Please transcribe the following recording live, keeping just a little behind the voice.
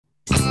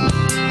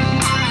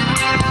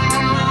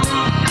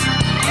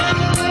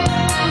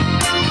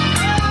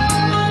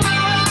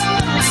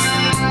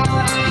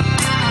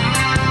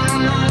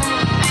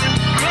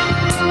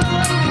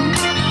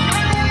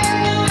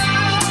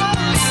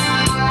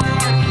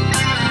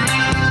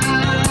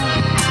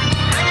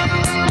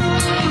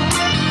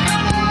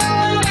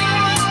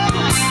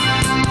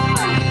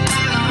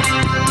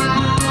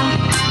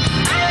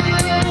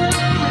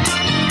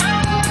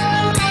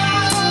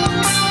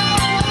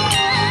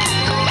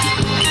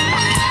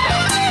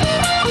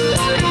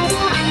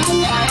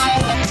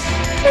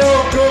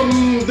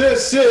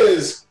This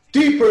is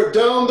Deeper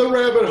Down the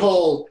Rabbit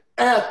Hole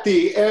at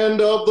the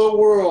End of the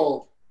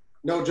World.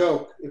 No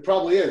joke. It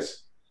probably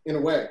is, in a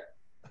way.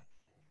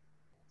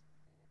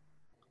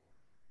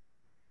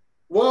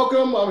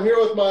 Welcome. I'm here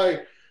with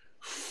my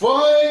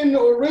fine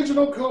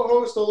original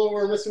co-host, although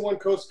we're missing one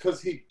co-host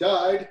because he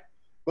died,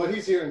 but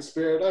he's here in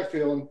spirit. I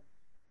feel him.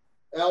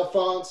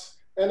 Alphonse.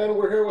 And then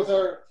we're here with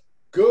our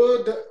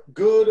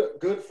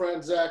good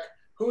friend, Zach,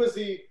 who is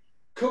the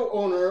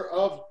co-owner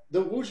of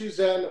the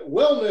Wujizhen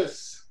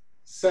Wellness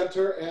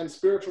Center and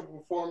Spiritual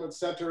Performance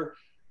Center.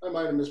 I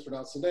might have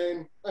mispronounced the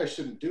name. I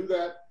shouldn't do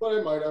that, but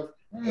I might have.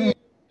 And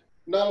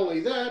not only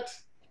that,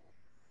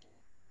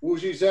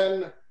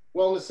 Wujizhen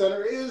Wellness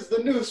Center is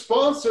the new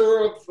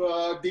sponsor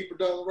of Deeper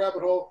Down the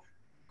Rabbit Hole.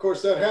 Of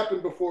course, that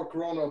happened before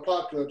Corona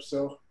Apocalypse,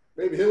 so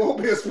maybe it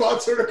won't be a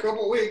sponsor in a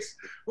couple of weeks.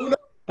 Who knows,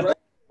 right?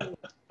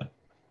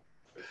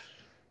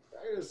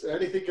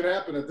 Anything can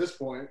happen at this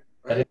point,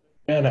 right? Anything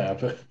can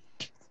happen.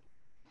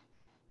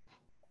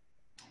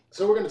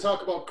 So we're going to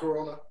talk about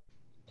Corona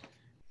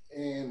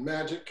and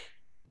magic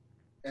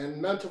and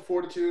mental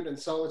fortitude and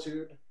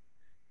solitude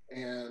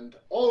and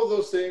all of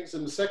those things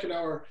in the second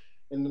hour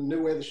in the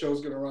new way the show is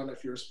going to run.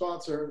 If you're a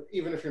sponsor,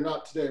 even if you're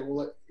not today, we'll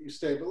let you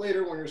stay. But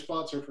later when you're a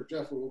sponsor for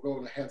Jeff, we'll go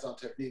into hands-on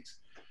techniques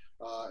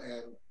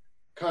and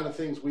kind of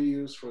things we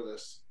use for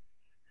this.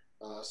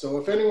 So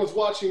if anyone's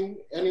watching,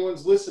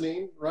 anyone's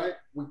listening, right,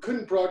 we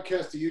couldn't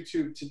broadcast to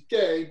YouTube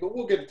today, but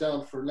we'll get it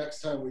down for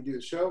next time we do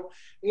the show.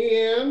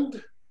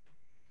 And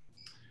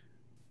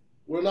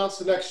we'll announce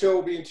the next show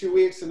will be in 2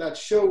 weeks, and that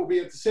show will be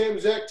at the same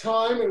exact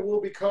time, and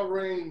we'll be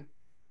covering,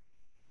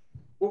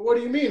 well, what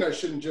do you mean I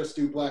shouldn't just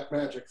do black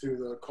magic through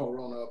the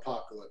Corona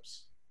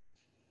Apocalypse?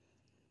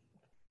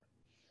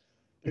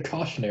 The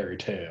cautionary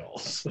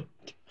tales.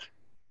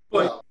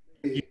 Well,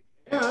 you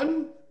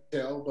can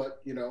tell,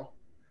 but, you know.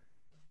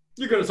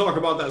 You're going to talk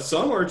about that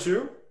some, aren't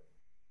you?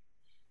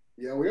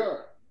 Yeah, we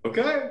are.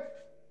 Okay.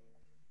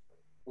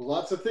 Well,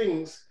 lots of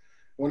things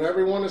when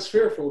everyone is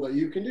fearful that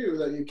you can do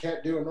that you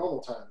can't do in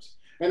normal times.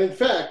 And in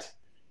fact,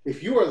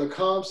 if you are the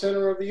calm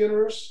center of the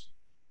universe,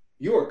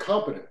 you are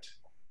competent.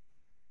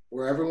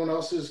 Where everyone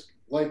else is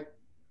like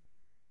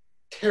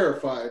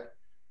terrified,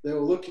 they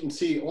will look and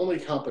see only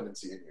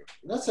competency in you.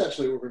 And that's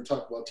actually what we're going to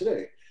talk about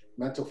today,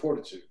 mental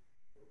fortitude.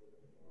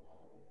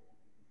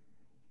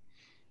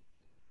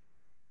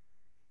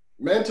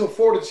 Mental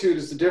fortitude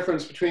is the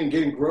difference between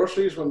getting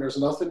groceries when there's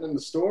nothing in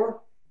the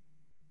store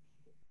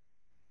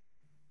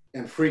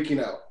and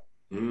freaking out.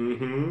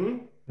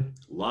 Mm-hmm.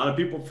 A lot of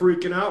people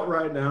freaking out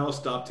right now.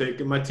 Stop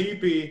taking my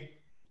teepee.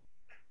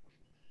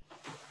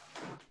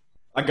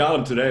 I got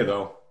them today,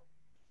 though.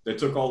 They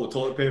took all the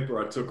toilet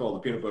paper. I took all the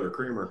peanut butter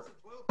creamer.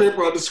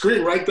 Paper on the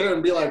screen right there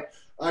and be like,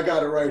 I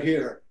got it right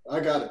here.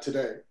 I got it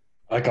today.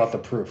 I got the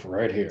proof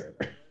right here.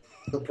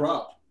 The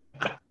prop.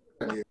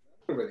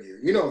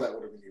 You know that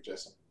would have been you,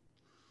 Jason.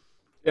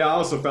 Yeah, I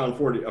also found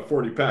a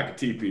 40 pack of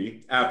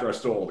TP after I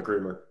stole all the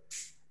creamer.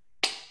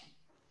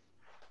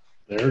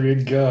 There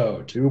you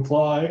go.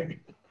 2-ply.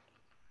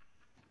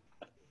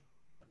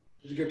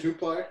 Did you get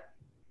 2-ply?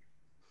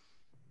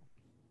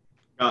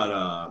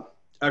 Got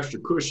extra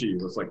cushy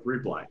with like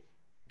 3-ply.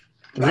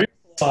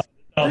 3-ply.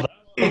 Oh,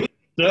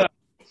 that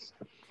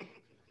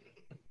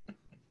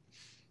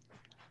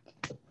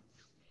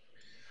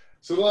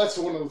So that's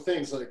one of the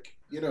things, like,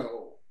 you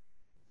know,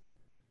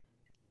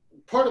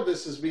 part of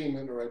this is being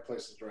in the right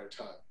place at the right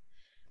time.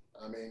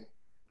 I mean,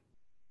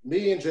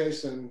 me and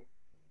Jason,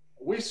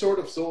 we sort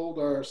of sold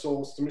our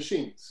souls to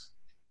machines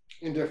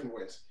in different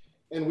ways.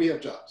 And we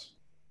have jobs.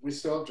 We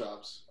still have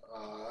jobs.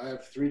 I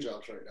have 3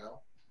 jobs right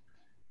now.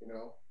 You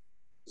know,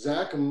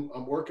 Zach,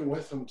 I'm working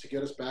with him to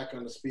get us back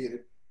on the speed.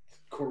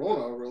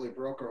 Corona really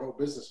broke our whole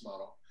business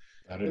model.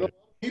 You know,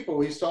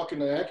 people, he's talking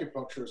to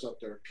acupuncturists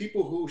up there,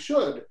 people who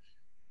should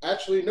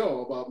actually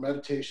know about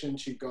meditation,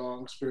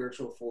 qigong,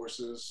 spiritual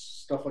forces,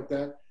 stuff like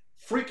that,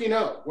 freaking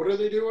out. What are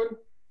they doing?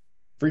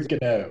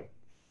 freaking out.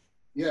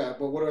 Yeah,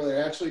 but what are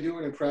they actually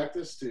doing in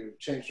practice to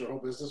change their whole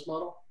business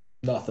model?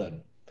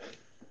 Nothing.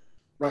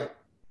 Right,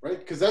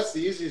 because that's the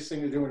easiest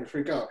thing to do when you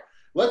freak out.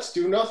 Let's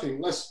do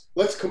nothing.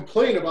 Let's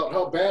complain about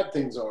how bad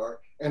things are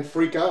and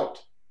freak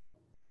out.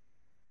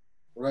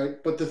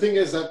 Right, but the thing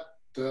is that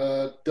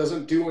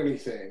doesn't do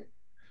anything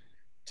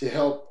to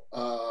help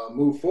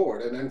move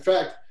forward. And in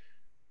fact,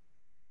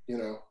 you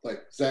know,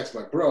 like Zach's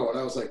my bro, and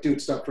I was like,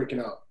 dude, stop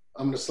freaking out.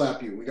 I'm gonna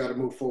slap you. We got to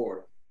move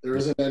forward. There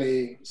isn't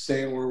any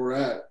staying where we're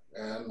at,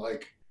 and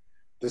like,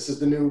 this is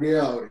the new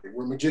reality.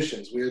 We're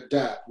magicians. We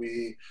adapt.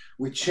 We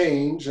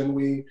change, and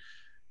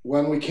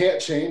when we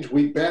can't change,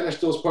 we banish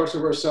those parts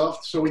of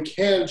ourselves so we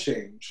can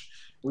change.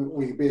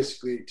 We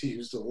basically, to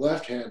use the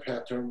left-hand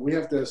path term, we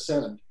have to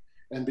ascend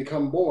and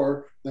become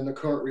more than the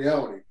current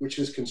reality, which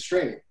is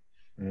constraining.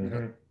 Mm-hmm. You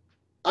know?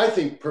 I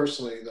think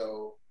personally,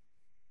 though,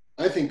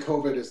 I think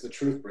COVID is the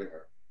truth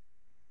bringer.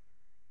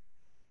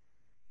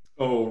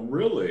 Oh,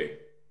 really?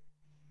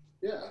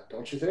 Yeah,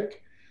 don't you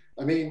think?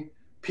 I mean,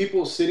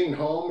 people sitting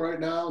home right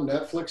now,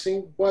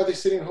 Netflixing, why are they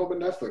sitting home at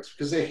Netflix?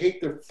 Because they hate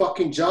their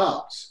fucking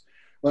jobs.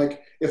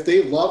 Like, if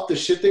they loved the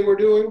shit they were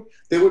doing,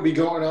 they would be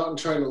going out and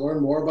trying to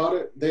learn more about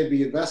it. They'd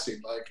be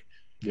investing. Like,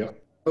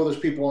 Yep. oh, there's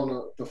people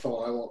on the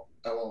phone.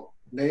 I won't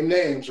name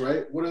names,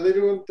 right? What are they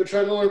doing? They're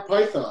trying to learn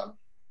Python.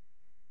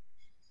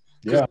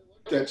 Yeah.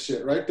 That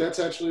shit, right? That's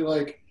actually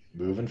like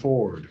Moving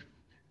forward.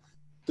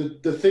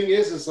 the thing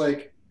is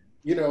like,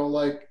 you know,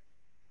 like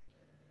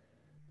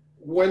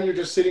when you're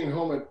just sitting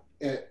home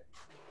at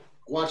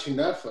watching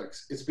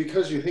Netflix, it's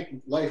because you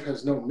think life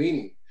has no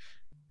meaning,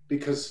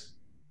 because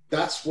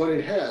that's what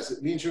it has.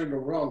 It means you're in the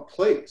wrong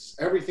place.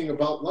 Everything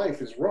about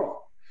life is wrong.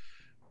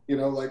 You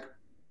know, like,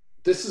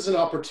 this is an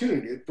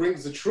opportunity. It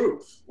brings the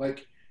truth.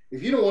 Like,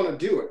 if you don't want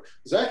to do it,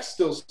 Zach's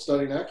still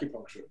studying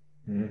acupuncture.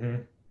 Mm-hmm.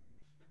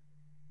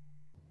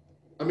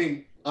 I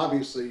mean,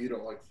 obviously you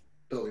don't like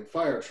building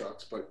fire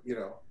trucks, but, you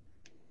know,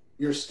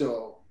 you're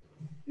still,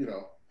 you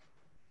know,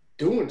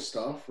 doing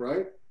stuff,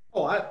 right?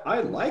 Oh,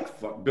 I like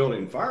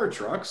building fire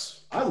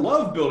trucks. I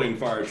love building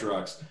fire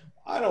trucks.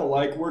 I don't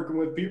like working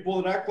with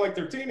people that act like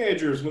they're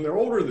teenagers when they're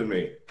older than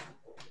me.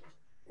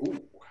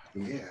 Ooh,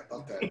 yeah,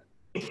 about that.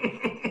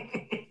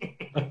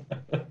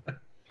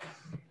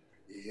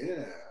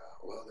 Yeah,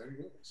 well, there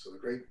you go. So the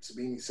great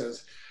Sabini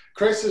says,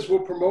 crisis will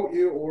promote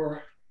you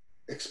or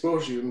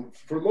expose you, and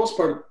for the most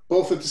part,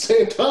 both at the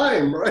same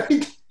time,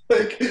 right?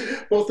 Like,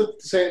 both at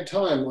the same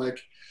time.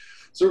 Like,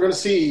 so we're going to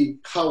see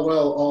how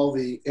well all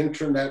the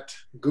internet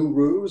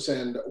gurus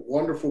and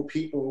wonderful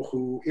people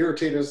who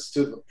irritate us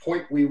to the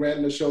point we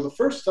ran the show the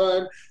first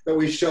time that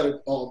we shut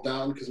it all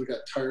down because we got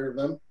tired of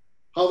them,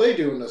 how they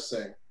doing this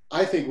thing.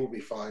 I think we'll be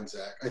fine,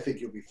 Zach. I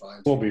think you'll be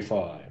fine. We'll be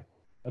fine.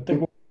 I think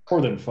we'll be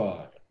more than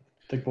fine.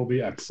 I think we'll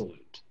be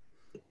excellent.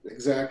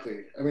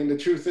 Exactly. I mean, the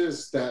truth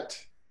is that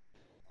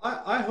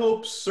I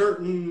hope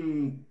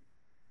certain.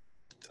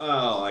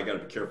 Oh, I got to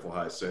be careful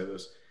how I say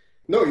this.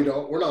 no, you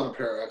don't. We're not on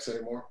Parax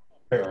anymore.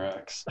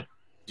 Parax.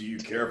 Do you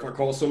care if I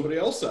call somebody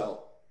else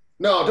out?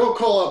 No, don't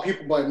call out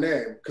people by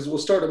name, because we'll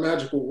start a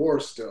magical war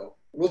still.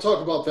 We'll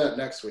talk about that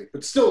next week,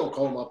 but still don't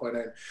call them out by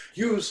name.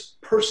 Use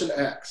person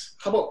X.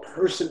 How about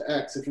person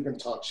X if you're going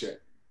to talk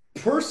shit?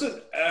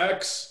 Person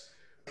X,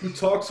 who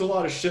talks a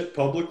lot of shit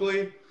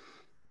publicly,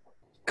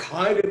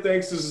 kind of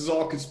thinks this is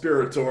all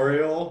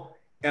conspiratorial,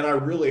 and I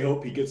really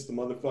hope he gets the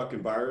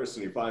motherfucking virus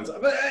and he finds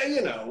out, but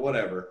you know,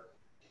 whatever.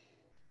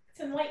 It's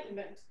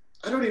enlightenment.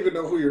 I don't even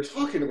know who you're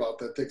talking about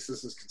that thinks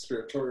this is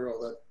conspiratorial,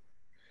 that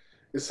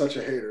is such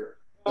a hater.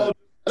 Oh,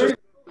 I don't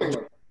even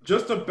know.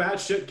 Just a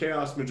batshit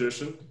chaos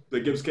magician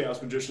that gives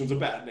chaos magicians a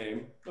bad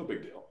name. No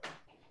big deal.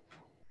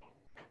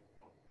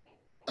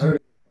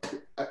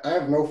 I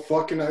have no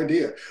fucking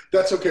idea.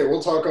 That's okay.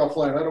 We'll talk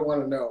offline. I don't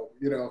want to know,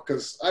 you know,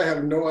 because I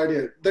have no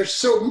idea. There's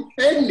so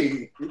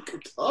many we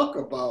could talk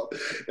about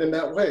in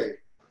that way.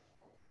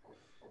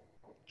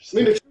 I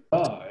mean,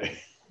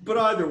 But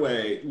either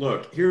way,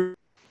 look, here,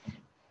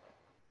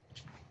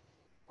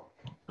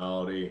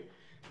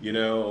 you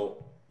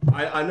know,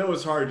 I know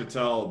it's hard to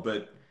tell,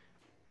 but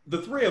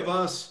the three of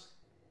us,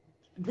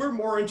 we're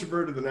more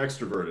introverted than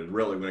extroverted,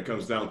 really, when it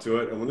comes down to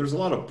it. And when there's a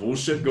lot of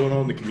bullshit going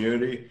on in the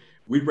community,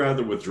 we'd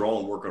rather withdraw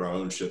and work on our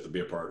own shit than be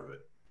a part of it.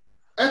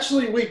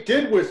 Actually, we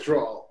did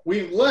withdraw.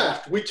 We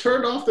left. We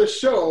turned off the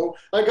show.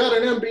 I got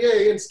an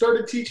MBA and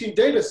started teaching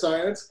data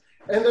science,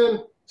 and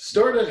then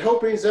started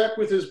helping Zach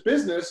with his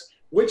business,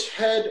 which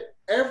had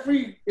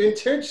every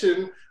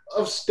intention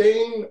of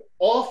staying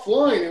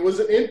offline. It was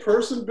an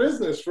in-person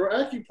business for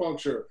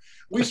acupuncture.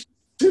 We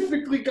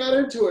specifically got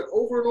into it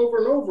over and over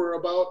and over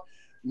about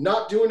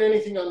not doing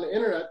anything on the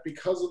internet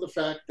because of the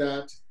fact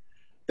that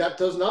that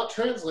does not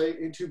translate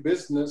into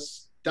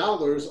business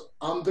dollars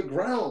on the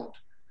ground.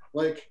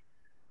 Like,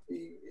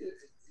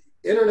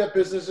 internet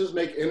businesses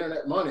make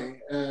internet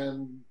money,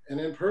 and an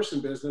in-person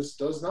business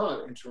does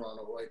not in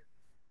Toronto. Like,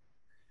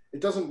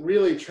 it doesn't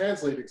really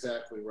translate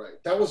exactly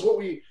right. That was what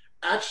we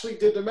actually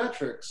did the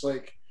metrics,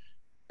 like,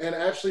 and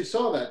actually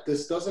saw that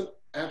this doesn't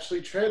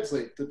actually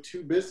translate. The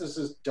two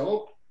businesses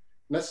don't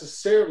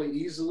necessarily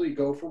easily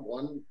go from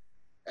one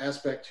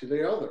aspect to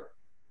the other.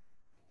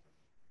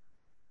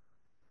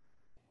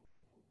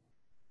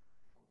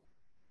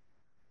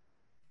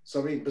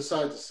 So, I mean,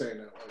 besides saying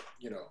that, like,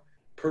 you know,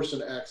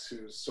 person X,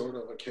 who's sort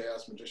of a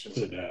chaos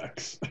magician,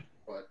 X.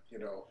 but, you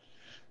know,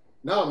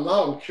 now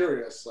I'm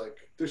curious, like,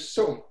 there's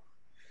so,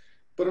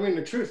 but I mean,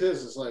 the truth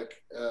is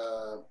like,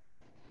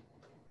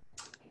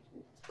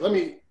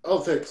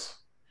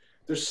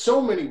 there's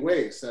so many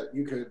ways that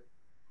you could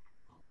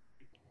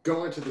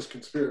go into this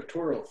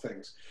conspiratorial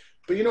things,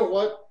 but you know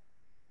what?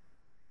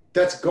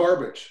 That's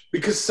garbage,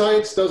 because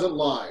science doesn't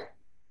lie.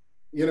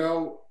 You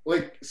know,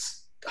 like,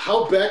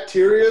 how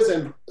bacteria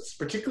and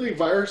particularly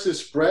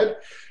viruses spread.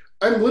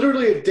 I'm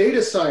literally a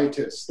data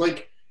scientist,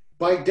 like,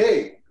 by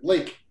day.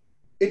 Like,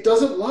 it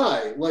doesn't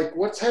lie. Like,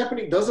 what's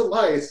happening doesn't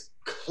lie. It's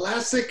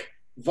classic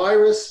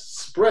virus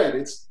spread.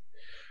 It's,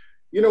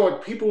 you know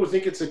what, people who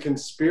think it's a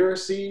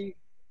conspiracy,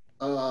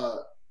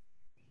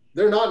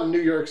 they're not in New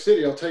York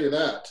City, I'll tell you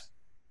that.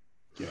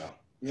 Yeah.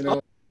 You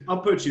know, I'll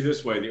put you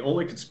this way: the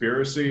only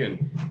conspiracy,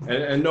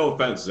 and no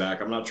offense,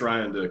 Zach, I'm not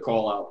trying to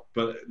call out,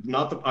 but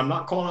I'm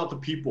not calling out the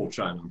people of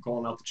China. I'm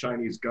calling out the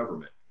Chinese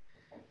government.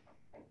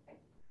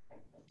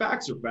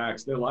 Facts are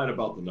facts. They lied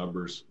about the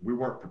numbers. We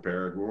weren't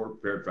prepared. We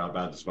weren't prepared for how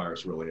bad this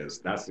virus really is.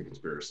 That's the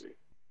conspiracy.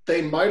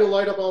 They might have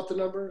lied about the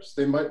numbers.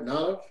 They might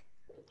not have.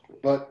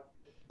 But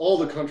all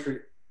the country,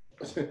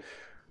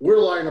 we're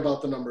lying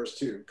about the numbers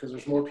too, because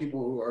there's more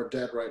people who are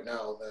dead right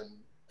now than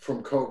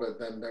from COVID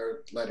than they're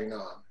letting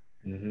on.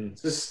 Mm-hmm.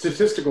 It's a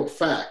statistical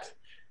fact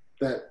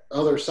that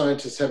other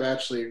scientists have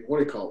actually, what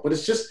do you call it? But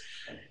it's just,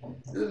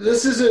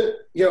 this isn't,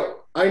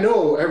 I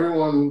know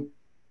everyone,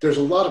 there's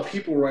a lot of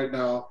people right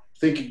now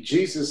thinking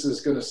Jesus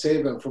is going to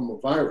save them from a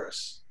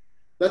virus.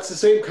 That's the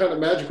same kind of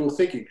magical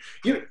thinking.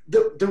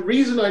 The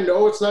reason I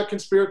know it's not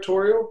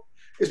conspiratorial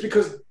is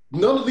because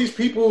none of these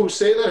people who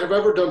say that have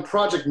ever done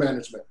project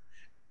management.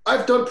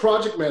 I've done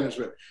project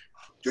management.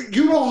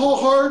 You know how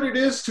hard it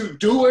is to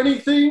do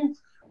anything?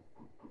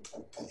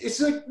 It's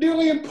like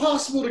nearly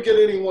impossible to get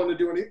anyone to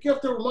do anything. You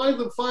have to remind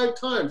them 5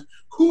 times.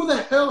 Who the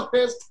hell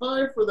has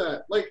time for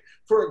that? Like,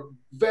 for a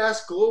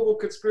vast global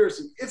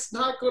conspiracy. It's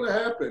not going to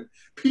happen.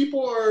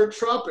 People are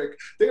entropic.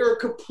 They are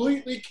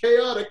completely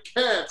chaotic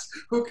cats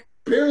who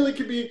barely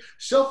can be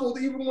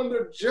shuffled even when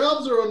their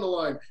jobs are on the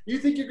line. You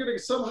think you're going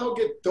to somehow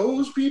get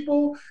those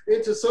people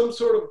into some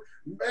sort of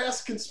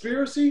mass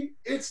conspiracy?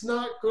 It's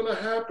not going to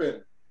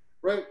happen,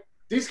 right?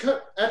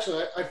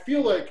 Actually, I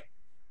feel like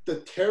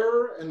the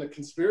terror and the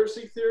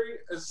conspiracy theory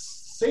is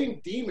same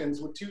demons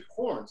with 2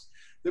 horns.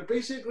 They're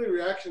basically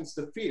reactions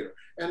to fear,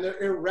 and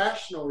they're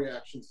irrational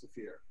reactions to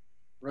fear,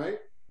 right?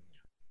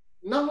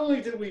 Not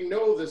only did we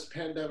know this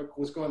pandemic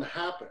was going to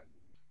happen,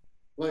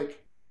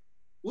 like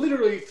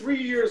literally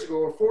 3 years ago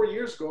or 4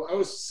 years ago, I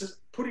was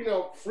putting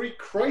out free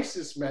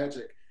crisis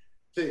magic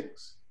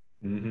things.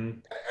 Mm-hmm.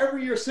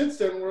 Every year since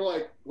then, we're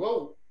like,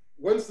 well,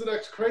 when's the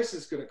next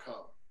crisis going to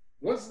come?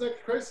 When's the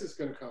next crisis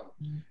going to come?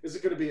 Is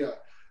it going to be a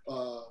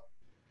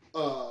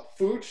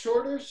food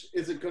shortage?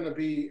 Is it going to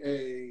be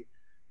a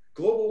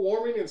global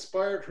warming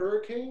inspired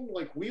hurricane?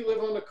 Like, we live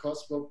on the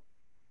cusp of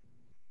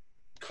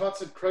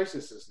constant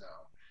crises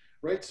now,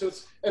 right? So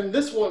and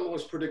this one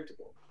was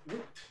predictable.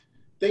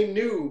 They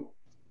knew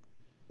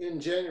in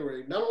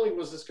January, not only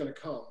was this going to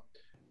come,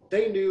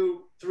 they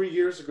knew 3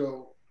 years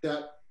ago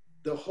that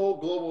the whole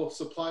global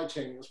supply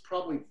chain was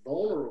probably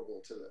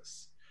vulnerable to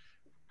this,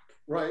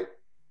 right?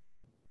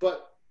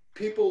 But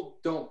people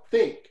don't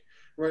think,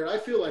 right? I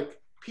feel like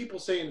people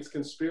saying it's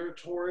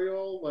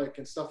conspiratorial, like,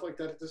 and stuff like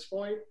that at this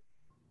point,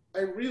 I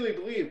really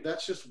believe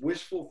that's just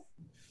wishful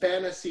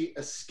fantasy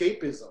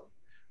escapism,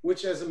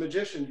 which as a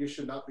magician, you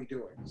should not be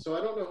doing. So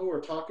I don't know who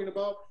we're talking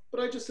about,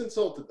 but I just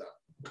insulted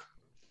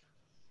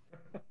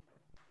them.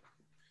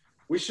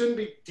 We shouldn't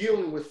be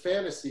dealing with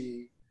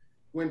fantasy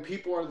when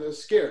people are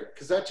this scared,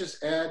 because that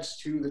just adds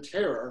to the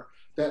terror,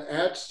 that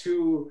adds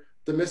to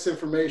the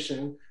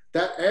misinformation,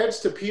 that adds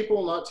to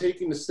people not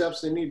taking the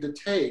steps they need to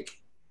take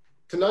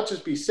to not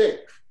just be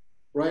safe,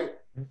 right?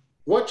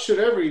 What should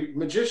every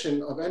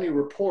magician of any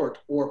report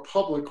or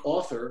public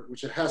author,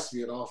 which it has to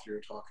be an author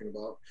you're talking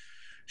about,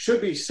 should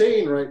be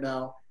saying right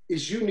now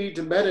is you need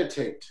to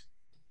meditate.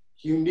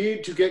 You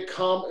need to get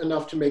calm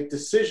enough to make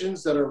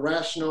decisions that are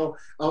rational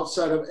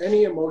outside of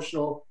any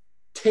emotional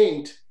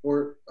taint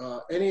or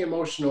any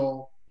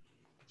emotional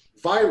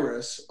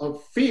virus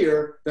of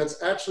fear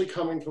that's actually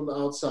coming from the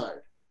outside.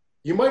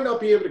 You might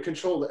not be able to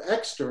control the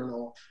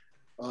external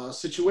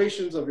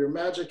situations of your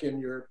magic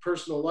and your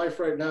personal life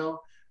right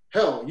now.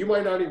 Hell, you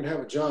might not even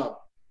have a job,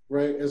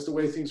 right, as the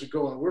way things are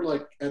going. We're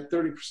like at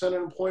 30%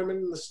 unemployment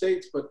in the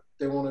States, but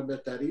they won't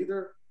admit that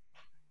either.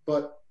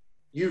 But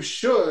you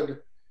should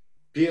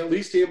be at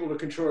least able to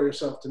control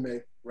yourself to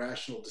make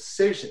rational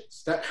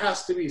decisions. That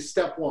has to be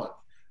step one,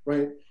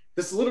 right?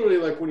 This is literally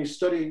like when you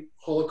study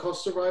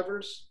Holocaust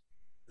survivors,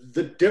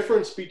 the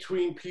difference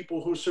between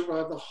people who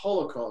survived the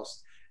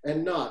Holocaust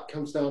and not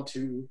comes down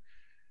to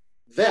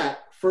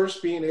that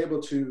first being able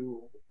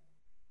to,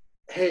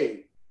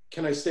 hey,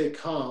 can I stay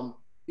calm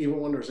even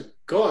when there's a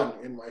gun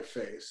in my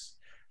face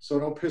so I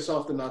don't piss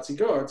off the Nazi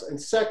guards?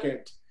 And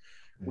second,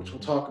 which we'll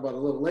talk about a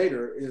little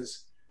later,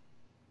 is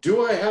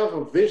do I have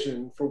a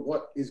vision for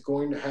what is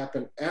going to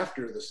happen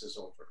after this is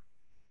over?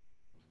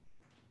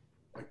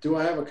 Like, do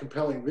I have a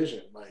compelling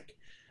vision? Like,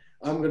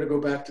 I'm going to go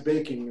back to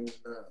baking, and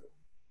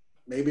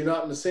maybe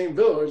not in the same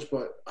village,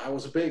 but I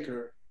was a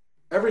baker.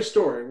 Every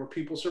story where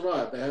people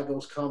survive, they have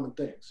those common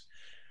things.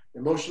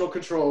 Emotional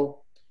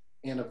control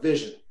and a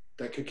vision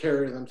that could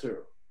carry them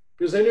through.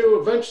 Because they knew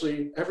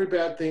eventually every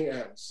bad thing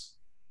ends.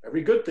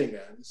 Every good thing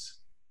ends.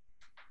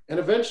 And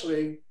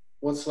eventually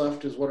what's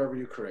left is whatever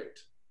you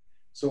create.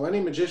 So any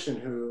magician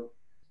who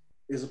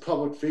is a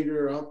public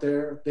figure out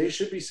there, they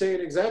should be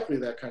saying exactly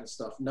that kind of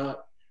stuff,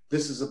 not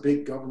this is a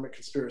big government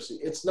conspiracy.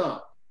 It's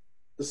not.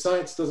 The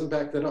science doesn't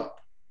back that up.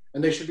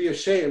 And they should be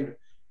ashamed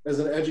as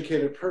an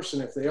educated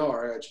person, if they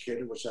are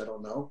educated, which I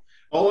don't know.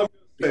 All I'm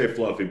going to say,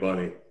 Fluffy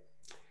Bunny,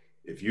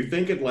 if you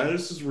think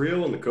Atlantis is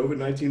real and the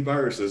COVID-19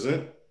 virus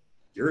isn't,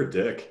 you're a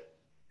dick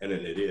and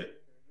an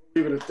idiot.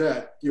 leave it at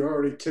that. You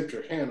already tipped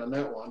your hand on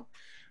that one.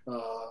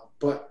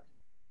 But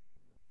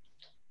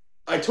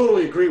I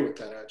totally agree with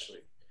that, actually.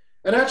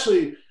 And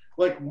actually,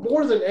 like,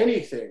 more than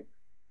anything,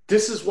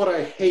 this is what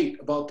I hate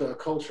about the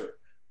culture.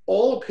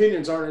 All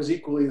opinions aren't as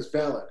equally as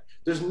valid.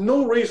 There's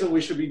no reason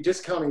we should be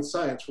discounting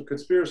science for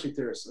conspiracy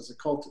theorists as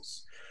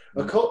occultists.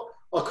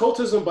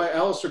 Occultism by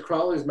Aleister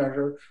Crowley's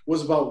measure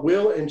was about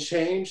will and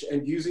change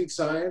and using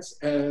science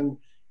and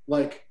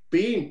like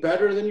being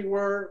better than you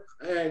were.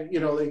 And, you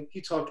know, he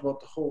talked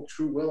about the whole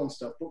true will and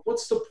stuff. But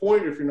what's the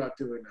point if you're not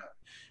doing that?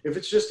 If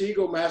it's just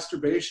ego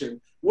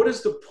masturbation, what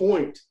is the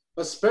point?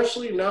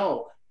 Especially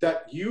now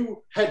that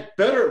you had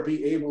better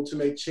be able to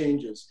make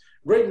changes.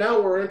 Right now,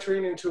 we're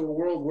entering into a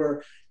world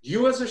where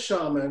you as a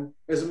shaman,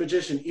 as a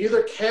magician,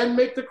 either can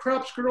make the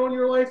crops grow in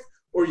your life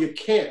or you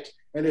can't.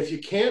 And if you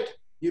can't,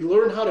 you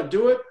learn how to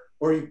do it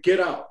or you get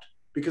out,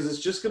 because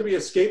it's just going to be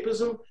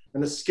escapism,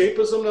 and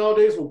escapism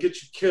nowadays will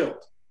get you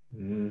killed.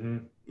 Mm-hmm.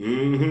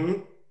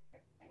 Mm-hmm.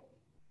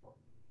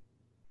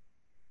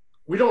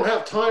 We don't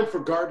have time for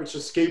garbage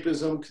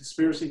escapism,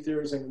 conspiracy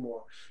theories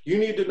anymore. You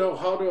need to know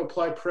how to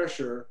apply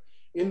pressure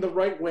in the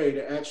right way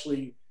to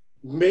actually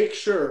make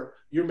sure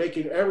you're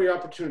making every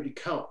opportunity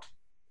count,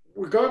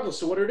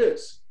 regardless of what it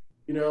is.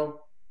 You know,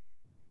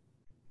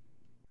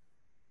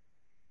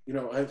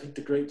 I think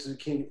the great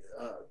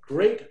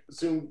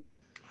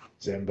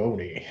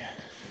Zamboni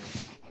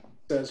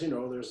says, you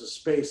know, there's a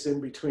space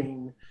in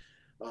between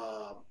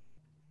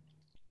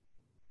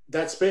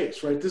that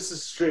space, right? This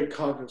is straight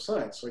cognitive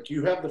science. Like,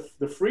 you have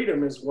the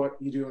freedom is what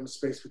you do in the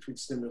space between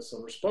stimulus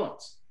and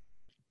response,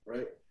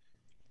 right?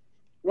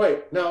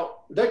 Right. Now,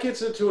 that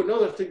gets into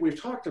another thing we've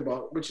talked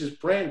about, which is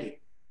branding,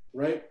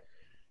 right?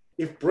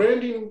 If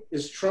branding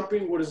is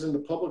trumping what is in the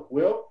public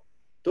will,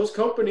 those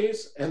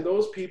companies and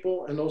those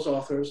people and those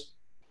authors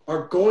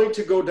are going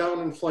to go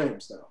down in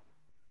flames now.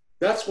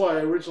 That's why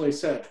I originally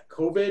said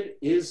COVID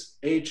is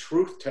a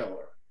truth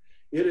teller.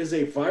 It is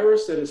a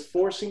virus that is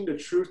forcing the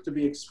truth to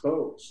be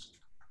exposed.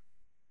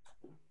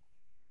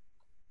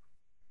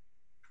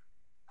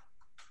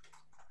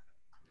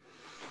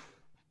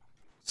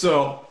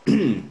 So,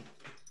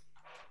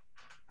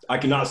 I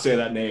cannot say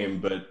that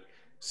name, but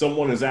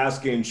someone is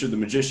asking, should the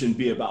magician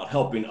be about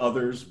helping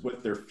others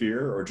with their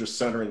fear or just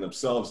centering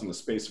themselves in the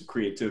space of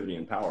creativity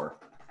and power?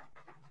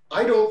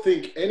 I don't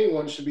think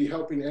anyone should be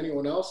helping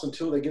anyone else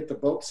until they get the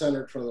boat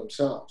centered for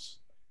themselves.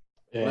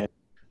 and Right?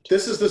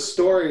 This is the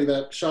story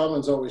that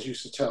shamans always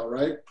used to tell,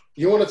 right?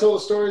 You want to tell the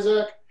story,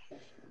 Zach?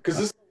 Because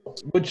this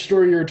which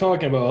story you're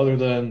talking about other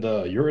than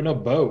the you're in a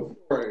boat?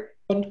 story,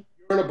 you're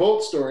in a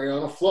boat story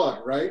on a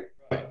flood, right?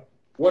 Right.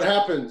 What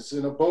happens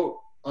in a boat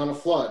on a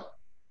flood?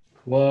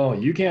 Well,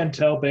 you can't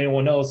help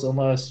anyone else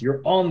unless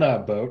you're on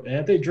that boat, and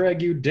if they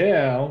drag you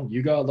down,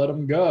 you gotta let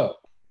them go.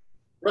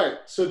 Right.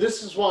 So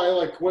this is why,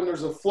 like, when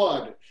there's a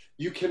flood,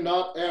 you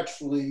cannot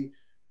actually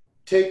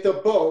take the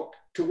boat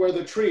to where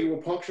the tree will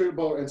puncture the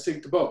boat and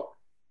sink the boat.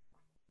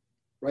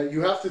 Right.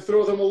 You have to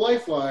throw them a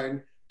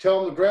lifeline,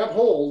 tell them to grab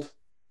hold,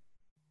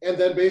 and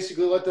then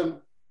basically let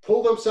them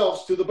pull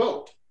themselves to the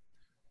boat.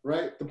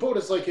 Right. The boat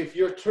is like, if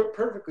you're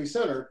perfectly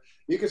centered,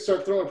 you can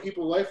start throwing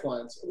people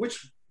lifelines,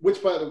 which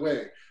by the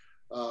way,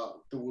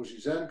 the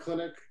Wuxi Zen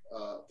Clinic,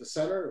 the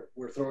center,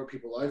 we're throwing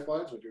people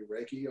lifelines. We do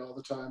Reiki all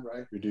the time,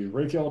 right? We do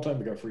Reiki all the time.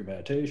 We got free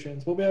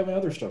meditations. We'll be having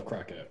other stuff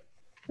crack out.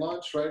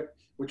 Launch, right?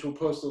 Which we'll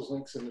post those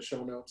links in the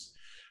show notes.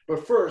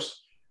 But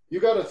first, you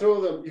got to throw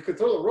them. You can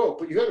throw the rope,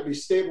 but you got to be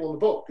stable in the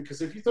boat,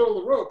 because if you throw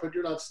the rope and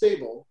you're not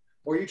stable,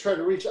 or you try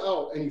to reach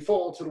out and you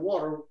fall into the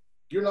water,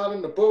 you're not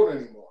in the boat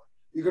anymore.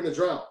 You're going to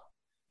drown.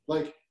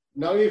 Like,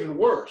 now even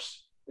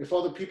worse, if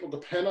other people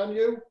depend on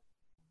you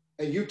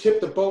and you tip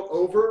the boat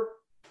over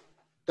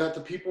that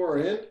the people are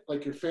in,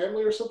 like your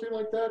family or something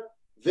like that,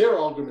 they're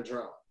all going to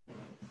drown.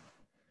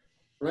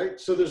 Right?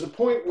 So there's a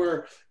point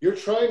where you're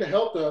trying to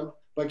help them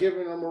by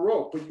giving them a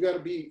rope, but you got to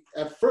be,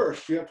 at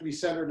first, you have to be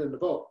centered in the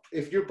boat.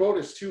 If your boat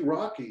is too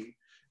rocky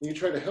and you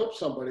try to help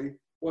somebody,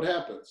 what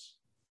happens?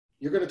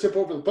 You're going to tip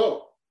over the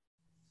boat.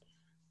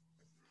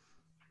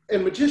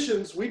 And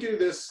magicians, we do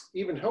this,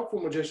 even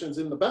helpful magicians,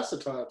 in the best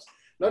of times,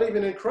 not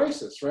even in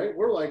crisis, right?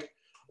 We're like,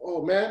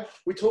 oh man,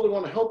 we totally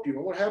want to help you.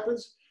 And what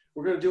happens?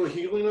 We're going to do a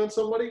healing on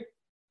somebody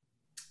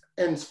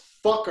and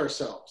fuck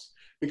ourselves,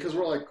 because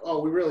we're like,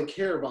 oh, we really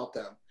care about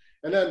them.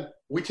 And then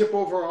we tip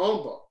over our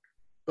own boat.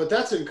 But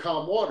that's in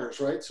calm waters,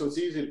 right? So it's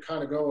easy to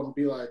kind of go and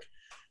be like,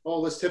 oh,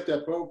 let's tip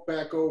that boat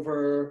back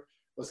over.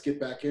 Let's get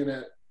back in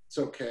it. It's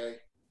okay.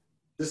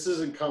 This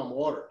isn't calm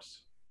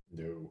waters.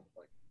 No.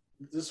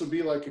 This would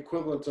be like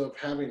equivalent of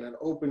having an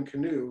open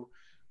canoe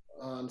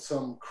on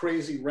some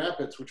crazy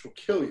rapids, which will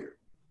kill you,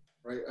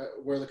 right?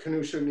 Where the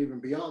canoe shouldn't even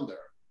be on there.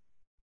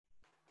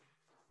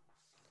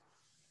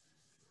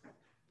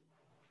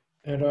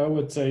 And I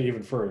would say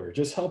even further,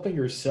 just helping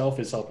yourself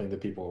is helping the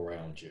people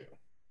around you.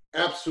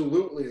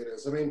 Absolutely it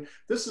is. I mean,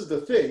 this is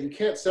the thing. You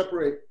can't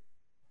separate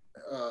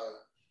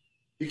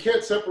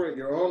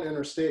your own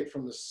inner state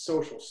from the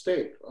social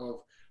state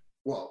of,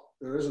 well,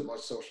 there isn't much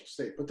social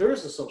state, but there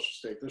is a social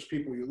state. There's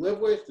people you live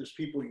with, there's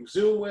people you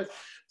Zoom with,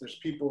 there's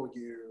people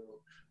you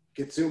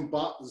get Zoom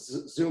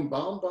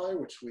bombed by,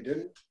 which we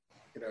didn't.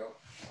 You know,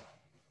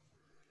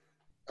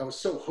 I was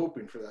so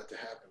hoping for that to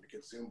happen, to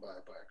get Zoom by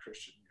a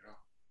Christian. You know.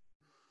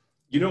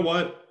 You know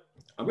what?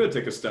 I'm going to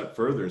take a step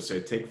further and say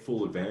take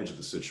full advantage of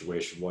the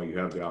situation while you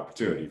have the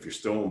opportunity. If you're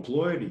still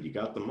employed and you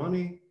got the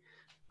money,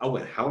 I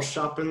went house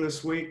shopping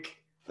this week.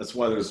 That's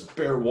why there's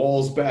bare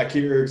walls back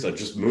here, because I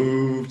just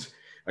moved.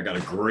 I got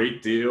a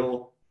great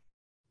deal.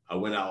 I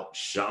went out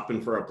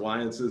shopping for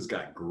appliances,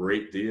 got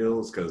great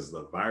deals because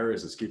the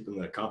virus is keeping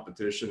the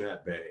competition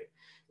at bay.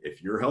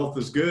 If your health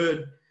is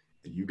good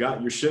and you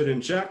got your shit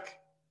in check,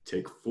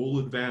 take full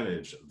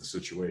advantage of the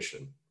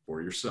situation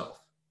for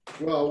yourself.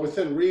 Well,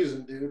 within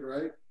reason, dude,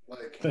 right?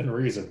 Like, Within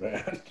reason,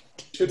 man.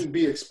 shouldn't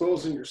be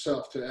exposing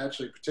yourself to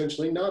actually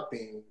potentially not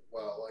being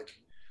well. Like,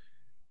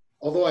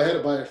 although I had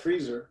to buy a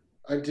freezer,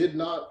 I got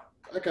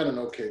an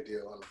okay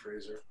deal on the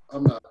freezer.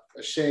 I'm not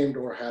ashamed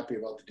or happy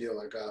about the deal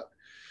I got.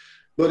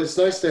 But it's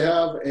nice to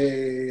have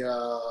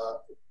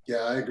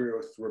I agree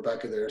with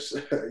Rebecca there.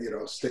 You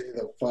know, stay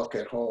the fuck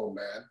at home,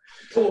 man.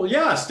 Well,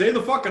 yeah, stay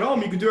the fuck at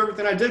home. You can do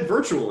everything I did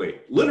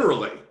virtually,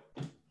 literally.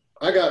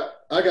 I got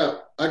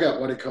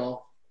what do you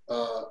call?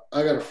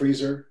 I got a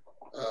freezer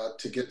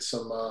to get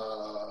some,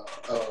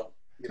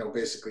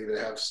 basically to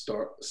have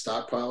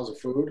stockpiles of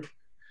food,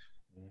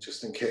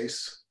 just in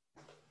case.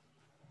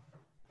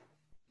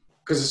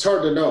 Because it's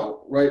hard to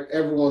know, right?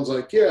 Everyone's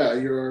like, yeah,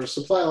 your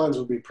supply lines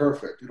will be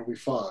perfect. It'll be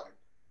fine.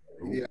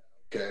 Ooh. Yeah,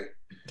 okay.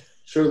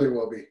 Sure they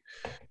will be.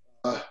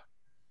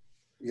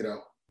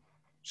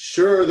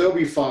 Sure they'll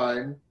be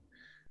fine.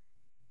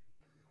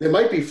 They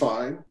might be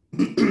fine.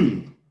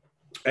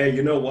 Hey,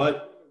 you know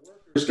what?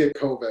 Workers get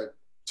COVID.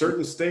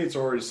 Certain states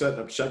are already setting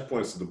up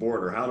checkpoints at the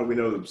border. How do we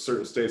know that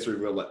certain states are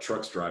even going to let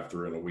trucks drive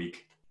through in a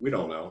week? We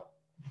don't know.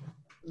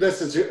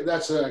 That's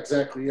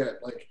exactly it.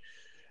 Like,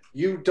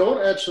 you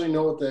don't actually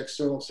know what the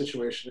external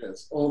situation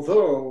is.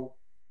 Although,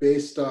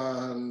 based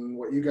on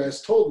what you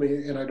guys told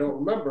me, and I don't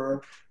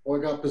remember, when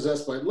I got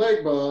possessed by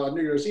Legba on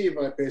New Year's Eve,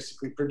 I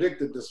basically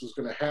predicted this was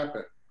going to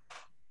happen.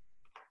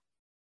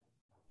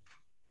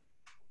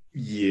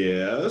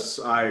 Yes,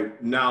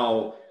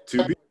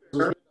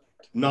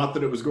 not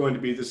that it was going to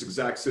be this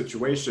exact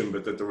situation,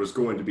 but that there was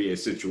going to be a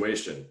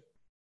situation.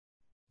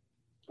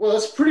 Well,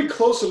 that's pretty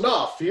close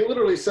enough. He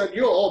literally said,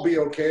 you'll all be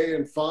okay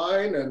and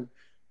fine, and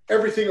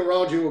everything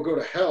around you will go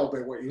to hell by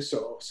what you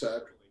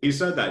said. He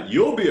said that.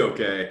 You'll be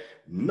okay.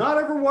 Not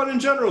everyone in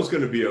general is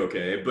going to be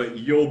okay, but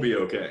you'll be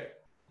okay.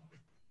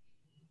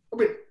 I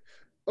mean,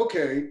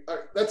 okay,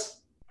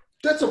 that's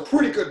a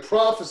pretty good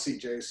prophecy,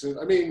 Jason.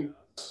 I mean,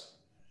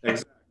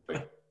 exactly.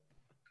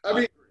 I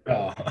mean,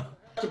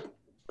 to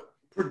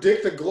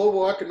predict a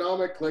global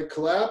economic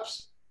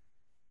collapse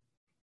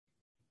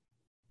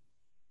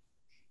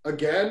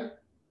again.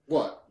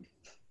 What?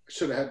 I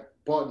should have had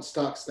bought in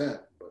stocks then.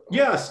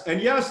 Yes,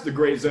 and yes, the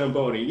great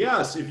Zamboni.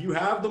 Yes, if you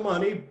have the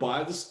money,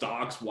 buy the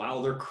stocks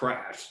while they're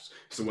crashed.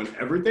 So when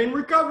everything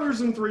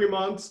recovers in 3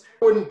 months,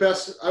 I wouldn't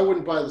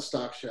buy the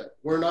stocks yet.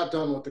 We're not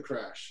done with the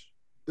crash.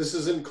 This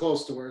isn't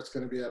close to where it's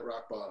going to be at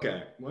rock bottom.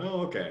 Okay.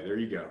 Well, okay. There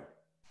you go.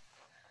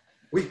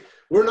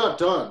 We're not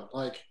done.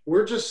 Like,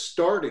 we're just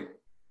starting.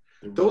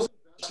 Those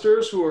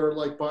investors who are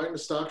like buying the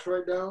stocks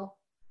right now,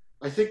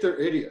 I think they're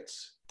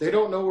idiots. They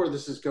don't know where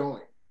this is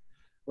going.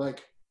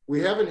 Like, we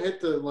haven't hit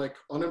the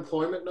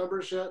unemployment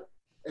numbers yet,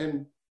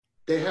 and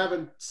they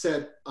haven't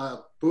said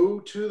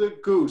boo to the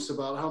goose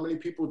about how many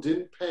people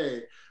didn't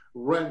pay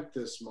rent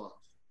this month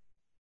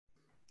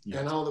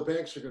and how the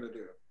banks are going to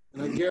do it.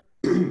 And I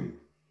guarantee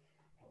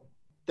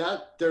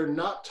that they're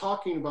not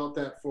talking about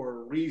that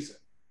for a reason.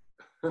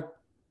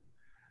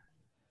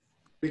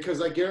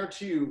 Because I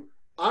guarantee you,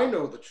 I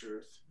know the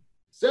truth.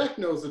 Zach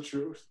knows the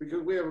truth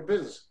because we have a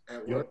business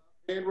and we're not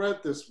paying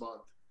rent this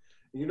month.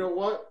 And you know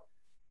what?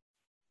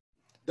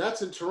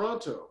 That's in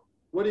Toronto.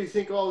 What do you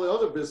think all the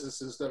other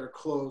businesses that are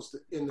closed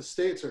in the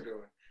States are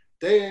doing?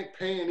 They ain't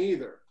paying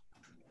either.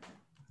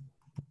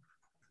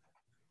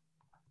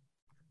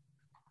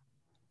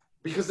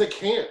 Because they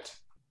can't.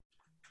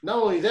 Not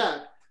only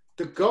that,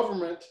 the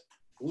government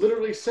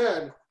literally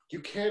said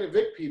you can't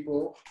evict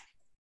people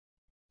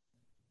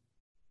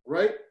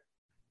right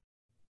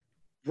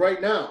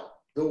now.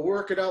 They'll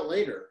work it out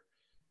later.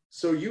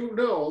 So a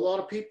lot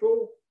of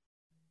people,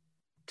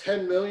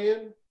 10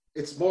 million,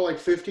 it's more like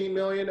 15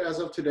 million as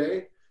of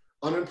today,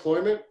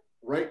 unemployment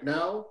right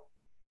now,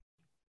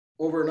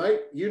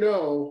 overnight,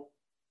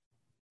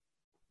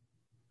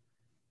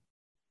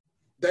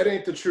 that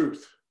ain't the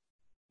truth.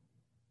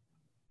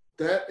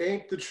 That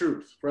ain't the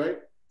truth, right?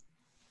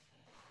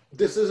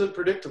 This isn't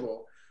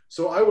predictable.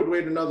 So I would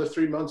wait another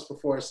 3 months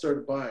before I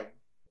started buying.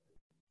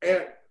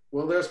 And,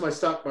 well, there's my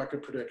stock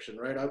market prediction,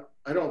 right?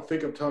 I don't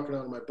think I'm talking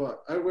out of my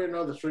butt. I'd wait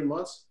another 3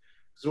 months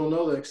because we'll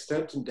know the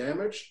extent and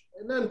damage,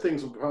 and then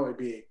things will probably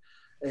be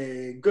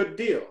a good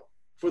deal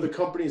for the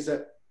companies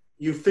that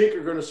you think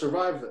are going to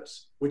survive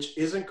this, which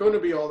isn't going to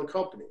be all the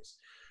companies.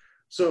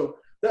 So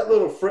that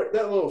little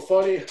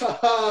funny,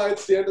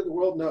 it's the end of the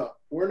world. No,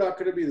 we're not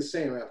going to be the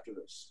same after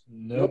this.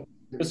 Nope.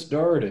 It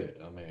started.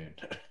 I mean,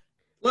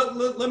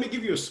 Let me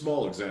give you a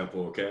small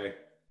example, okay?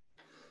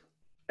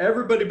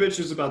 Everybody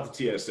bitches about the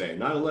TSA.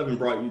 9/11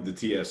 brought you the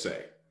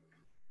TSA.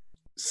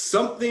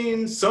 Some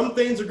things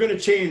are going to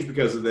change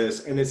because of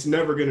this, and it's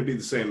never going to be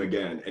the same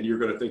again. And you're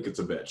going to think it's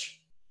a bitch,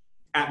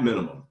 at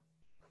minimum.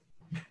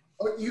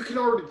 You can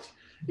already,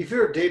 if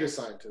you're a data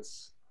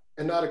scientist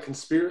and not a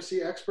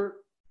conspiracy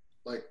expert,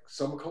 like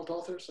some occult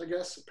authors, I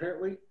guess,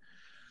 apparently,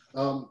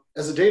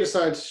 as a data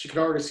scientist, you can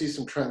already see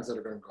some trends that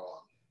are going to go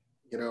on,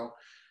 you know?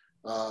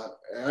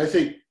 And I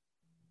think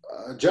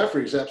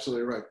Jeffrey is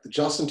absolutely right. The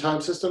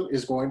just-in-time system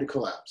is going to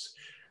collapse.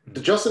 The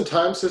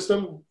just-in-time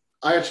system,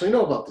 I actually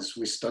know about this.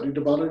 We studied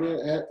about it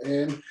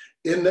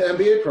in the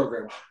MBA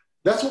program.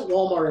 That's what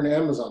Walmart and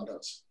Amazon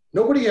does.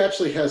 Nobody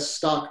actually has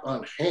stock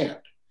on hand.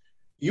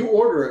 You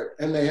order it,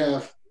 and they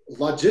have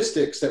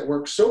logistics that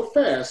work so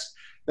fast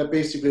that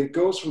basically it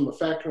goes from the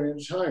factory in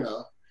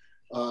China.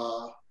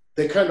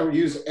 They kind of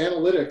use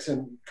analytics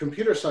and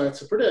computer science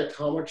to predict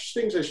how much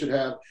things they should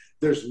have.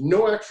 There's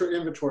no extra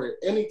inventory at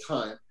any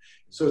time.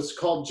 So it's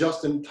called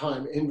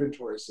just-in-time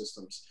inventory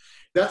systems.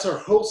 That's our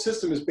whole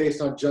system is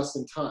based on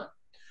just-in-time.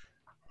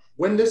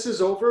 When this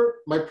is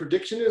over, my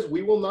prediction is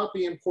we will not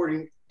be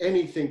importing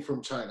anything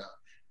from China.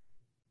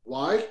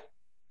 Why?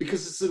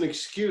 Because it's an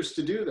excuse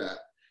to do that.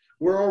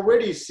 We're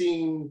already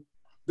seeing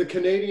the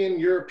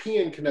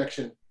Canadian-European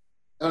connection.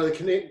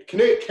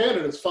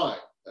 Canada's fine.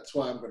 That's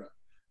why I'm going to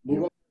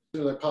move on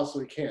as I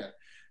possibly can.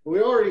 But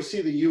we already see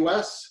the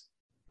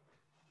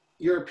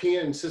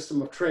U.S.-European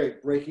system of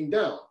trade breaking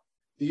down.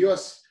 The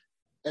U.S.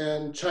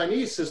 and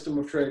Chinese system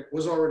of trade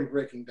was already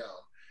breaking down.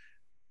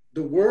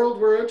 The world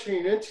we're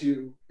entering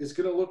into is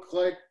going to look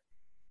like,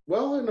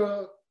 well, in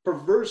a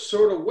perverse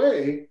sort of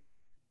way,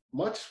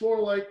 much more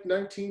like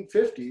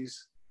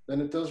 1950s than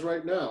it does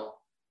right now.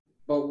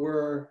 But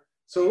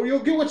so you'll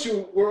get what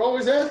we're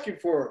always asking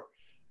for,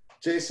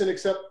 Jason,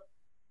 except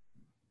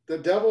the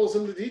devil's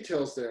in the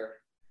details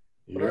there.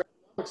 Yep. But our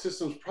economic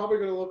system's probably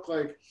going to look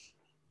like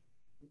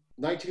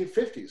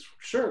 1950s.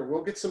 Sure,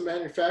 we'll get some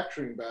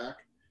manufacturing back.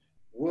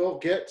 We'll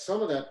get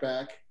some of that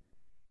back,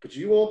 but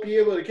you won't be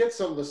able to get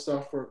some of the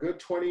stuff for a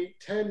good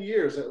 10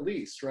 years at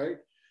least, right?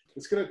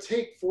 It's going to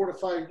take 4 to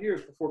 5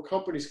 years before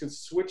companies can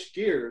switch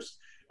gears.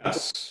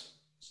 Yes.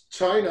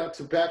 China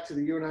back to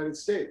the United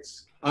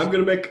States. I'm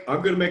gonna make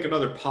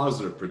another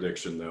positive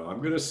prediction though.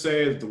 I'm gonna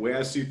say that the way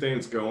I see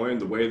things going,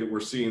 the way that we're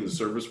seeing the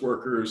service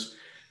workers,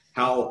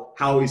 how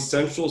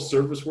essential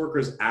service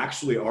workers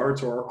actually are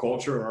to our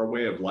culture and our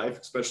way of life,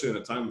 especially in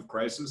a time of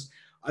crisis,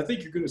 I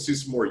think you're going to see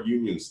some more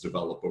unions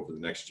develop over the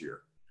next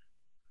year.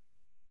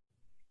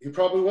 You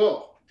probably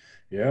will.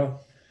 Yeah.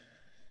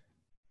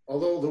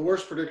 Although the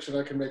worst prediction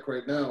I can make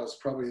right now is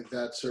probably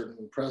that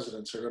certain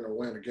presidents are going to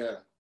win again.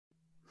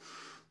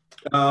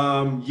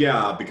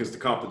 Yeah, because the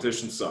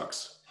competition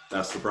sucks.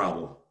 That's the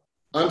problem.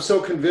 I'm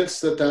so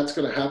convinced that that's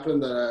going to happen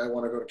that I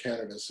want to go to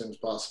Canada as soon as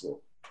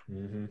possible.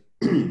 Mm-hmm.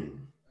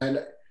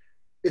 And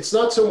it's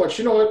not so much,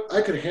 you know what,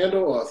 I could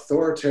handle an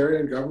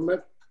authoritarian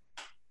government.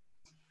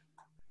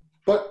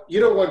 But, you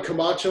know, when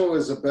Camacho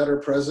is a better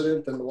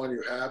president than the one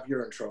you have,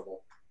 you're in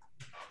trouble.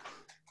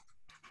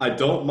 I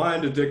don't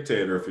mind a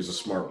dictator if he's a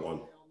smart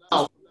one.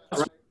 Oh,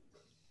 right.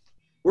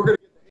 We're going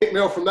to get the hate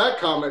mail from that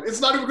comment.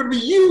 It's not even going to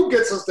be you who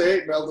gets us the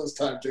hate mail this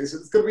time, Jason.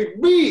 It's going to be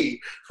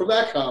me from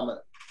that comment.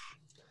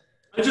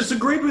 I just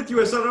agreed with you.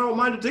 I said I don't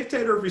mind a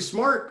dictator if he's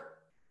smart.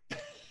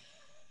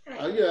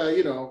 Yeah,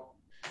 you know,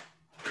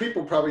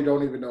 people probably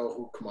don't even know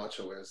who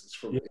Camacho is. It's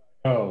from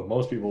Oh,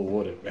 most people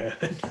wouldn't, man.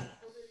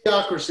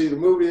 Idiocracy, the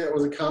movie that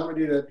was a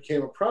comedy that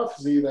became a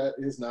prophecy that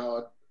is now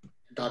a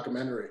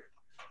documentary.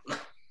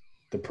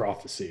 The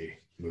Prophecy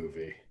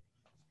movie.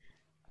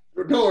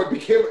 No,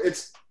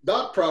 it's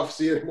not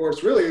prophecy anymore.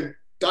 It's really a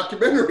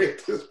documentary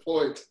at this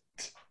point.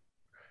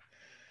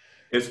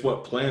 It's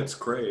what plants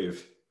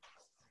crave.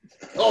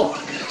 Oh.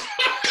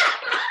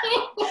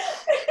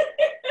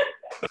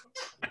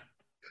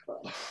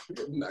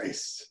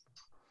 Nice.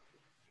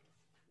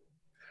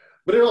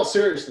 But in all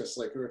seriousness,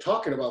 like we were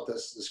talking about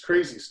this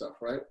crazy stuff,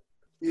 right?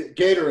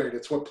 Gatorade,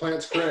 it's what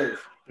plants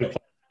crave.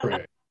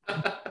 Right.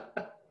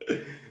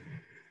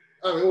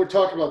 I mean, we're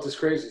talking about this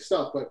crazy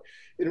stuff, but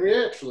in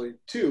reality,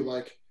 too,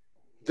 like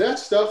that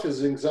stuff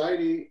is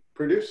anxiety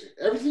producing.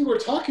 Everything we're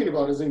talking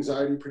about is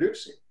anxiety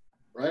producing,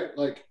 right?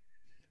 Like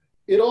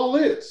it all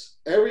is.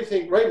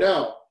 Everything right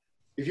now,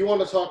 if you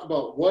want to talk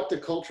about what the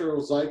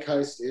cultural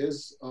zeitgeist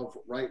is of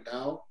right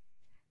now,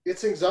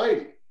 it's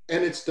anxiety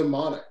and it's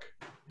demonic,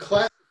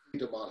 classically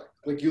demonic.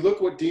 Like you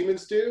look what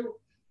demons do,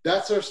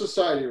 that's our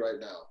society right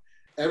now.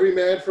 Every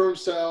man for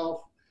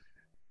himself,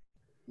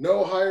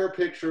 no higher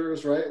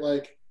pictures, right?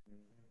 Like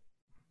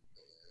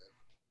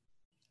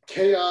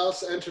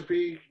chaos,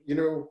 entropy, you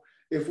know,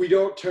 if we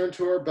don't turn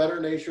to our better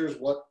natures,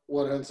 what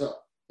ends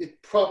up?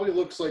 It probably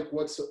looks like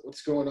what's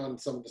going on in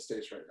some of the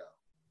states right now.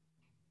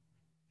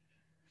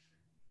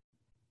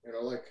 You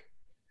know, like,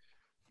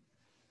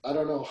 I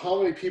don't know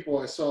how many people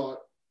I saw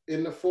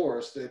in the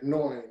forest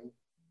ignoring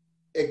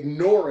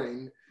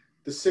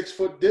the 6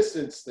 foot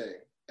distance thing.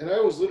 And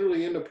I was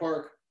literally in the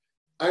park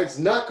I was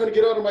not going to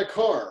get out of my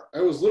car.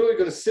 I was literally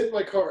going to sit in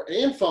my car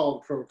and follow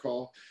the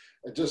protocol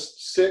and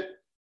just sit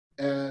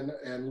and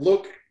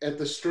look at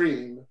the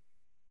stream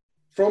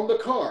from the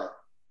car,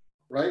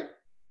 right?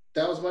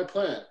 That was my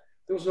plan.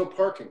 There was no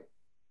parking.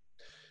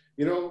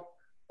 You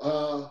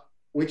know,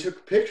 we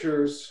took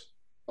pictures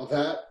of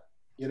that,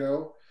 you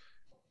know,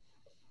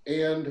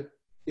 and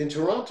in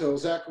Toronto,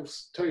 Zach will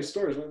tell you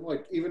stories,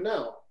 like even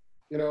now,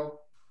 you know,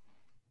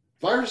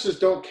 viruses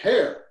don't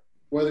care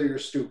whether you're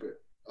stupid.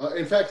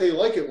 In fact, they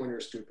like it when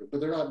you're stupid, but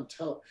they're not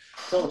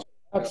intelligent.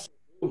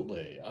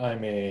 Absolutely. I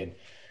mean,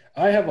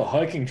 I have a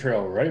hiking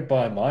trail right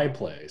by my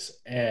place,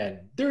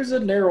 and there's a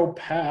narrow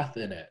path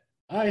in it.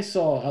 I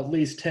saw at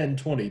least 10,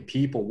 20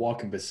 people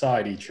walking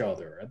beside each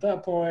other. At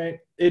that point,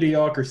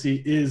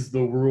 idiocracy is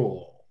the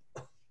rule.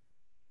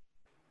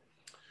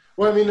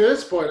 Well, I mean, at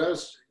this point, I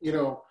was, you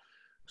know,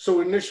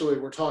 so initially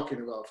we're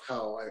talking about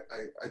how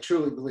I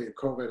truly believe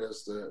COVID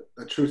is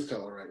the truth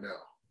teller right now,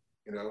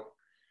 you know,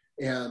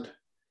 and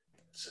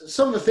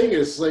some of the thing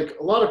is, like,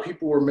 a lot of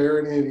people were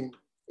marinating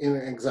in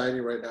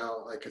anxiety right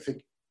now. Like, I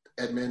think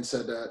Edmund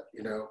said that,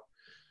 you know,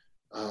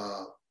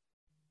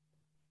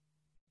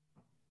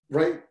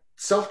 right?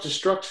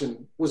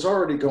 Self-destruction was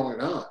already going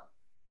on.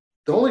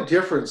 The only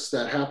difference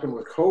that happened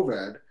with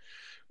COVID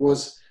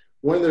was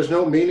when there's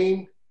no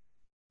meaning,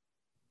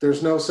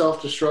 there's no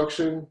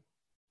self-destruction,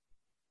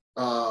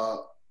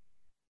 all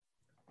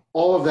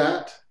of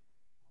that,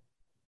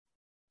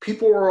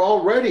 people were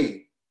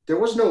already, there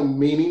was no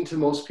meaning to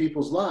most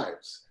people's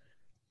lives,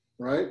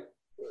 right?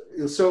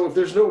 So if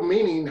there's no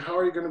meaning, how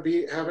are you going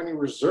to have any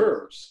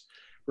reserves,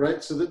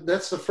 right? So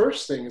that's the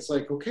first thing. It's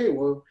like, okay,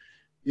 well,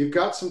 you've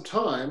got some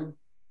time.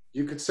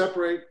 You could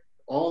separate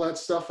all that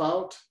stuff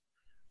out.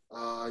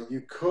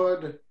 You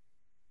could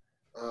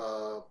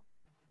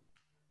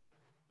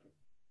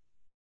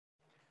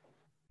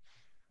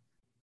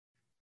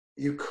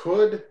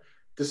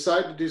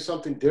decide to do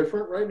something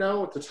different right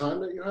now with the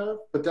time that you have,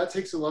 but that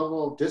takes a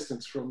level of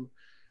distance from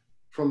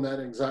that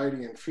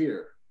anxiety and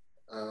fear.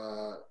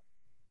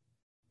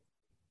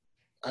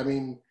 I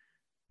mean,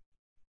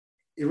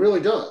 it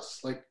really does.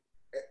 Like,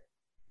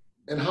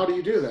 and how do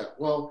you do that?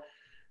 Well,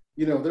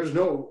 you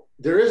know,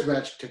 there is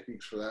magic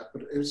techniques for that,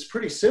 but it's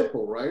pretty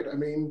simple, right? I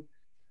mean,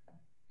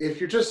 if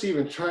you're just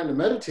even trying to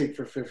meditate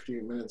for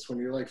 15 minutes when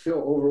you're like feel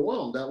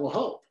overwhelmed, that will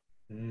help.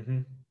 Mm-hmm.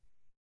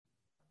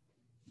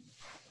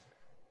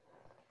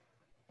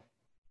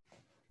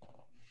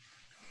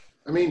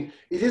 I mean,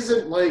 it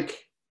isn't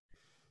like,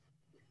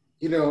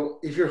 you know,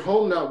 if you're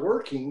home not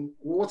working,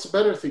 well, what's a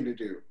better thing to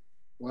do?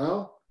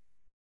 Well,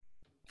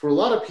 for a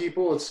lot of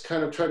people, it's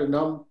kind of try to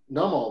numb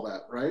all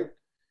that, right?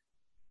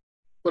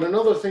 But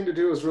another thing to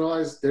do is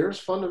realize there's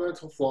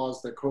fundamental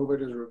flaws that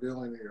COVID is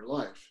revealing in your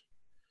life.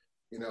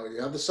 You know, you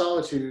have the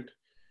solitude,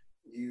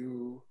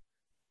 you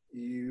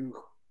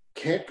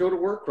can't go to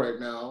work right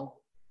now,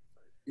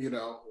 you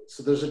know,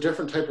 so there's a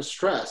different type of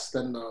stress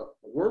than the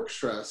work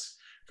stress.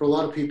 For a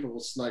lot of people,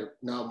 it's like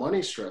now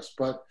money stress,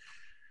 but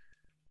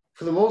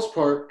for the most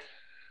part,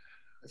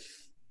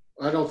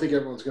 I don't think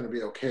everyone's going to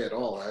be okay at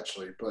all,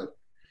 actually, but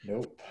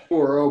Nope.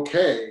 we're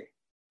okay.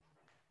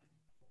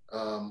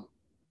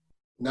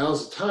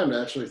 Now's the time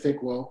to actually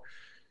think, well,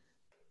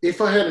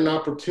 if I had an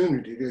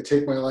opportunity to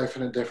take my life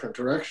in a different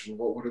direction,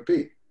 what would it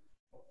be?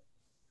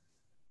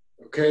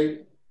 Okay,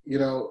 you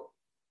know,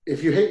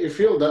 if you hate your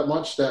field that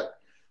much that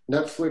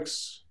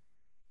Netflixing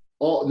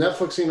all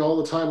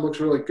the time looks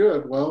really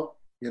good, well,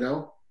 you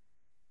know,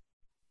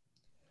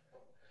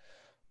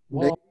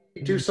 Well,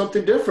 maybe do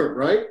something different,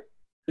 right?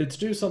 it's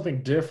do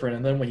something different.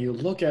 And then when you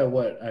look at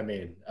what, I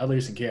mean, at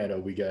least in Canada,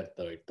 we get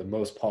the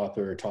most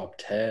popular top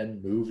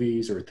 10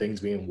 movies or things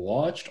being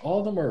watched. All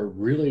of them are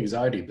really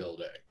anxiety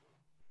building.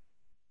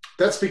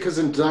 That's because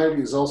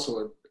anxiety is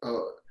also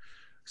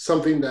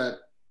something that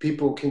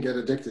people can get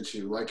addicted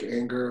to, like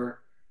anger.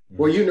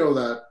 Well, you know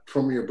that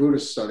from your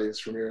Buddhist studies,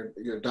 from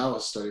your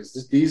Taoist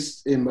studies,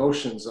 these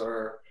emotions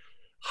are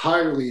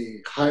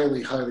highly,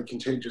 highly, highly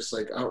contagious,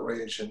 like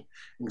outrage and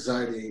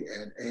anxiety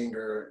and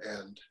anger,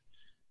 and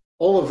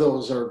all of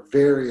those are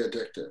very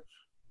addictive,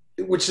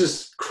 which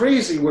is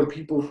crazy when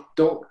people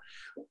don't.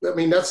 I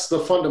mean, that's the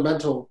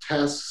fundamental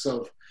tasks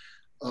of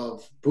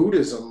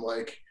Buddhism,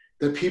 like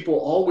that people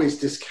always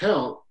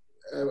discount,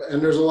 and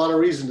there's a lot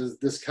of reason to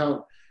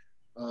discount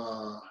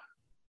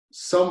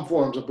some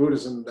forms of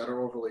Buddhism that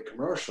are overly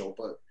commercial,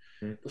 but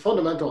the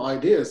fundamental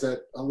idea is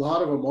that a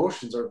lot of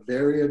emotions are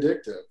very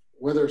addictive,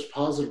 whether it's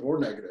positive or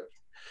negative.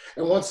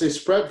 And once they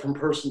spread from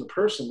person to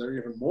person, they're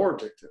even more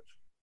addictive,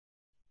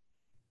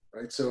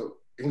 right? So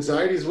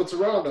anxiety is what's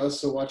around us,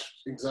 so watch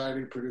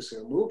anxiety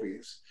producing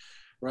movies,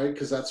 right?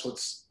 Because that's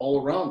what's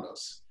all around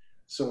us.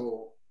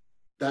 So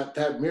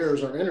that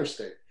mirrors our inner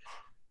state.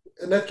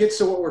 And that gets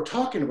to what we're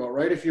talking about,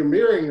 right? If you're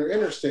mirroring your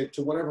inner state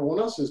to what everyone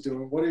else is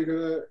doing, what are you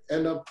going to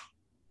end up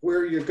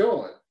where you're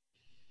going?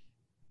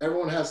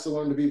 Everyone has to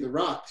learn to be the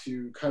rock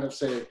to kind of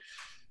say,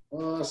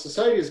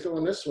 society is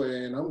going this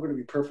way and I'm going to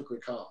be perfectly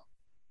calm.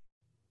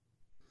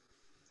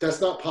 That's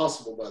not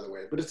possible, by the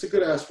way, but it's a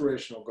good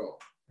aspirational goal.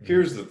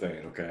 Here's the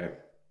thing, okay?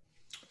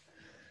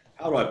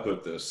 How do I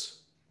put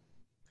this?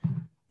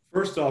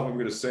 First off, I'm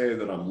going to say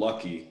that I'm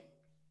lucky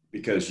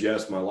because,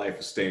 yes, my life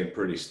is staying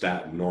pretty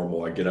stat and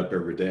normal. I get up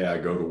every day, I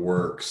go to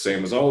work,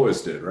 same as I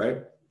always did,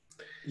 right?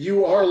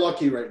 You are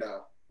lucky right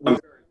now. We're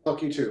very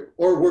lucky too.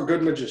 Or we're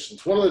good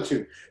magicians. One of the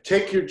two.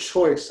 Take your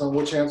choice on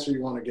which answer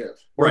you want to give.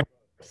 Right.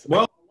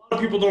 Well, a lot of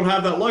people don't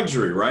have that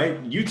luxury, right?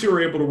 You two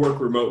are able to work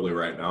remotely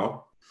right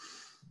now.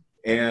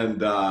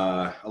 And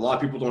a lot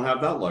of people don't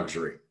have that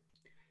luxury.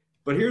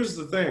 But here's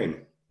the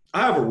thing.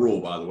 I have a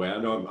rule, by the way.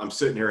 I know I'm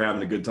sitting here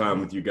having a good time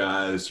with you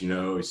guys. You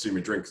know, you see me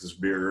drinking some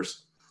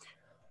beers.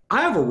 I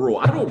have a rule.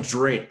 I don't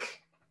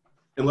drink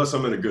unless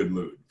I'm in a good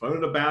mood. If I'm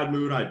in a bad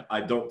mood,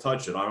 I don't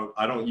touch it.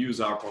 I don't use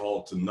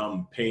alcohol to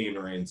numb pain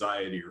or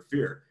anxiety or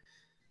fear.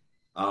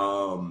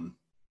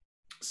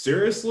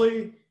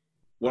 Seriously,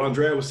 what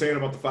Andrea was saying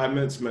about the 5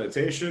 minutes of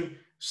meditation,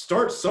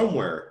 start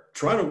somewhere.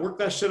 Try to work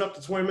that shit up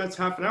to 20 minutes,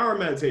 half an hour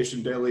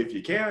meditation daily if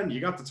you can.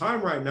 You got the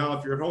time right now.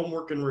 If you're at home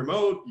working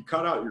remote, you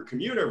cut out your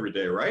commute every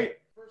day, right?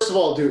 First of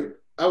all, dude,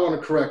 I want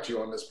to correct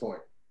you on this point.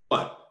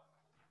 What?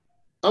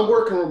 I'm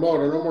working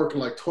remote and I'm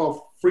working like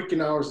 12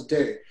 freaking hours a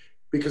day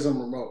because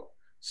I'm remote.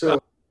 So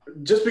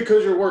just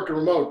because you're working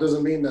remote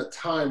doesn't mean that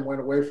time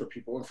went away for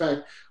people. In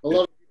fact, a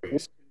lot of people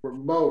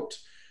remote,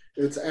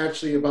 it's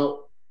actually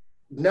about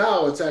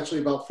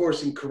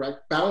forcing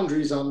correct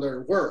boundaries on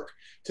their work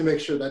to make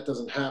sure that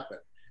doesn't happen.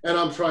 And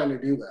I'm trying to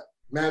do that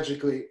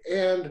magically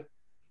and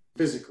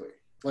physically.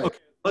 Like, okay,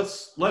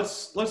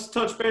 let's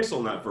touch base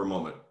on that for a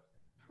moment.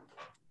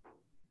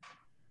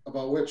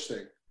 About which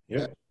thing?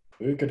 Yeah,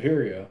 we could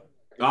hear you.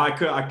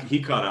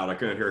 He cut out. I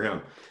couldn't hear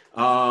him.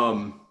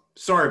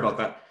 Sorry about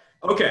that.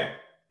 Okay.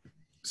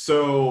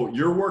 So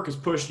your work is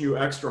pushing you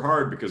extra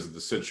hard because of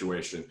the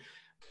situation.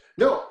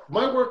 No,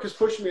 my work is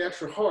pushing me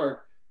extra hard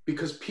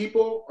because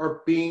people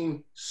are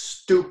being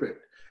stupid.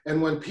 And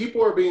when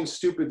people are being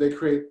stupid, they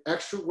create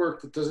extra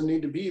work that doesn't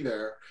need to be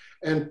there.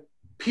 And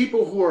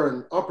people who are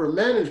in upper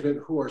management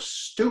who are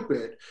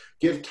stupid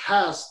give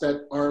tasks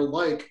that are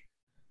like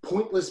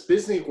pointless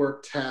busy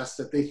work tasks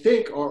that they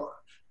think are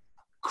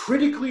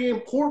critically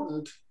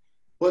important,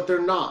 but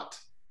they're not.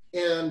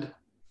 And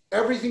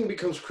everything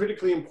becomes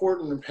critically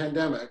important in a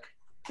pandemic.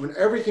 When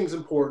everything's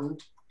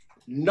important,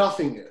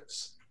 nothing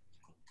is.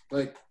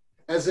 Like,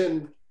 as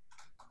in,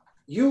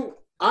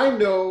 I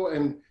know,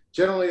 and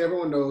generally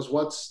everyone knows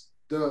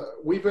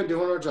we've been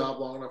doing our job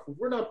long enough.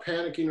 We're not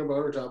panicking about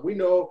our job. We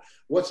know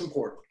what's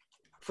important.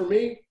 For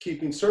me,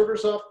 keeping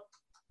servers up,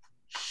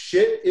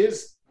 shit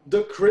is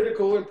the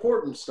critical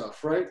important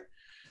stuff, right?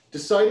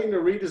 Deciding to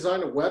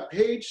redesign a web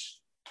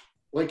page,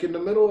 like in the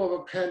middle of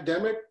a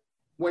pandemic,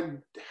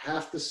 when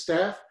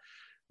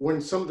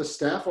some of the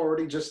staff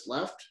already just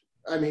left,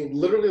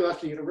 literally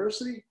left the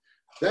university,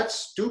 that's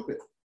stupid,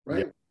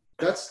 right? Yeah.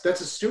 That's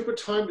a stupid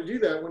time to do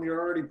that when you're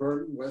already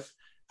burdened with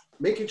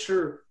making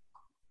sure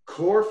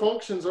core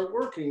functions are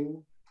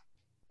working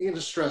in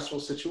a stressful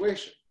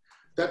situation.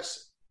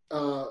 That's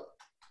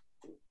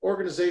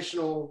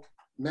organizational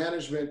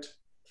management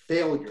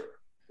failure,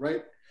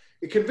 right?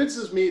 It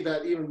convinces me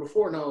that even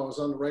before now I was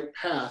on the right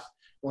path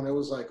when I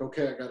was like,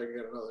 okay, I got to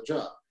get another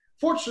job.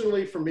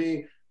 Fortunately for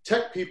me,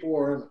 tech people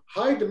are in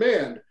high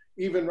demand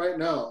even right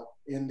now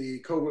in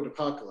the COVID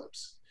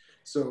apocalypse.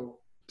 So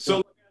let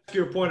me ask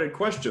you a pointed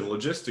question.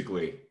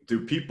 Logistically,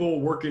 do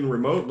people working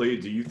remotely,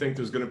 do you think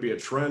there's going to be a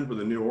trend where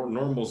the new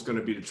normal is going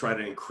to be to try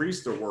to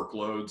increase their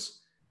workloads?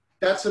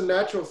 That's a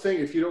natural thing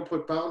if you don't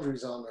put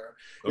boundaries on there.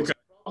 Okay. It's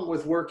a problem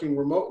with working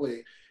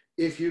remotely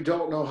if you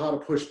don't know how to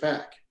push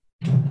back.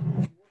 If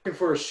you're working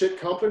for a shit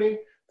company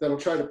that'll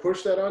try to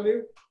push that on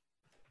you,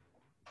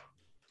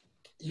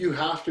 you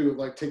have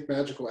to take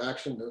magical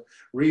action to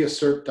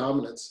reassert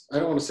dominance. I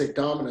don't want to say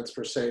dominance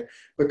per se,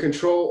 but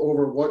control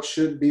over what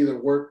should be the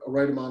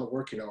right amount of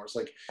working hours.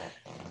 Like,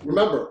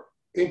 remember,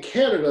 in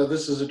Canada,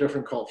 this is a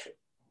different culture.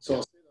 So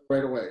I'll say that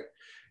right away.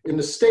 In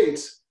the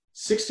States,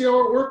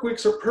 60-hour work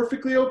weeks are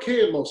perfectly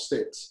okay in most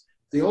states.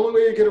 The only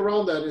way to get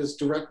around that is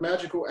direct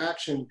magical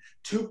action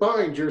to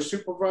bind your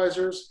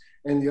supervisors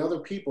and the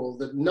other people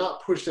that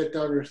not push that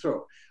down your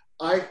throat.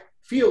 I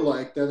feel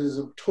like that is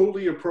a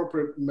totally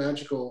appropriate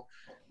magical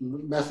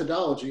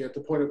methodology at the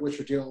point at which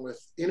you're dealing with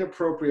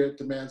inappropriate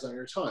demands on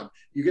your time.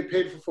 You get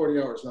paid for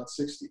 40 hours, not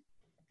 60,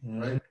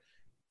 right?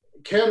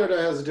 Canada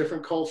has a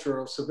different culture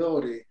of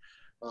civility,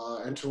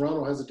 and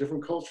Toronto has a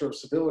different culture of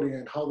civility,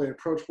 and how they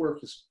approach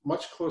work is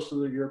much closer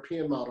to the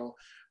European model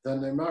than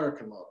the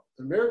American model.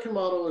 The American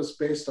model is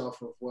based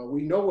off of, well,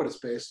 we know what it's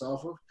based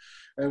off of,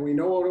 and we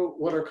know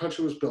what our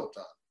country was built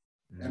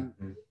on.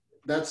 And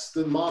that's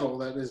the model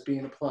that is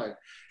being applied.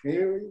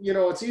 And,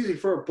 it's easy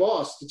for a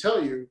boss to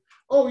tell you,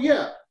 oh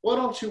yeah, why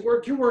don't you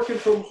work? You're working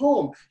from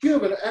home. You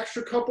have an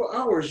extra couple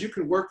hours. You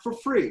can work for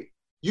free.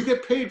 You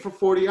get paid for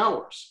 40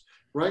 hours,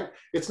 right?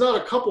 It's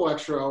not a couple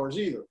extra hours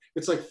either.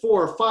 It's like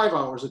 4 or 5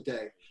 hours a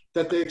day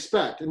that they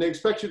expect. And they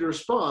expect you to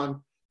respond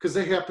because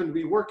they happen to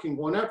be working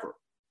whenever,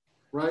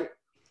 right?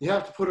 You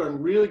have to put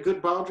on really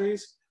good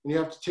boundaries, and you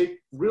have to take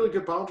really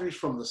good boundaries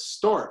from the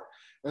start.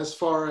 As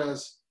far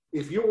as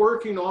if you're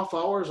working off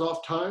hours,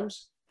 off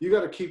times, you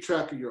got to keep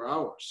track of your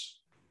hours.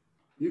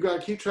 You got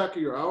to keep track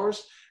of your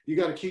hours. You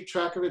got to keep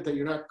track of it that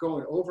you're not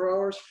going over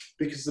hours,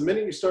 because the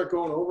minute you start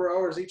going over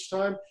hours each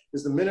time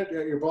is the minute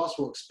that your boss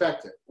will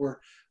expect it,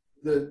 or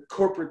the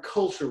corporate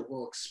culture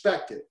will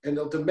expect it, and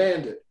they'll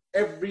demand it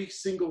every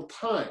single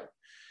time.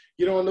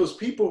 You know, and those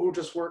people who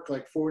just work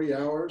like 40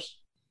 hours,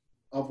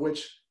 of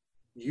which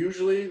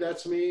usually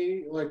that's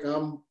me, like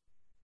I'm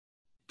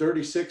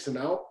 36 and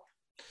out.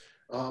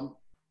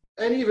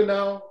 And even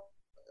now,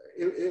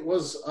 it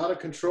was out of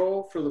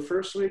control for the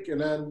first week,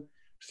 and then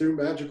through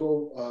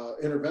magical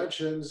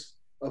interventions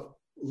of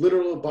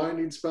literal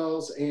binding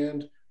spells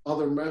and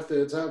other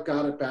methods, I've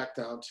got it back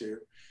down to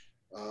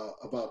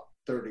about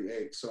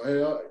 38.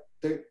 So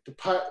the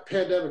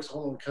pandemic's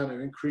only kind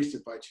of increased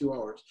it by 2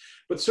 hours,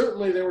 but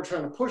certainly they were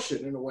trying to push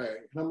it in a way.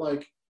 And I'm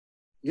like,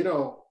 you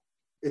know,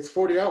 it's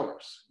 40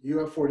 hours. You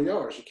have 40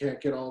 hours. You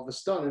can't get all of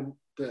this done in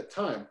that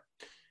time.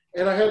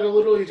 And I had to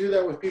literally do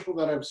that with people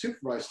that I've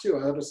supervised too.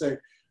 I had to say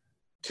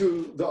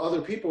to the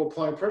other people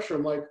applying pressure,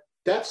 I'm like,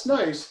 that's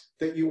nice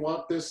that you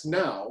want this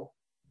now,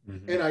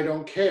 and I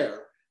don't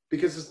care,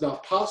 because it's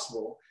not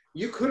possible.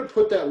 You could have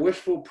put that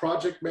wishful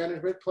project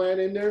management plan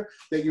in there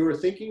that you were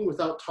thinking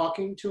without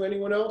talking to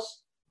anyone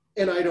else,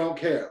 and I don't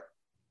care.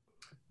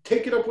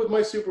 Take it up with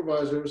my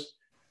supervisors,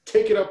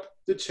 take it up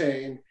the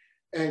chain,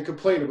 and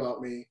complain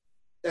about me.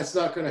 That's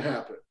not going to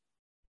happen,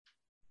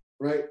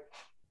 right?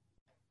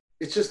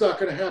 It's just not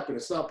going to happen.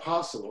 It's not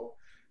possible.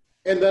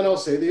 And then I'll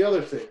say the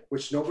other thing,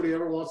 which nobody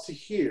ever wants to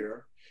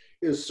hear,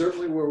 is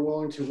certainly we're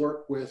willing to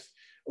work with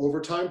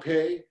overtime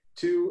pay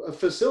to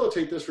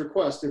facilitate this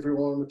request if you're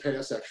willing to pay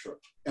us extra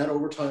at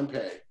overtime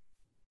pay.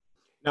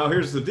 Now,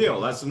 here's the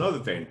deal. That's another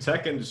thing.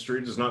 Tech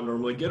industry does not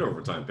normally get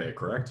overtime pay,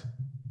 correct?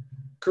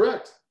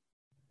 Correct.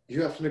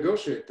 You have to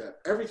negotiate that.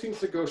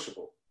 Everything's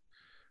negotiable,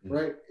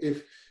 right?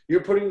 If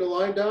you're putting the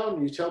line down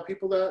and you tell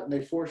people that and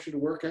they force you to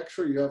work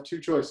extra, you have two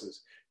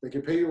choices. They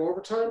can pay you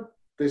overtime.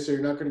 They say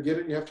you're not going to get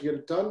it and you have to get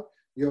it done.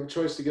 You have a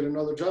choice to get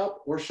another job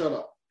or shut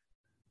up.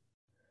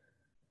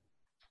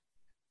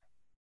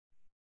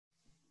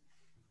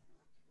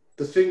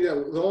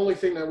 The only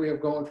thing that we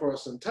have going for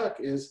us in tech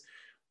is,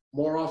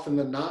 more often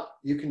than not,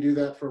 you can do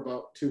that for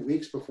about 2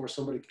 weeks before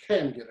somebody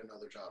can get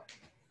another job.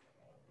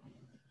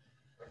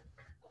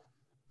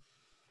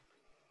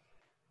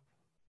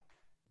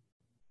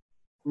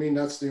 I mean,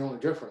 that's the only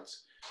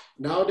difference.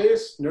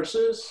 Nowadays,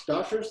 nurses,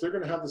 doctors, they're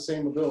going to have the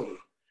same ability.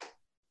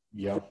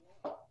 Yep.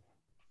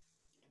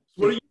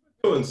 What are you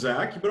doing,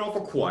 Zach? You've been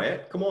awful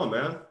quiet. Come on,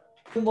 man.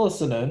 Been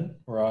listening,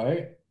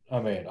 right? I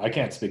mean, I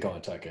can't speak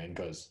on tech end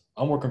because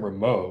I'm working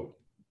remote,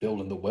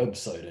 building the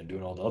website and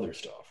doing all the other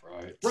stuff,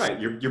 right? Right.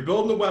 You're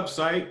building the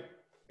website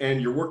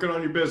and you're working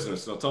on your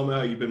business. Now tell me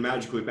how you've been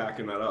magically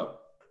backing that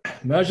up.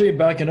 Magically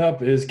backing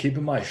up is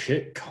keeping my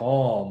shit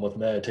calm with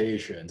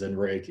meditations and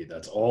Reiki.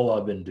 That's all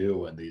I've been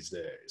doing these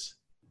days.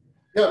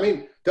 Yeah, I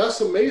mean,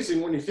 that's amazing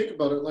when you think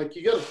about it. Like,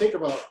 you got to think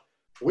about,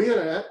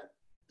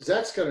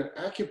 Zach's got an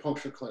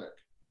acupuncture clinic.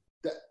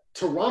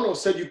 Toronto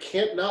said you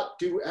can't not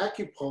do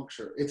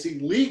acupuncture. It's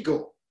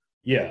illegal.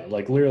 Yeah,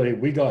 like literally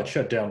we got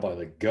shut down by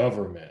the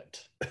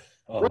government.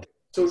 Right.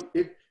 So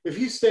if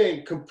he's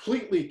staying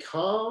completely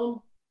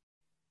calm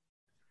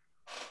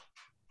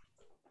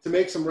to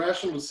make some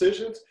rational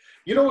decisions,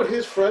 you know what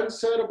his friends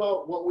said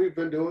about what we've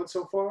been doing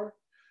so far?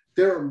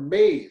 They're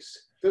amazed.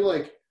 They're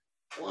like,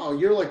 wow,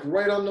 you're like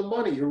right on the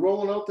money. You're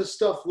rolling out this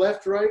stuff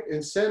left, right,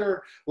 and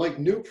center, like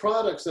new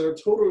products that are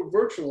totally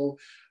virtual.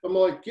 I'm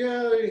like,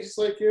 yeah. He's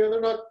like, yeah,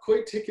 they're not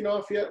quite taking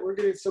off yet. We're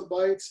getting some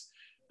bites.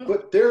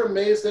 But they're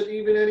amazed that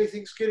even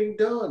anything's getting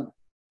done.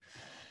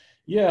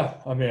 Yeah,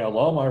 I mean, a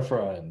lot of my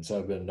friends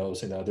have been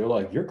noticing that. They're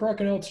like, you're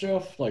cracking out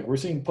stuff. Like, we're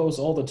seeing posts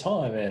all the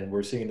time, and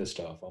we're seeing this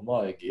stuff. I'm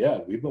like, yeah,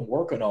 we've been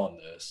working on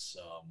this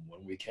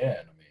when we can.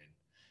 I mean,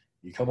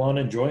 you come on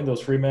and join those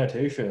free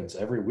meditations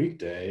every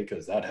weekday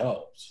because that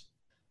helps,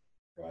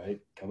 right?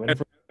 Come in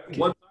for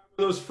what time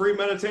are those free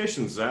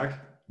meditations, Zach?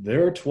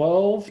 They're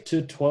 12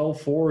 to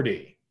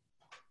 12:40.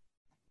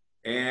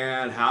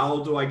 And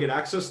how do I get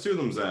access to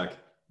them, Zach?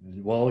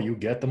 Well, you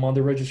get them on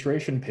the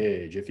registration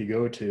page if you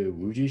go to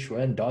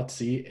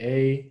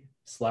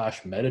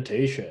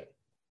wujishuan.ca/meditation.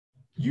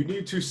 You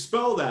need to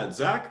spell that,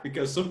 Zach,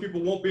 because some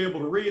people won't be able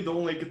to read. They'll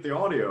only get the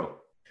audio.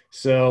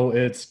 So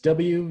it's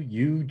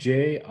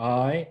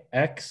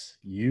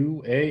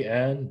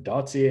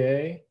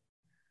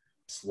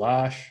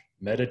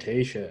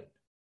wujixuan.ca/meditation.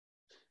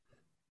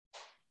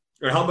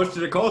 How much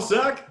did it cost,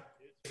 Zach?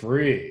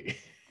 Free.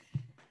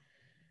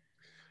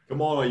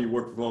 Come on, all you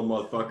work from home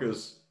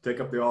motherfuckers. Take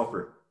up the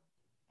offer.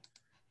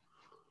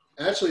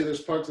 Actually,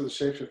 there's parts of the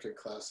shapeshifting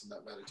class in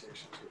that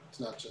meditation too. It's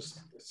not just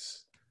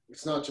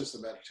a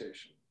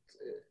meditation.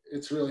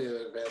 It's really an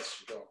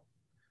advanced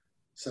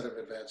set of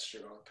advanced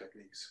Qigong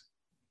techniques.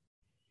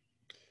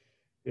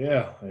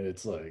 Yeah,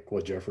 it's like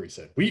what Jeffrey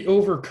said. We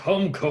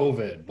overcome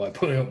COVID by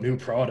putting out new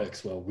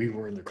products while we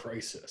were in the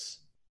crisis.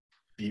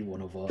 Be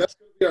one of us. That's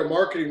going to be our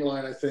marketing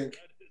line, I think.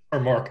 Our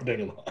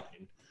marketing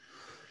line.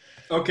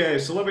 Okay,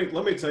 so let me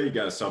tell you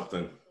guys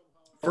something.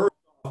 First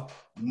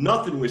off,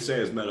 nothing we say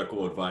is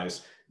medical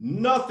advice.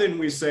 Nothing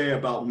we say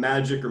about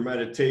magic or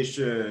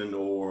meditation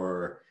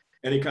or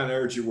any kind of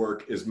energy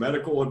work is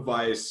medical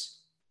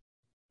advice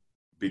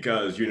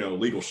because, you know,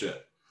 legal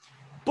shit.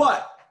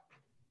 But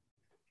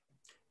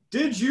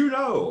did you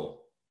know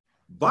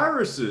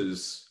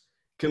viruses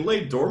can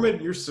lay dormant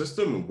in your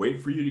system and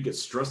wait for you to get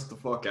stressed the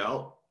fuck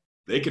out?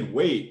 They can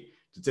wait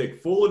to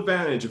take full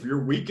advantage of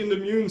your weakened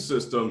immune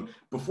system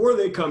before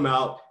they come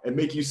out and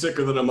make you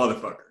sicker than a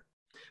motherfucker.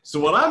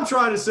 So what I'm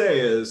trying to say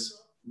is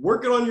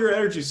working on your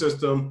energy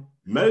system,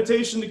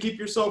 meditation to keep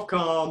yourself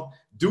calm,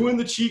 doing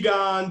the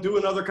Qigong,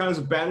 doing other kinds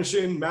of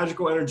banishing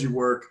magical energy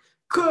work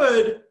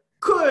could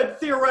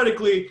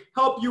theoretically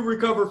help you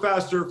recover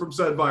faster from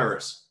said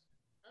virus.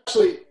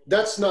 Actually,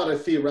 that's not a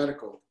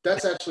theoretical.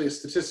 That's actually a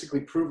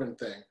statistically proven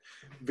thing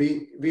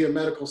via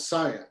medical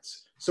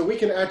science. So we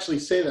can actually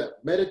say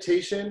that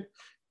meditation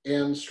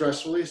and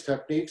stress release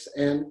techniques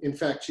and, in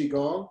fact,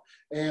 Qigong,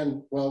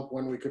 and, well,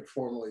 when we could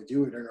formally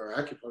do it in our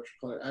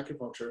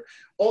acupuncture,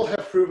 all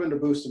have proven to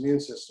boost immune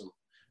system.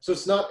 So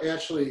it's not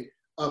actually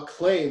a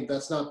claim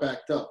that's not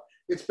backed up.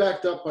 It's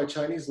backed up by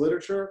Chinese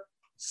literature,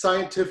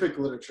 scientific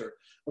literature.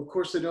 Of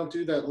course, they don't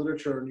do that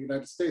literature in the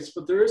United States,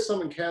 but there is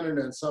some in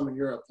Canada and some in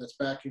Europe that's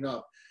backing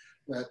up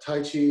that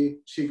Tai Chi,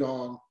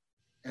 Qigong,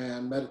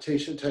 and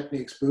meditation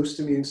techniques boost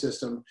the immune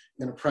system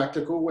in a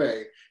practical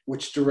way,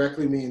 which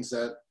directly means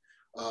that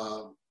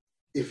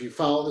if you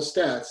follow the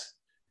stats,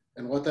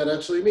 and what that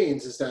actually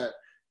means is that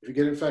if you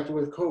get infected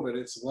with COVID,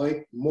 it's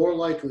more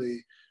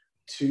likely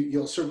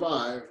you'll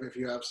survive if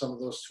you have some of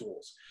those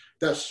tools.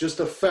 That's just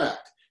a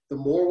fact. The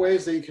more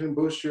ways that you can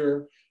boost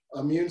your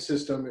immune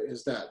system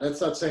is that.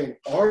 That's not saying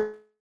our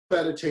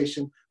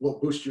meditation will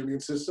boost your immune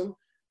system.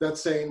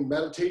 That's saying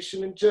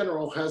meditation in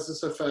general has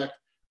this effect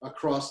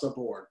across the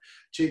board.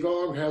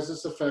 Qigong has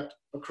this effect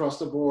across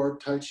the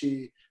board. Tai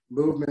Chi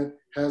movement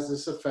has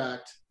this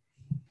effect,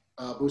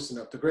 boosting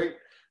up. The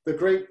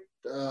great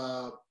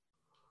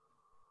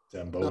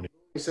Zamboni.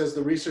 He says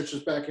the research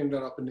is backing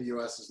that up in the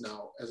U.S. as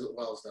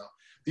well as now.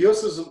 The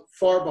U.S. is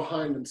far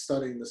behind in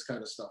studying this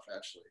kind of stuff,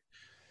 actually,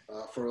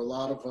 for a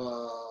lot of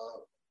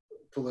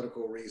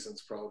political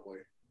reasons, probably.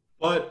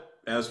 But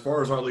as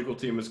far as our legal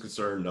team is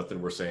concerned, nothing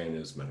we're saying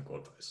is medical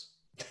advice.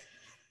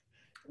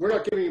 We're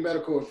not giving you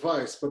medical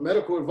advice, but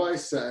medical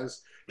advice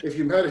says if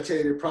you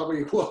meditate, it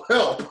probably will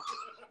help.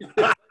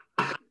 Good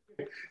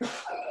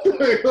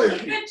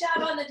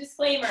job on the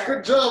disclaimer.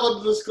 Good job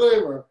on the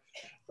disclaimer.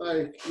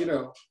 Like, you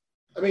know,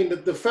 I mean,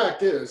 the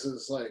fact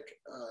is like,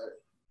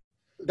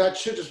 that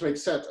should just make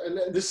sense. And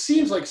this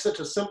seems like such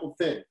a simple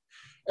thing.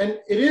 And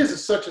it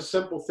is such a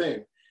simple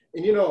thing.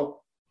 And, you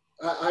know,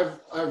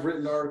 I've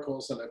written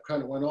articles and I've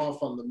kind of went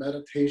off on the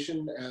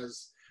meditation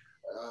as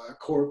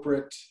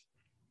corporate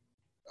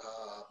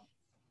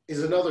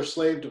is another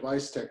slave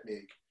device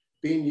technique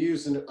being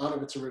used out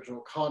of its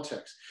original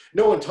context.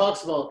 No one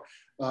talks about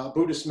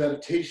Buddhist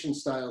meditation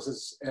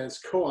styles as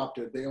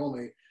co-opted. They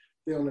only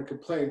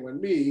complain when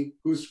me,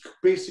 who's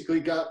basically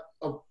got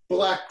a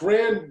black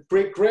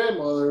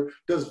great-grandmother,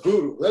 does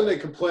voodoo. Then they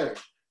complain,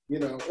 you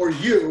know, or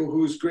you,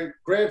 whose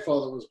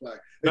great-grandfather was black.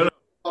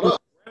 Whose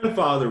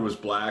grandfather was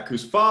black,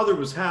 whose father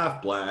was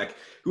half black,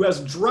 who has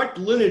direct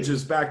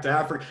lineages back to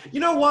Africa. You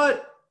know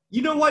what?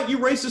 You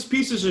racist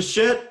pieces of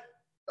shit.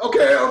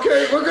 Okay,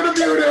 we're gonna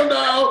mute him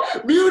now.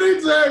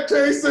 Muting Zach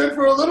Jason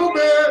for a little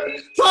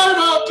bit. Time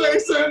out,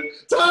 Jason.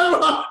 Time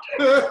out.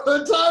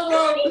 Time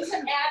out. I need to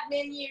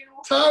admin you.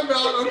 Time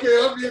out. Okay,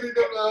 I'm muting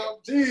him now.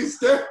 Jeez,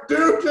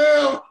 dude,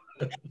 damn.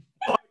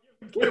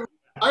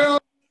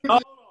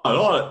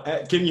 Hold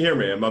on. Can you hear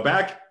me? Am I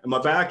back?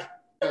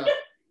 Yeah.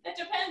 It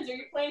depends. Are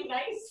you playing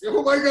nice?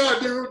 Oh my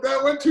God, dude,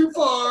 that went too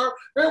far.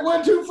 It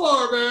went too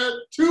far, man.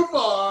 Too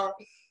far.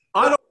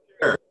 I don't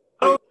care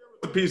what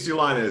the PC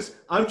line is.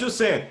 I'm just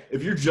saying,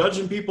 if you're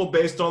judging people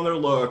based on their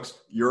looks,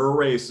 you're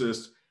a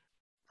racist.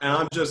 And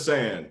I'm just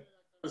saying,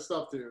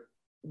 Stuff, dude.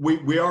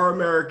 we are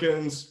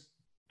Americans,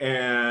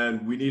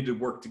 and we need to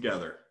work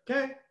together.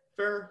 Okay,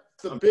 fair.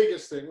 It's the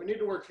biggest thing. We need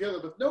to work together,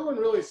 but no one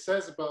really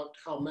says about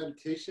how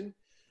meditation,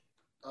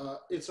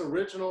 its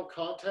original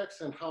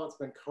context and how it's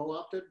been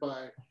co-opted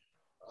by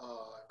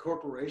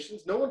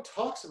corporations. No one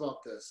talks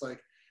about this. Like,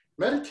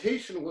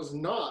 meditation was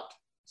not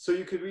so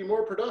you could be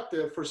more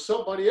productive for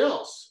somebody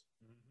else.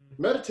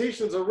 Mm-hmm.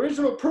 Meditation's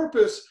original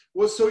purpose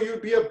was so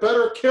you'd be a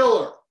better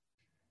killer.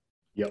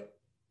 Yep.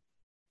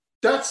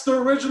 That's the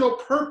original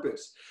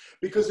purpose.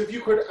 Because if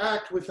you could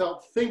act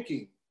without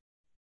thinking,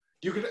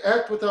 you could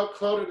act without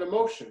clouded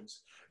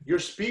emotions, your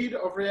speed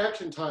of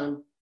reaction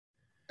time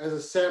as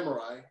a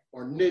samurai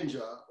or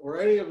ninja or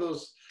any of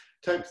those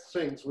types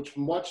of things, which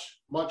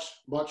much, much,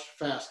 much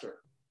faster.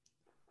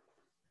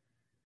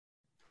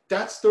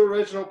 That's the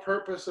original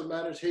purpose of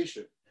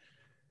meditation.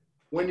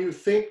 When you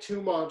think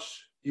too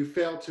much, you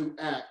fail to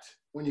act.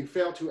 When you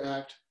fail to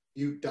act,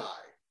 you die.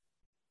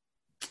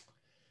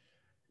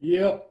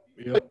 Yep.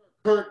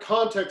 Current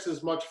context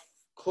is much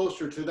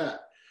closer to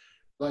that.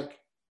 Like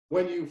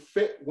when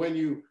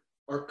you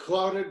are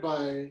clouded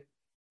by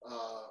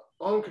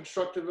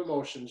unconstructive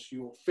emotions,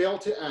 you will fail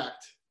to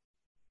act.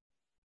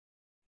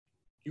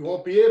 You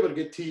won't be able to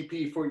get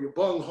TP for your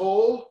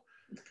bunghole.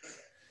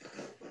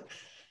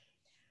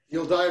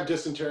 You'll die of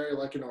dysentery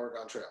like an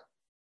Oregon Trail.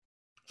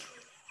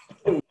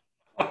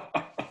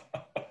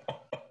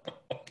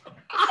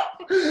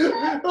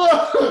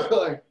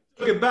 Like,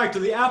 Get back to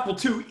the Apple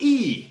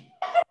IIe.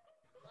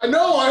 I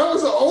know, I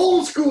was an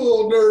old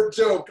school nerd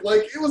joke.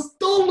 Like, it was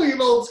totally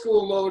an old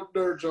school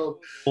nerd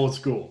joke. Old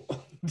school.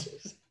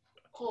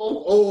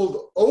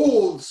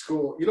 Old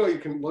school. You know, you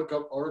can look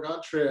up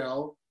Oregon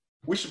Trail.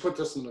 We should put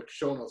this in the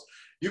show notes.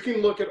 You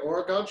can look at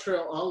Oregon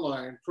Trail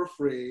online for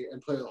free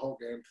and play the whole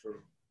game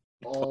through.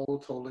 All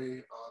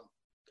totally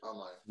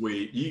online.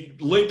 You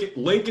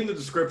link in the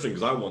description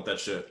because I want that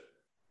shit.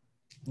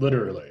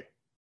 Literally.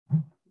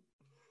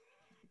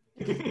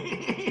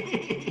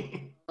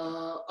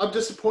 I'm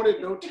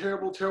disappointed. No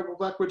terrible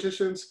black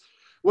magicians.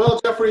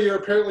 Well, Jeffrey, you're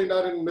apparently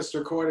not in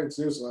Mr. Coyden's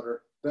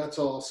newsletter. That's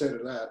all I'll say to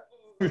that.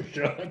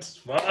 Shots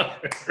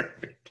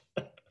fired.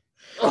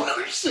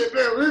 Oh, shit,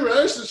 man.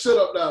 I should shut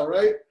up now,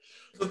 right?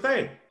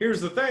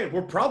 Here's the thing.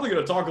 We're probably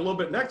going to talk a little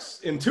bit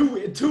next. In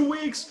two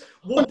weeks,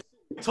 we'll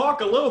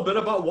talk a little bit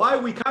about why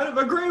we kind of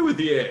agree with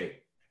EA.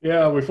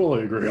 Yeah, we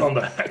fully agree on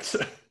that.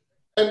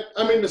 And,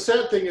 I mean, the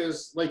sad thing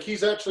is, like,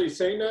 he's actually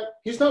saying that.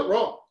 He's not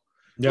wrong.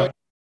 Yeah. Like,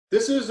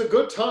 this is a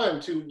good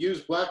time to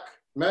use black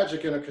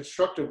magic in a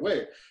constructive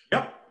way.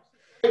 Yep.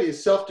 He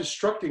is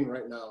self-destructing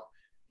right now.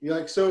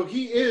 Like, so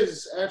he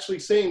is actually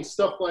saying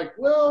stuff like,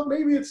 well,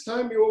 maybe it's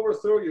time you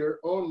overthrow your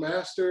own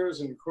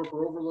masters and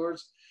corporate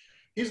overlords.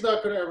 He's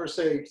not going to ever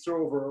say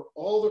throw over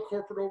all the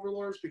corporate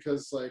overlords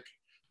because, like,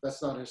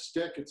 that's not his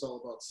stick. It's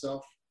all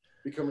about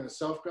becoming a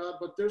self-god.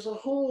 But there's a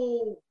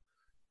whole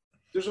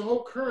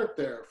current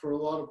there for a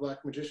lot of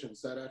black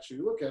magicians that actually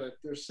look at it.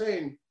 They're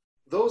saying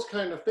those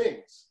kind of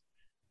things.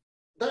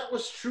 That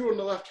was true in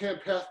the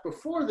left-hand path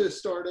before this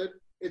started.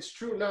 It's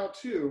true now,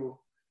 too.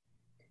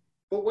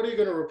 But what are you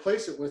going to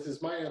replace it with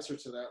is my answer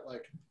to that.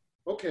 Like,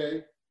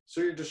 okay, so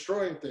you're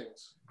destroying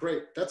things.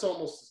 Great. That's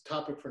almost the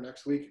topic for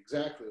next week.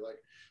 Exactly. Like,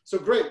 so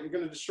great. You're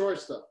going to destroy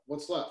stuff.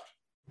 What's left?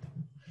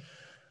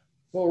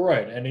 Well,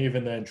 right. And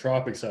even the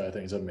entropic side of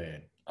things, I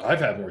mean,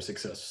 I've had more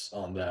success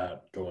on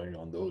that going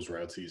on those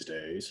routes these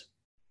days.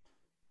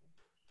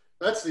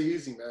 That's the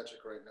easy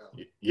magic right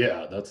now.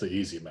 Yeah, that's the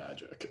easy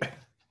magic.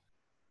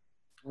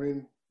 I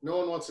mean, no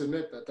one wants to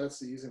admit that that's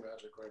the easy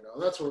magic right now.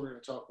 That's what we're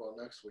going to talk about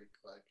next week.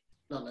 Like,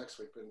 not next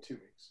week, but in 2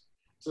 weeks.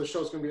 So the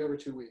show's going to be every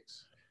 2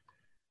 weeks.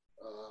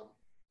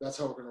 That's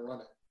how we're going to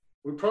run it.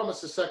 We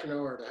promised the second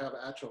hour to have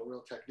actual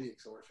real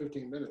techniques, and we're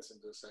 15 minutes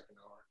into the second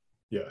hour.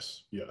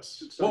 Yes.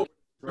 So, Well,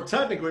 we're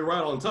technically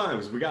right on time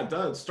because we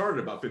got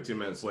started about 15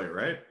 minutes late,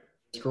 right?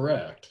 That's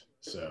correct.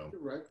 So,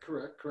 right,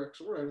 correct.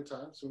 So we're out of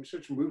time. So we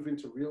should move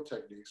into real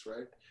techniques,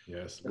 right?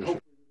 yes. And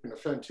hopefully we can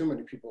offend too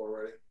many people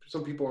already.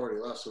 Some people already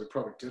left, so we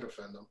probably did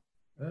offend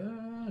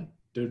them.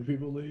 Did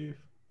people leave?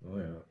 Oh,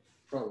 yeah.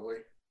 Probably.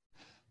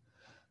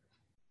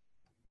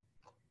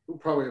 We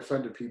probably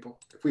offended people.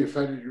 If we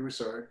offended you, we're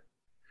sorry.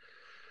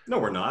 No,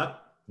 we're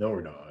not. No,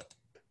 we're not.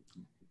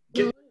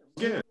 Yeah.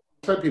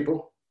 Offend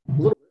people a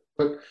little bit.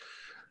 But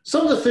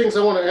some of the things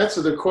I want to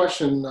answer the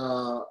question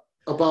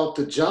about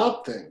the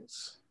job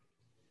things.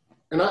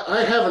 And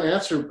I have an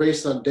answer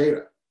based on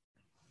data.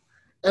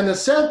 And the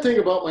sad thing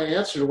about my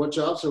answer to what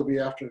jobs will be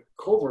after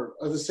COVID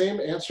are the same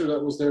answer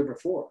that was there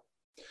before,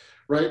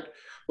 right?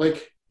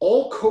 Like,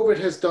 all COVID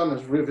has done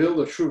is reveal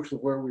the truth of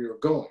where we are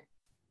going.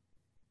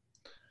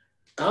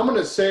 I'm going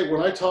to say,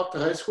 when I talk to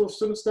high school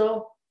students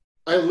now,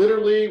 I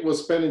literally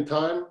was spending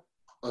time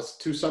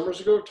 2 summers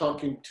ago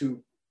talking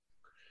to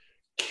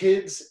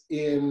kids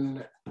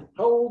in,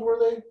 how old were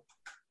they?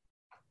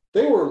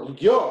 They were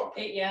young.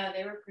 Yeah,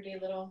 they were pretty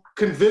little.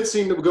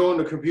 Convincing them to go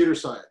into computer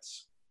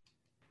science.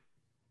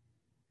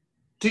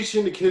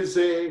 Teaching the kids,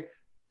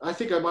 I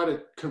think I might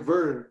have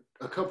converted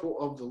a couple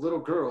of the little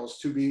girls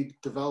to be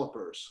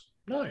developers.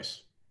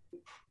 Nice.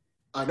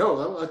 I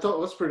know, I thought I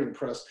was pretty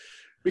impressed.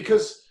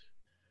 Because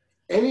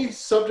any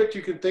subject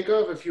you can think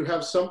of, if you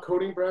have some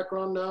coding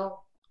background now,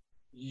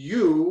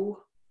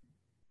 you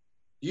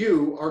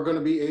are going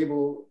to be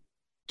able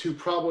to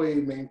probably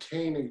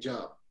maintain a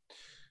job.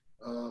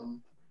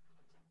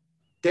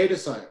 Data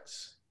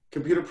science,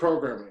 computer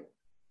programming,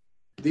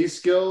 these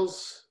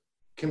skills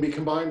can be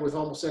combined with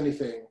almost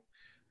anything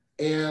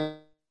and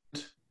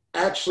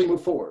actually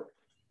move forward.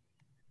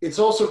 It's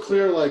also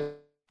clear, like,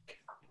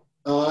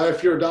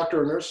 if you're a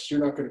doctor or nurse, you're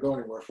not going to go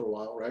anywhere for a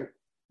while, right?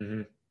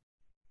 Mm-hmm.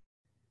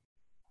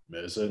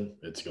 Medicine,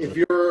 it's good. If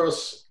you're a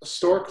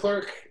store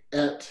clerk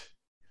at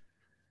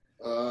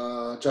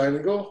Giant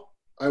Eagle,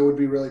 I would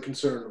be really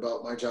concerned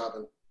about my job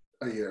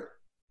in a year.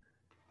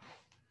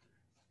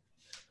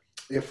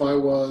 If I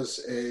was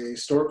a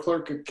store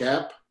clerk at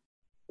Gap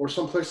or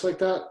someplace like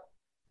that,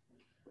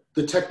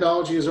 the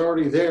technology is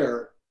already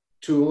there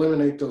to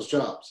eliminate those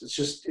jobs.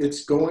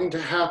 It's going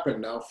to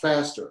happen now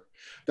faster.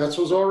 That's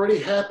what's already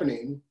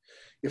happening.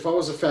 If I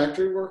was a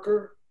factory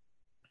worker,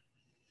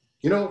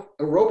 a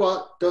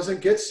robot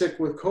doesn't get sick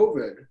with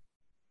COVID.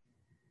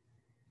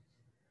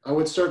 I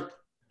would start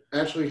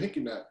actually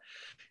thinking that.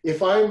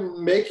 if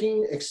I'm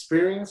making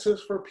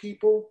experiences for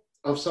people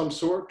of some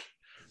sort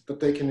that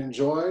they can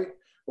enjoy,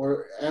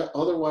 or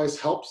otherwise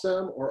helps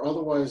them, or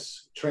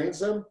otherwise trains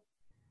them,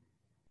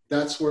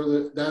 that's where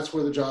the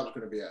job's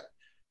going to be at.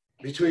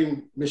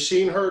 Between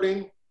machine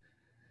herding,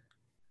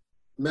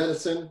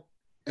 medicine,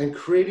 and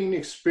creating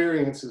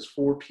experiences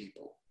for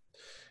people.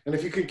 And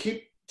if you can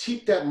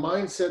keep that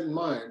mindset in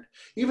mind,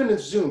 even in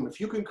Zoom, if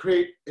you can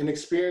create an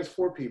experience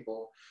for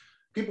people,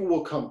 people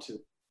will come to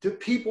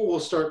people will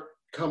start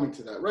coming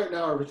to that. Right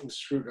now, everything's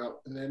screwed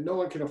up and then no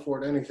one can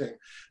afford anything,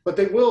 but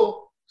they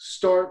will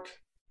start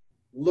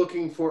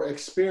looking for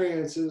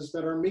experiences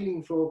that are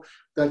meaningful,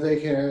 that they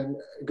can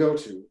go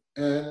to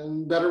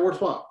and that are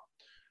worthwhile.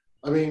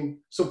 I mean,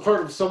 so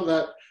part of some of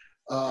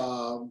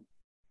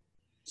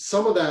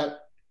that,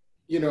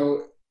 you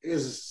know,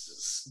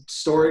 is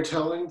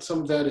storytelling.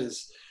 Some of that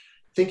is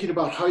thinking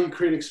about how you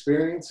create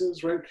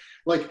experiences, right?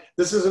 Like,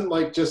 this isn't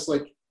like just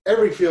like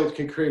every field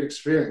can create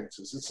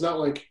experiences. It's not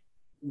like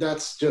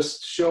that's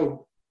just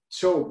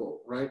showable,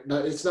 right?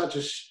 It's not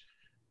just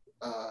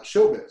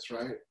showbiz,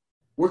 right?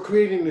 We're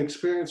creating an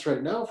experience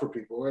right now for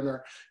people in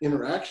our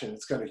interaction.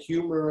 It's kind of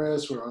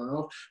humorous or on and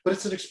off, but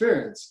it's an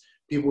experience.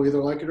 People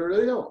either like it or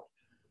they don't.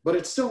 But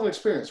it's still an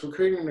experience. We're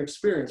creating an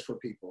experience for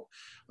people.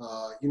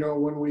 You know,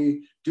 when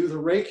we do the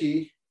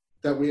Reiki,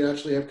 that we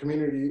actually have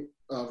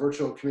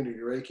virtual community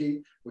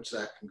Reiki, which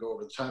Zach can go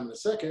over the time in a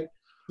second.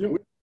 Yep. We're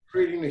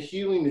creating a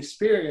healing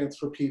experience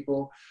for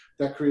people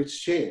that creates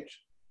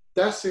change.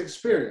 That's the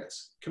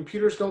experience.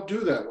 Computers don't do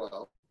that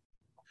well.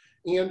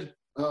 And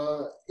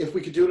if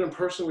we could do it in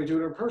person, we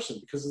do it in person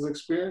because it's an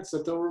experience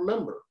that they'll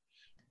remember.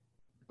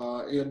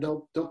 And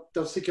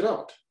they'll seek it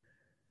out.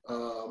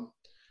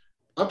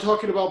 I'm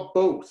talking about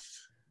both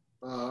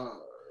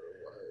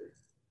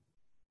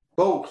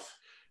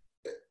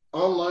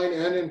online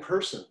and in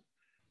person.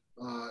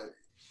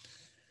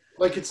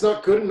 Like, it's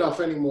not good enough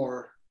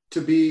anymore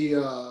to be,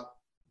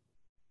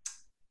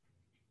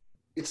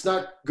 it's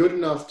not good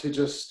enough to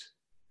just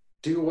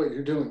do what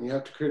you're doing. You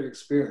have to create an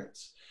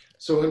experience.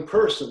 So in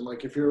person,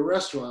 like if you're a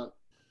restaurant,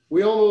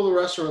 we all know the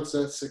restaurants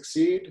that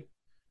succeed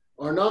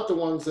are not the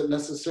ones that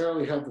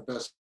necessarily have the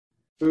best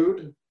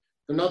food.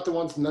 They're not the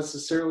ones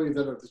necessarily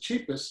that are the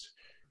cheapest.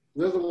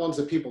 They're the ones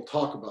that people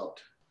talk about.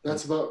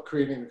 That's about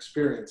creating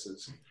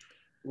experiences.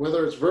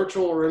 Whether it's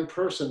virtual or in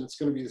person, it's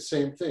going to be the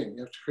same thing.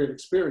 You have to create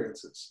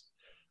experiences.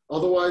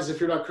 Otherwise, if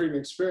you're not creating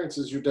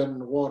experiences, you're dead in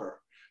the water.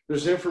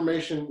 There's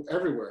information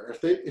everywhere.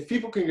 If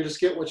people can just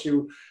get what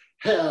you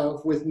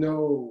have with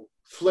no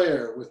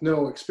flair, with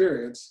no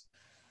experience,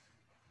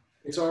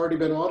 it's already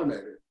been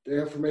automated. The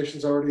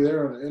information's already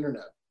there on the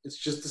internet. It's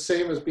just the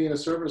same as being a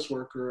service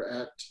worker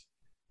at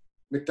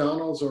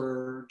McDonald's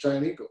or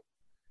Giant Eagle.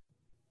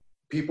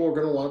 People are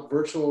going to want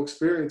virtual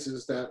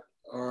experiences that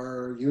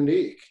are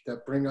unique,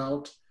 that bring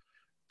out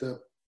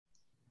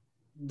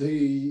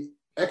the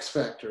X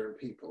factor in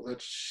people,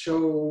 that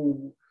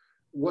show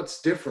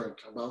what's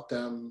different about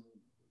them.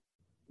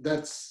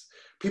 That's,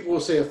 people will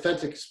say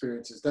authentic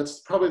experiences. That's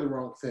probably the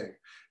wrong thing.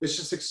 It's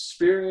just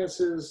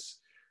experiences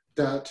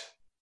that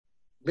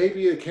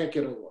maybe you can't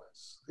get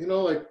otherwise. You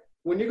know, like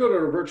when you go to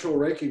a virtual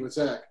Reiki with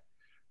Zach,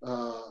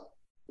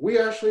 we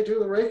actually do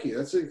the Reiki.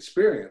 That's an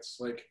experience.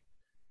 Like,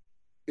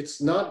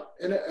 it's not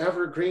an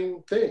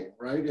evergreen thing,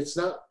 right? It's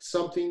not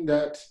something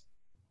that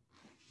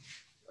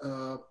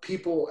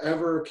people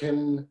ever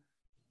can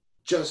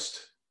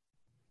just,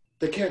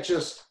 they can't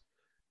just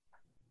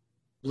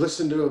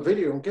listen to a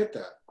video and get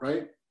that,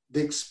 right?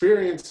 The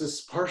experience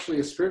is partially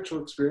a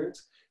spiritual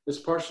experience, it's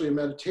partially a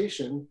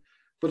meditation,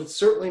 but it's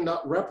certainly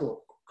not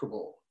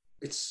replicable.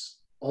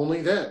 It's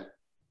only then.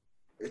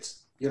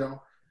 It's, you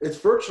know, it's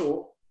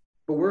virtual,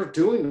 but we're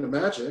doing the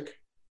magic.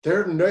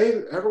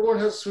 Everyone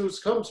who's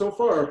come so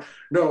far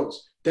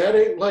knows that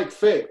ain't like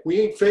fake.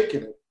 We ain't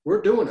faking it.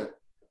 We're doing it.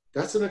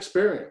 That's an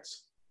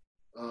experience.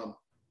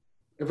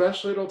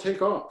 Eventually it'll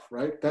take off,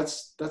 right?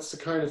 That's the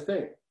kind of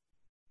thing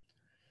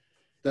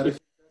that's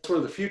where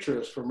the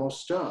future is for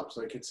most jobs.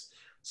 Like, it's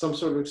some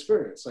sort of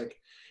experience. Like,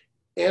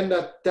 and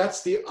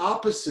that's the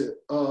opposite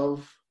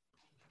of,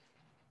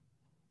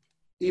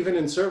 even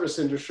in service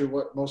industry,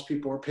 what most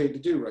people are paid to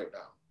do right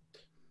now,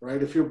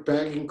 right? If you're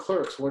bagging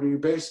clerks, what are you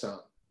based on?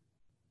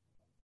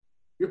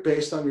 You're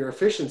based on your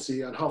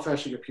efficiency, on how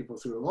fast you get people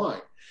through the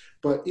line.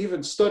 But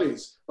even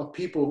studies of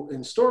people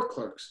in store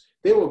clerks,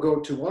 they will go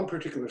to one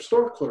particular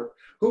store clerk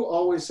who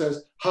always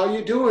says, "How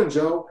you doing,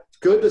 Joe? It's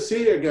good to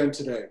see you again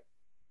today,"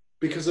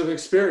 because of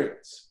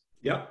experience.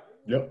 Yep.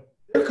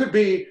 There could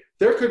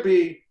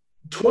be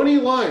 20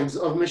 lines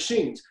of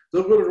machines.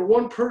 They'll go to the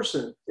one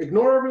person,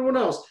 ignore everyone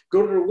else,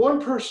 go to the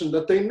one person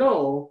that they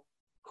know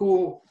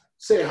who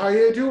say, "How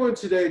you doing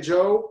today,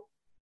 Joe?"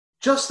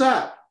 Just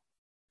that.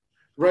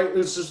 Right?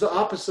 This is the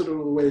opposite of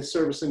the way the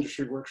service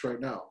industry works right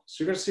now.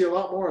 So you're going to see a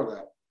lot more of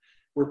that,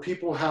 where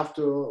people have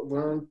to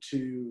learn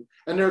to,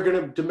 and they're going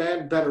to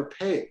demand better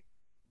pay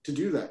to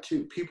do that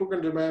too. People are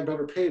going to demand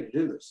better pay to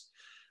do this.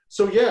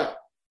 So yeah,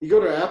 you go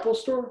to Apple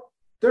Store,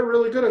 they're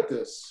really good at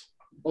this,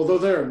 although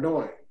they're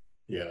annoying.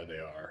 Yeah, they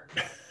are.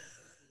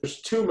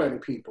 There's too many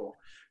people.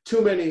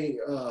 too many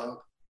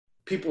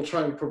people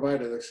trying to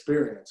provide an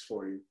experience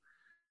for you.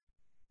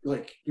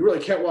 Like, you really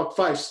can't walk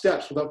 5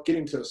 steps without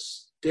getting to a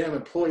damn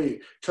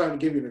employee trying to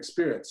give you an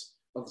experience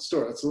of the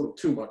store. That's a little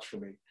too much for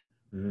me.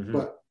 Mm-hmm.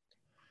 But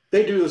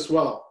they do this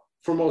well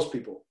for most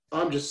people.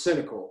 I'm just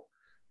cynical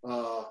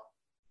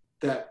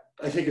that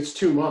I think it's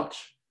too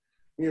much,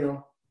 you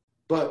know.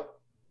 But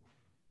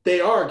they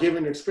are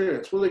giving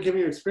experience. What are they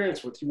giving you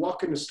experience with? You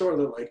walk in the store,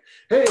 they're like,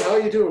 hey, how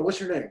you doing?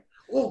 What's your name?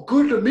 Oh,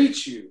 good to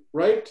meet you,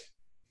 right?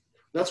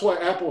 That's why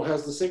Apple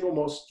has the single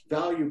most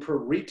value per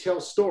retail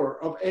store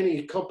of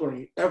any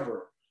company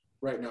ever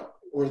right now,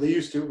 or they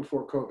used to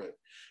before COVID,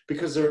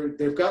 because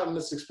they've gotten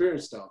this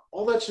experience down.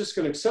 All that's just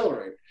going to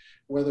accelerate,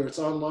 whether it's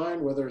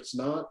online, whether it's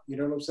not. You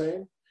know what I'm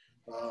saying?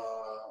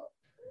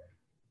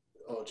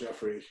 Oh,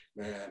 Jeffrey,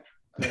 man.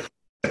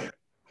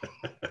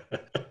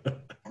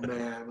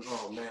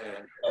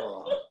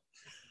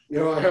 You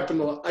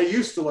know, I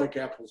used to like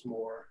Apples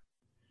more.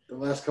 The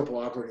last couple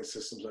operating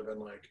systems I've been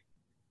like,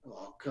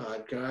 oh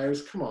God,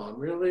 guys, come on,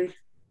 really?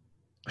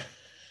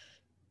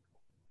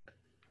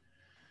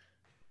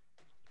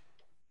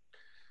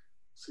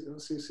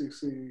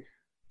 See.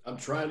 I'm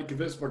trying to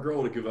convince my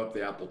girl to give up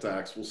the Apple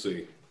tax. We'll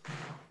see.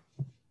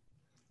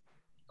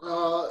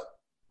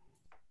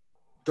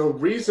 The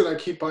reason I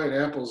keep buying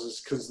Apples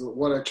is because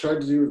what I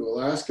tried to do with the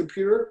last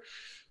computer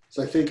is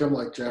I think I'm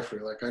like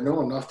Jeffrey. Like, I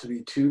know enough to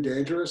be too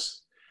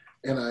dangerous,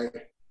 and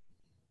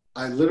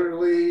I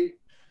literally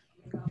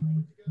got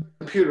a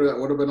computer that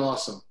would have been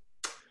awesome.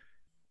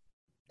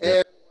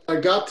 And I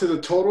got to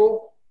the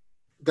total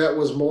that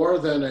was more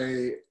than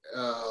a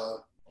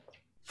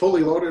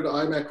fully loaded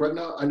iMac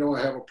Retina. I know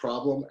I have a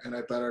problem, and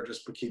I better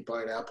just keep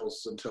buying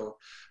Apples until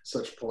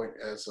such point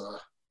as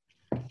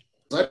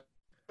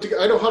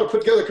I know how to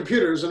put together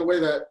computers in a way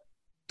that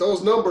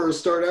those numbers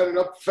start adding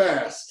up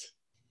fast.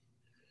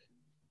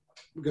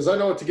 Because I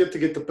know what to get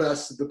the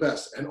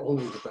best, and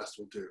only the best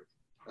will do.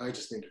 I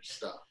just need to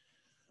stop.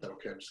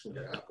 Okay, I'm just going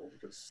to get Apple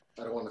because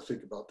I don't want to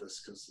think about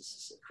this because this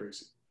is so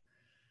crazy.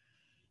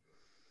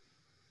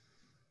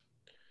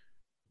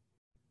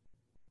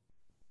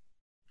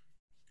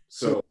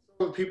 So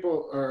some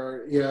people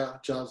are,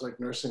 jobs like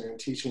nursing and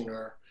teaching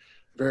are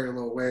very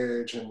low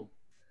wage and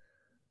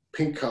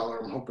pink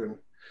collar.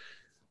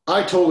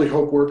 I totally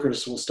hope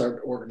workers will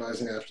start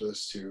organizing after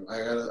this too. I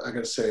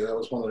gotta say, that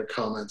was one of the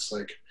comments.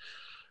 Like,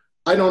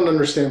 I don't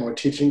understand why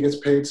teaching gets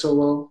paid so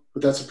low,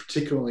 but that's a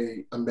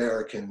particularly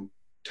American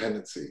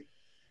tendency.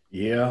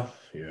 Yeah.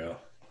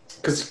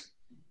 Because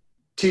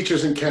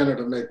teachers in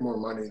Canada make more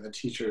money than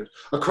teachers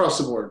across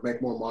the board,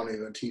 make more money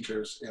than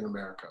teachers in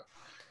America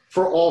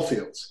for all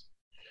fields.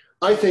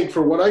 I think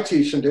for what I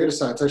teach in data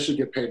science, I should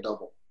get paid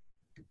double.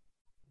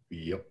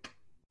 Yep.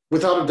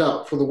 Without a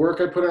doubt. For the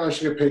work I put in, I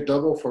should get paid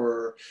double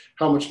for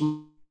how much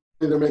money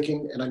they're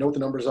making. And I know what the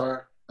numbers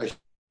are. I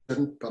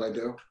shouldn't, but I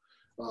do.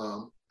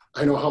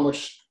 I know how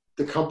much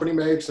the company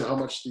makes and how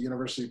much the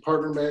university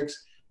partner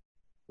makes.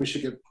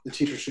 The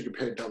teachers should get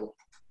paid double.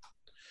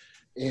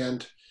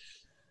 And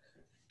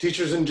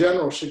teachers in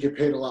general should get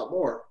paid a lot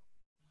more.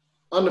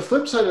 On the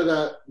flip side of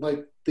that,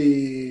 like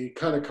the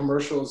kind of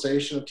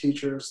commercialization of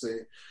teachers,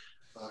 the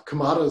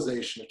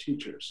commoditization of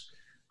teachers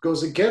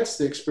goes against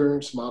the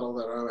experience model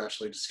that I'm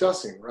actually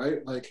discussing,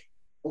 right? Like,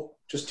 well,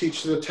 just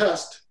teach to the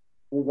test.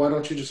 Well, why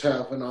don't you just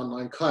have an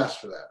online class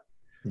for that?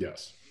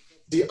 Yes.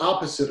 The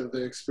opposite of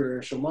the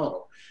experiential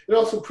model. It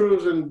also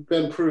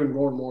been proven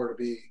more and more to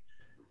be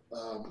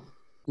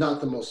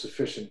not the most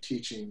efficient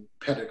teaching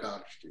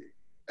pedagogy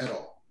at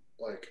all.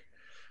 Like,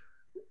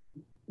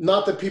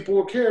 not that people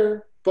will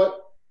care,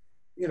 but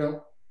you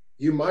know,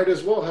 you might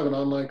as well have an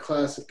online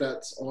class if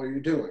that's all you're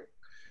doing.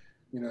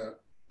 You know,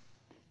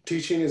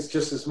 teaching is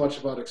just as much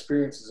about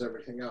experience as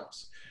everything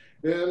else.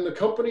 And the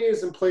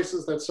companies and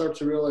places that start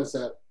to realize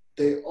that,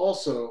 they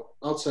also,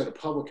 outside of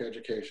public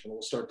education,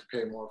 will start to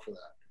pay more for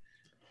that.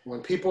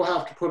 When people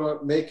have to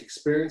make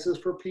experiences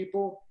for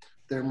people,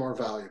 they're more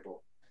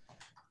valuable.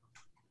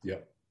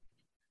 Yep.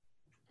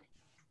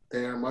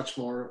 They are much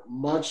more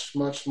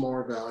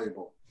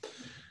valuable.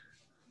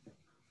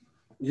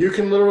 You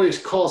can literally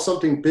call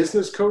something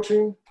business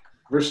coaching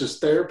versus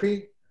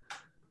therapy.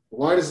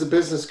 Why does the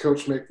business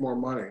coach make more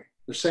money?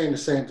 They're saying the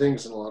same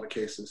things in a lot of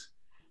cases.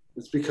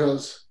 It's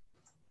because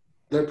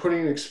they're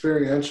putting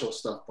experiential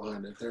stuff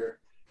behind it. They're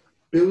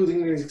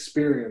building an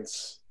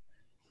experience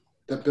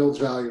that builds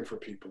value for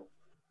people.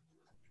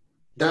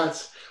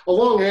 That's a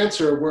long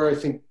answer of where I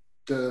think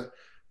the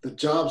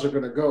jobs are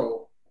going to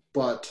go,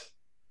 but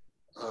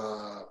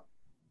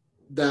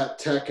that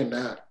tech and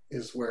that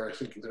is where I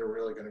think they're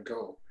really going to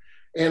go.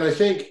 And I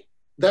think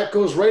that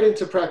goes right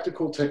into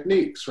practical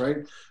techniques, right?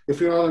 If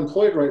you're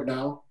unemployed right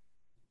now,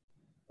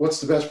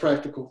 what's the best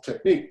practical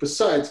technique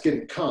besides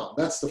getting calm?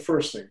 That's the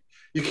first thing.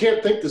 You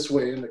can't think this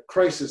way in a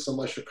crisis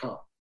unless you're calm.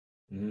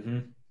 Mm-hmm.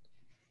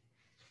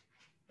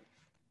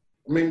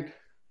 I mean,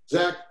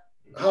 Zach,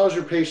 how's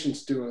your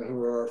patients doing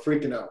who are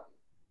freaking out?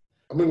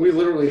 I mean, we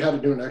literally had to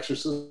do an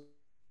exorcism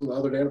the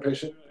other day on a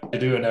patient. I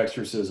do an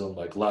exorcism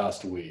like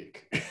last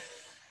week.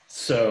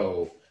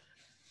 So.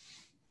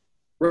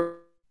 Right.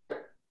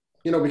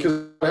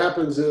 Because what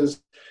happens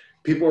is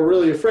people are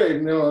really afraid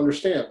and they don't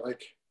understand.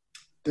 Like,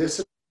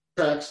 this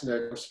attracts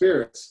negative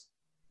spirits.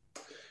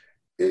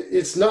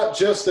 It's not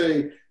just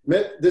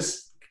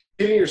this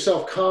getting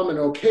yourself calm and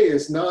okay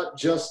is not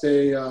just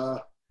a,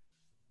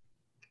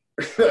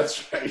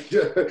 that's right.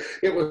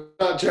 It was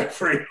not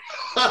Jeffrey.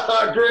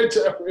 Great,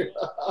 Jeffrey.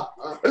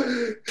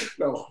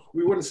 No,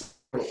 we wouldn't say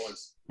what it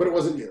was, but it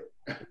wasn't you.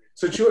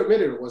 So you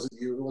admitted it wasn't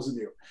you. It wasn't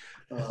you.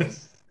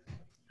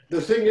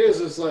 The thing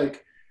is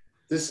like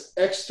this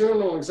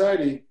external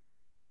anxiety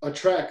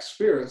attracts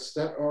spirits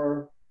that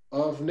are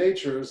of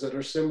natures that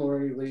are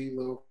similarly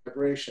low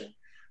vibration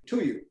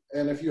to you.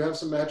 And if you have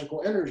some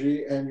magical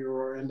energy and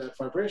you're in that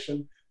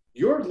vibration,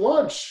 your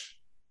lunch.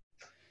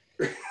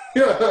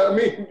 Yeah, I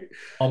mean,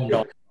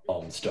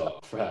 nom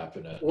stuff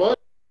happening. What?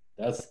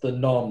 That's the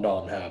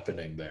nom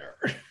happening there.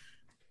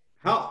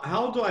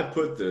 How do I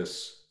put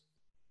this?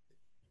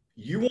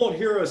 You won't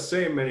hear us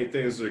say many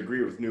things that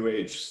agree with New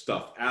Age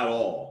stuff at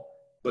all.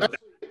 But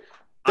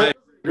I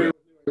agree with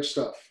New Age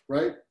stuff,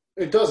 right?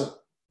 It doesn't.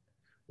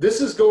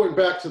 This is going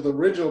back to the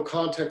original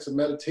context of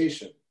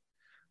meditation.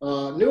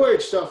 New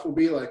Age stuff will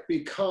be like,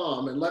 be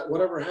calm and let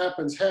whatever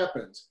happens,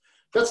 happens.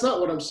 That's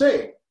not what I'm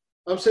saying.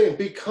 I'm saying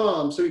be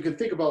calm so you can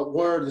think about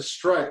where to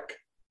strike.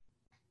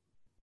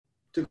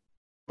 To go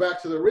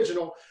back to the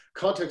original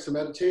context of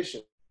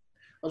meditation.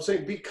 I'm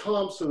saying be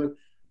calm so that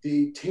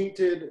the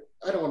tainted,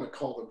 I don't want to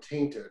call them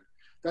tainted.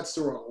 That's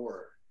the wrong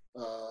word.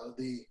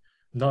 The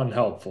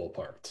non-helpful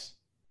parts.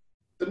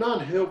 The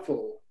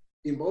non-helpful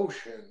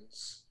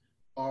emotions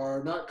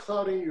are not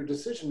clouding your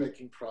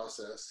decision-making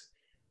process.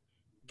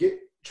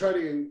 Try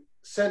to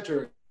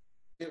center,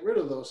 get rid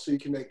of those so you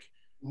can make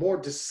more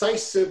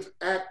decisive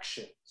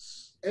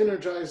actions,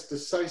 energized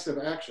decisive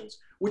actions,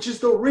 which is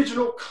the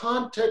original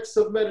context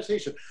of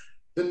meditation.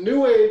 The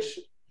New Age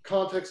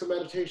context of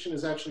meditation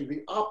is actually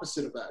the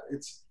opposite of that.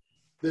 It's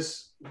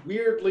this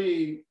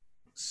weirdly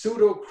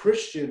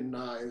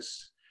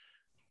pseudo-Christianized,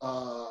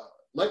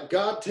 let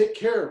God take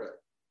care of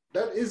it.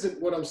 That isn't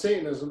what I'm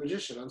saying as a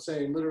magician. I'm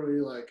saying literally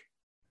like,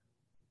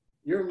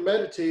 you're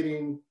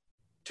meditating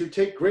to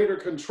take greater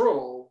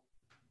control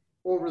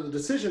over the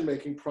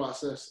decision-making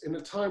process in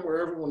a time where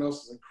everyone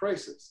else is in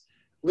crisis.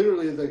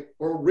 Literally the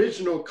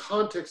original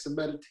context of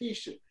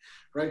meditation,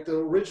 right? The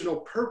original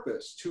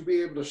purpose to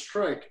be able to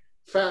strike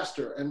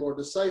faster and more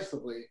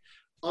decisively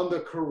on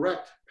the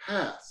correct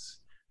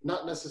paths,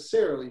 not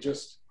necessarily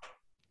just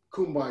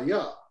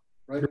kumbaya,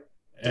 right?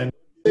 And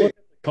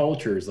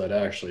cultures that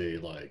actually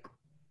like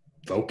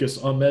focus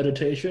on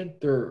meditation,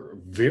 they're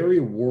very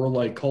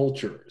warlike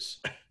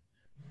cultures,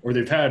 or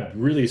they've had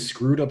really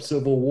screwed up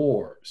civil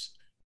wars.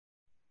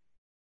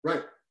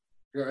 Right,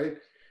 right.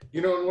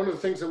 And one of the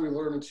things that we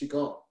learn in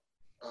Qigong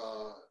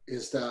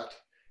is that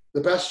the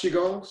best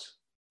Qigongs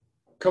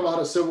come out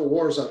of civil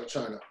wars out of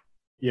China.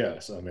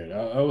 Yes, I mean,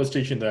 I was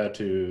teaching that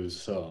to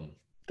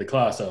the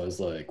class. I was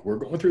like, we're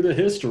going through the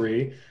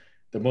history.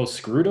 The most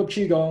screwed up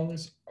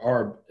Qigongs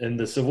are in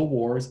the civil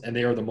wars, and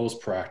they are the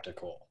most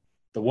practical.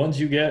 The ones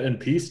you get in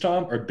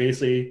peacetime are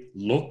basically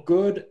look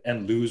good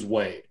and lose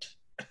weight.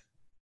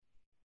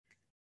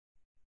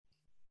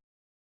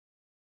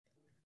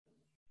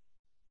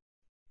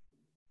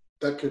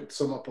 That could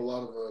sum up a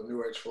lot of the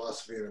New Age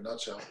philosophy in a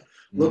nutshell.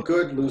 Look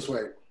good, lose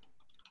weight.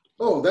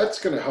 Oh,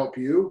 that's going to help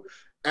you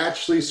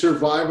actually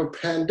survive a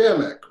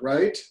pandemic,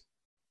 right?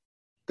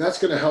 That's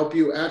going to help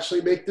you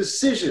actually make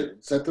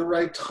decisions at the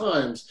right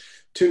times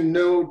to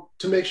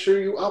make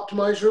sure you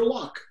optimize your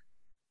luck,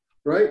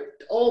 right?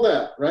 All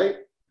that, right?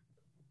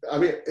 I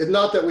mean,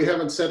 not that we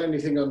haven't said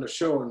anything on the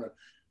show,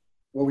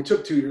 we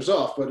took 2 years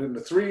off, but in the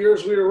 3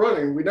 years we were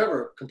running, we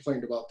never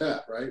complained about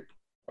that, right?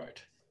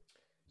 Right.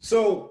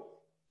 So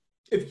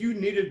if you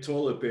needed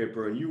toilet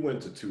paper and you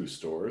went to 2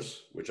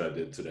 stores, which I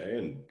did today,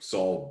 and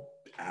saw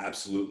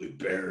absolutely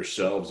bare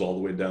shelves all the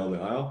way down the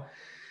aisle,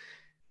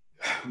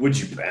 would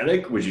you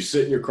panic? Would you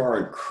sit in your car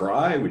and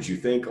cry? Would you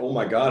think, oh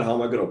my God, how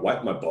am I going to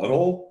wipe my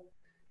butthole?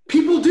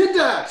 People did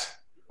that.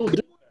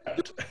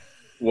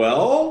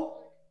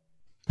 Well,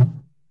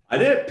 I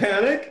didn't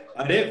panic.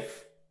 I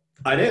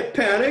didn't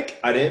panic.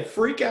 I didn't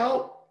freak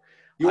out.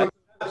 What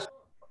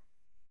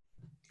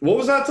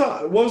was that?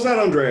 What was that,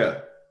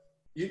 Andrea?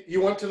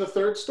 You went to the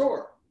 3rd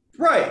store.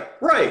 Right.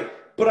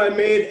 But I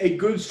made a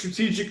good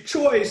strategic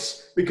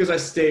choice because I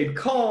stayed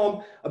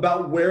calm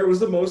about where was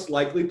the most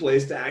likely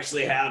place to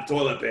actually have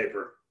toilet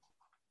paper.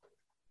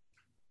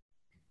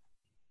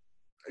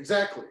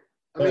 Exactly.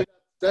 I mean,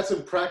 that's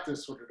in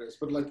practice what it is.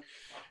 But like,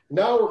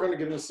 now we're going to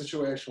get in a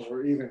situation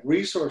where even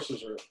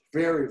resources are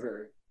very,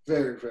 very,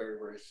 very, very,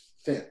 very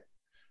thin,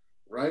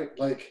 right?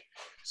 Like,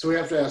 so we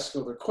have to ask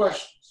other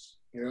questions,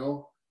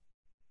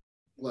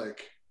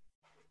 like,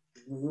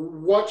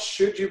 what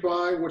should you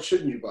buy? What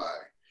shouldn't you buy?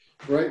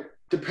 Right?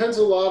 Depends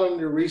a lot on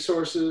your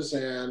resources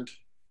and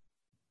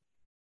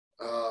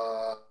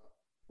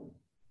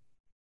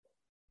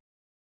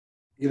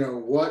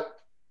what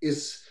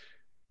is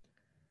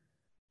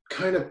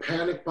kind of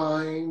panic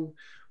buying,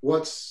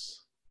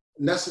 what's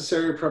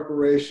necessary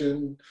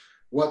preparation,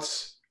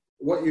 what's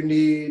what you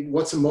need,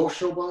 what's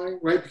emotional buying,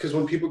 right? Because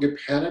when people get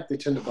panicked, they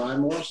tend to buy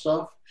more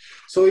stuff.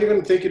 So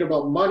even thinking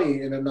about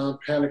money in a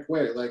non-panic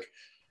way, like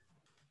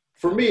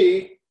for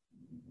me,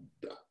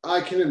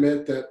 I can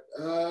admit that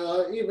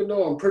even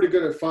though I'm pretty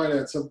good at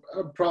finance, I'm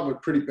probably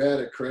pretty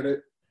bad at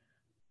credit.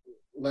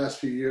 Last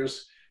few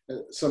years,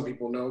 some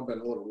people know,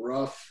 been a little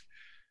rough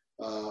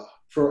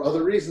for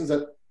other reasons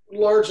that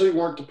largely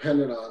weren't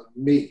dependent on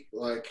me.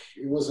 Like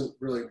it wasn't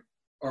really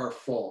our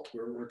fault.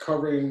 We were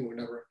recovering. We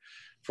never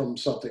from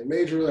something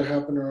major that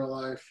happened in our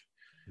life.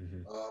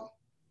 Mm-hmm.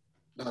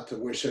 Not to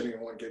wish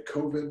anyone get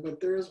COVID, but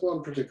there is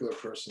one particular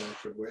person I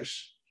could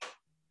wish.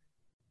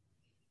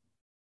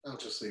 I'll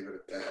just leave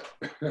it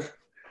at that.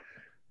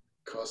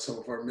 Cause some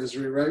of our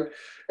misery, right?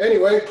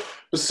 Anyway,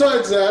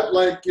 besides that,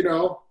 like, you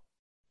know,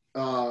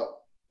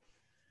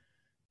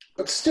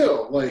 but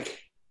still,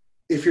 like,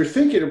 if you're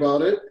thinking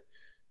about it,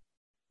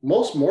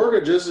 most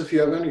mortgages, if you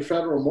have any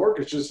federal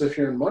mortgages, if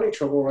you're in money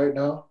trouble right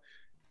now,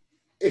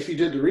 if you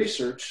did the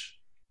research,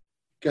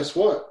 guess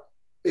what?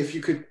 If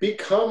you could be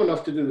calm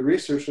enough to do the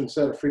research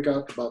instead of freak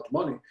out about the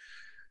money,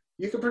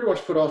 you can pretty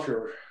much put off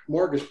your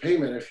mortgage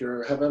payment if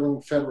you have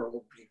any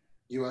federal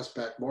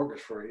U.S.-backed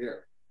mortgage for a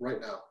year right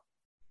now.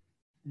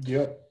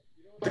 Yep.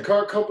 The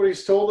car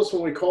companies told us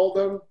when we called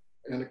them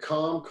in a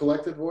calm,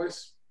 collected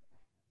voice,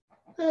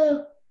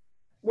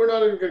 we're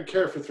not even going to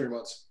care for 3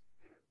 months.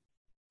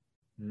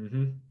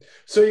 Mm-hmm.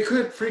 So you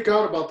could freak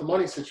out about the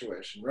money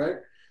situation, right?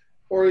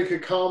 Or you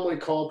could calmly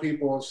call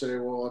people and say,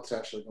 well, what's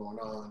actually going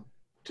on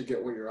to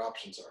get what your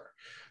options are.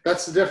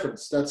 That's the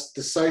difference. That's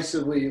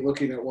decisively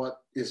looking at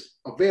what is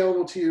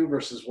available to you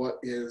versus what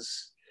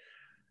is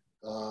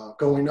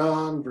going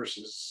on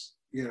versus,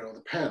 you know,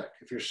 the panic.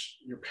 If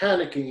you're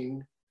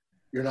panicking,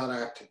 you're not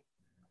acting.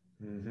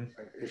 Mm-hmm.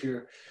 If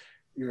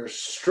you're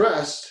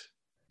stressed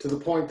to the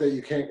point that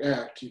you can't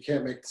act, you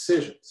can't make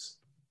decisions.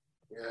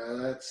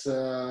 Yeah,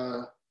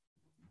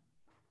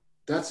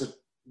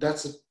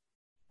 that's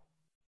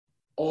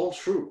all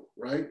true,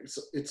 right?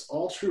 It's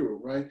all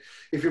true, right?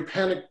 If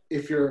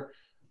you're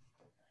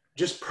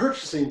just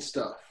purchasing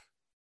stuff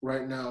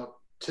right now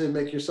to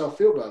make yourself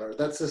feel better,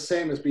 that's the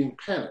same as being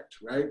panicked,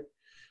 right?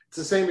 It's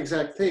the same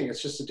exact thing.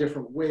 It's just a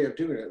different way of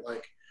doing it.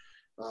 Like,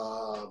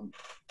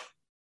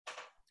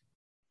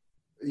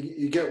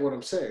 you get what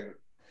I'm saying,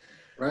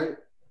 right?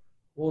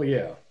 Well,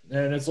 yeah.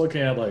 And it's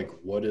looking at, like,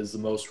 what is the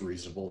most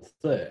reasonable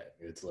thing?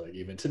 It's like,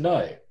 even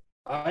tonight,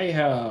 I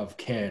have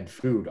canned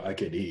food I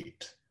could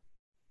eat.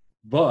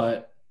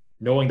 But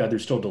knowing that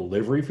there's still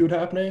delivery food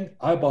happening,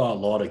 I bought a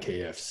lot of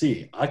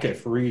KFC. I could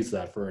freeze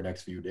that for the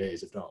next few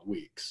days, if not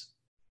weeks.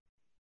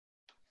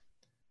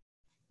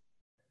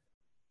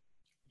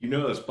 You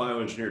know that's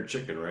bioengineered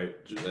chicken, right?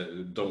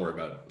 Don't worry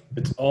about it.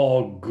 It's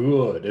all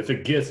good. If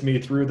it gets me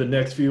through the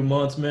next few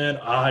months, man,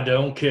 I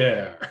don't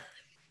care.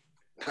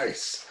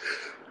 Nice.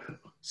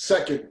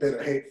 Second bit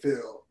of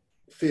hate-filled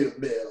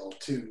mail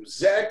to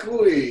Zach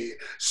Lee,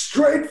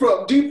 straight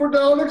from Deeper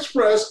Down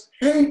Express,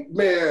 hate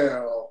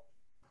mail.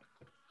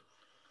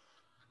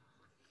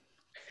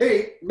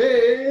 Hate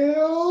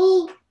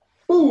mail.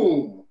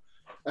 Boom.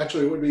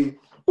 Actually, it would be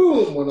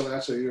boom when I'm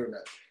actually doing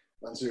that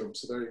on Zoom.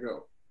 So there you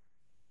go.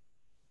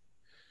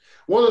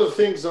 One of the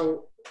things,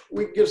 though,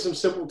 we give some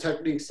simple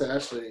techniques to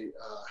actually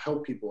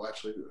help people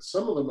actually do this.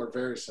 Some of them are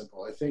very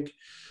simple. I think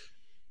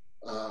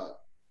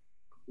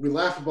we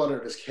laugh about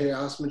it as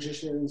chaos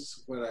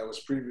magicians when I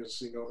was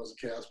previously known as a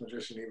chaos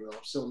magician, even though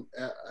I'm still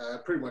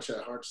pretty much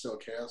at heart still a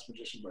chaos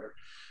magician, but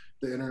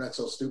the internet's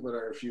so stupid I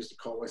refuse to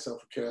call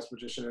myself a chaos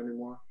magician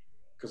anymore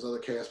because other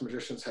chaos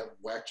magicians have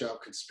whack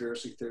job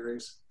conspiracy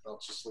theories. I'll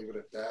just leave it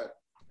at that.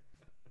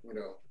 You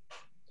know,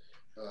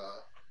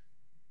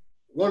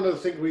 one of the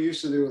things we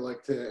used to do,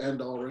 like to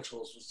end all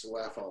rituals, was to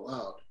laugh out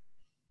loud.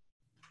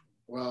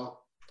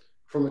 Well,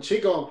 from a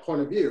Qigong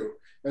point of view,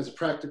 as a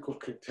practical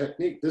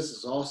technique, this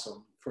is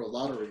awesome for a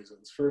lot of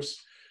reasons. First,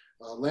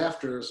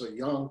 laughter is a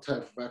yang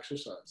type of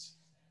exercise.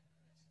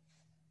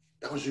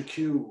 That was your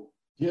cue.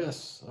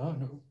 Yes, I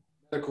know.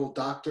 Medical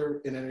doctor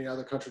in any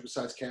other country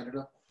besides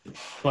Canada?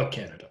 But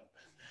Canada.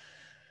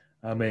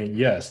 I mean,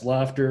 yes,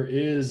 laughter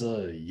is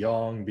a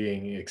yang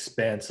being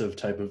expansive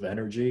type of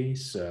energy,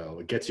 so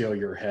it gets you out of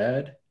your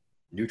head,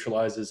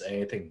 neutralizes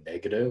anything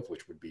negative,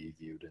 which would be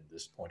viewed in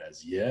this point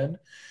as yin.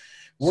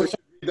 Works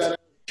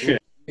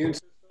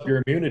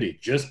your immunity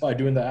just by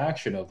doing the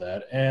action of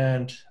that,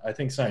 and I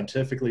think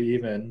scientifically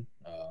even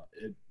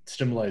it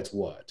stimulates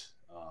what?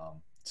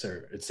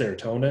 It's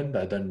serotonin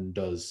that then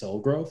does cell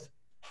growth.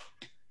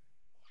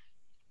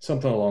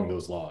 Something along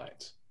those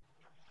lines.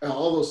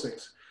 All those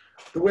things.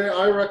 The way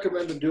I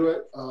recommend to do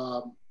it,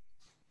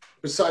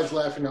 besides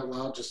laughing out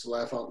loud, just to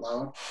laugh out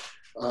loud,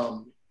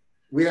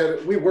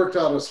 we worked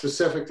out a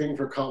specific thing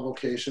for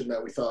convocation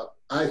that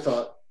I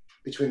thought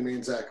between me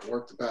and Zach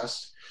worked the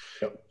best.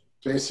 Yep.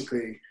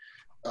 Basically,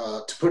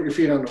 to put your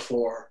feet on the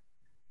floor,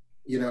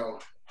 you know,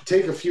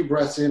 take a few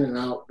breaths in and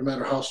out, no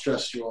matter how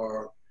stressed you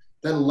are,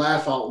 then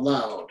laugh out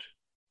loud.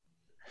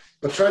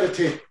 But try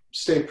to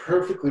stay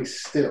perfectly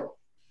still,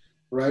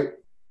 right?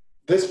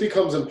 This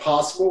becomes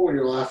impossible when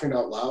you're laughing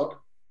out loud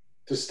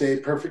to stay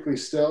perfectly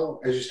still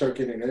as you start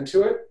getting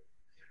into it.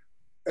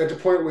 At the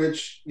point at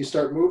which you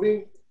start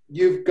moving,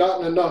 you've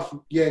gotten enough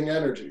yang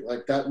energy.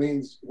 Like that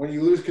means when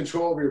you lose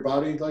control of your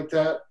body like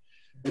that,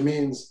 it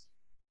means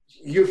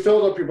you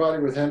filled up your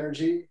body with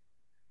energy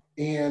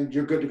and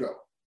you're good to go.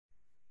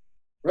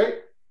 Right?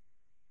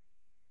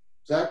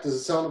 Zach, does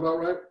it sound about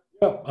right?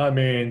 Yeah, I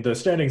mean, the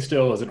standing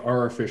still is an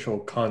artificial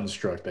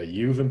construct that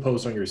you've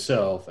imposed on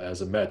yourself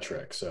as a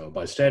metric. So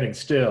by standing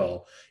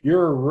still,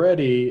 you're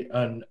already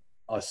on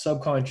a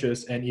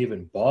subconscious and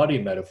even body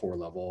metaphor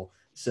level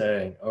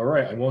saying, all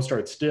right, I'm going to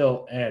start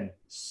still and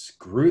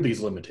screw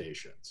these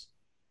limitations.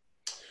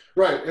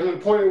 Right. And the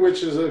point at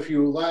which is if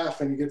you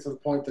laugh and you get to the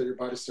point that your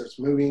body starts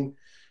moving,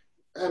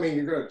 I mean,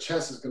 your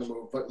chest is going to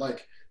move, but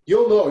like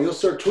you'll know, you'll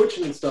start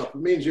twitching and stuff.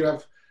 It means you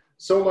have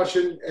so much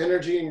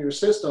energy in your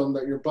system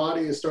that your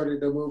body is starting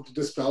to move to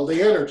dispel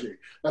the energy.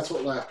 That's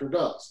what laughter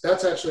does.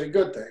 That's actually a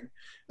good thing.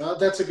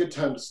 That's a good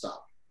time to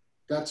stop.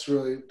 That's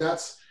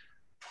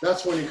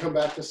when you come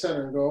back to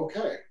center and go,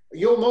 okay.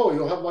 You'll know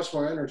you'll have much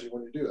more energy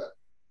when you do that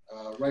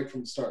right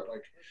from the start.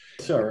 Like,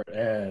 Sure,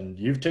 and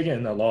you've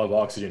taken a lot of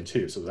oxygen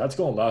too, so that's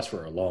going to last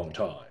for a long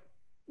time.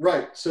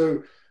 right.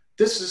 So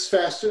this is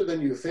faster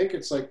than you think.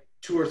 It's like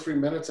 2 or 3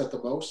 minutes at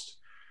the most.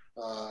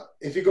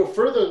 If you go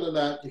further than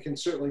that, you can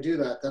certainly do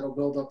that. That'll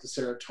build up the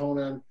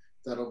serotonin.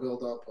 That'll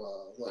build up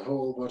a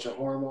whole bunch of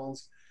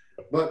hormones.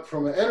 But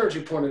from an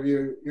energy point of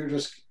view,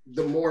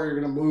 the more you're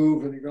going to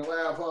move and you're going to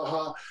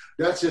laugh,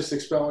 that's just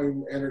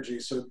expelling energy.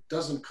 So it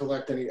doesn't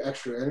collect any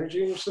extra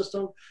energy in your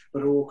system,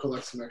 but it will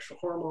collect some extra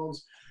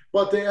hormones.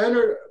 But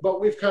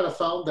we've kind of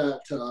found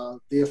that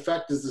the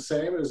effect is the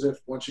same as if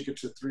once you get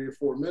to 3 or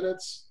 4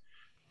 minutes,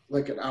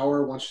 like an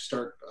hour, once you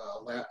start,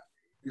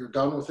 you're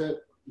done with it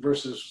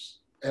versus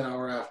an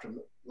hour after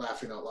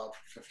laughing out loud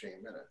for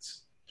 15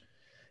 minutes.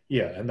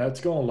 Yeah, and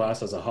that's going to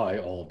last as a high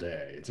all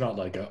day. It's not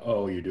like,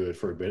 you do it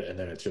for a bit and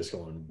then it's just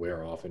going to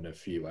wear off in a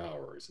few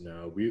hours.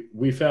 No,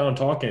 we found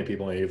talking to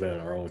people, and even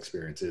in our own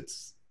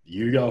experience,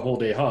 you got a whole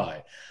day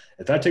high.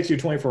 If that takes you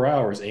 24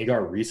 hours and you got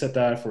to reset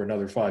that for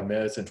another 5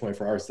 minutes and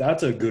 24 hours,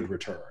 that's a good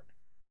return.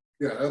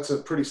 Yeah, that's a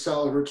pretty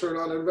solid return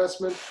on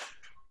investment.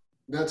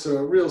 That's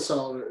a real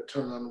solid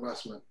return on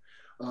investment.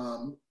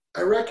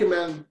 I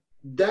recommend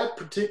that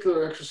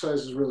particular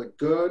exercise is really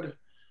good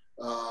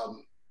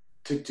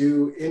to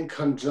do in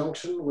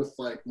conjunction with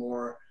like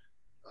more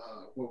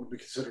what would be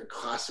considered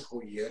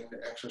classical yin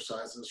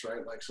exercises,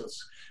 right? Like, so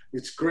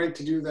it's great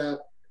to do that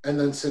and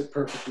then sit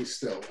perfectly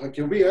still. Like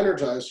you'll be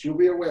energized, you'll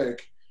be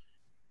awake,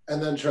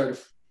 and then try to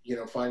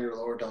find your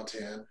lower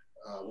dantian,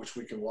 which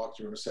we can walk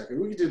through in a second.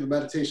 We can do the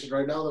meditation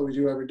right now that we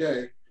do every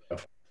day.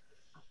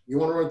 You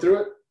want to run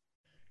through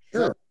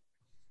it?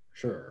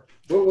 Sure.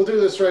 We'll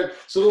do this, right?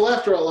 So the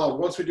laughter out loud,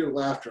 once we do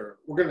laughter,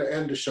 we're going to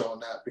end the show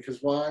on that, because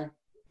why?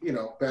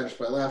 Banished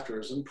by laughter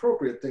is an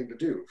appropriate thing to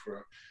do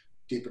for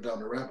deeper down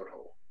the rabbit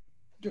hole.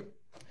 Yep.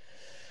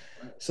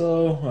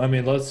 So, I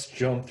mean, let's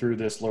jump through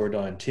this lower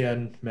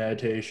dantian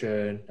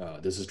meditation.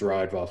 This is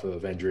derived off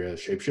of Andrea's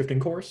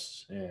shapeshifting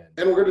course.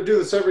 And we're going to do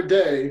this every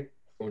day.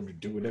 We're going to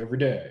do it every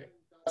day.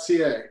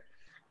 CA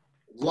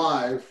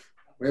live.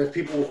 We have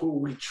people who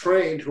we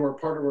trained who are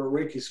part of our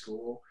Reiki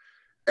school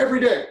every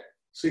day.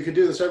 So you can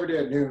do this every day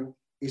at noon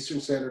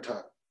Eastern Standard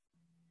Time.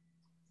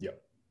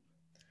 Yep.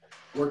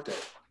 Workday.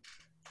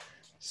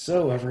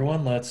 So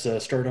everyone, let's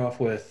start off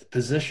with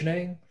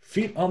positioning.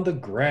 Feet on the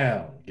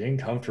ground, getting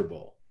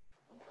comfortable.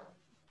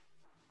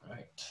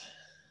 Right.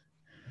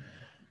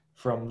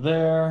 From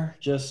there,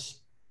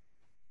 just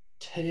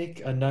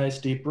take a nice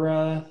deep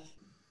breath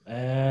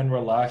and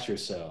relax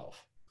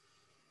yourself.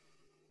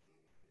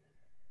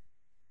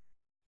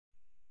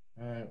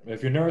 All right.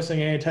 If you're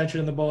noticing any tension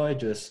in the body,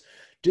 just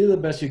do the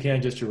best you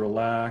can just to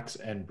relax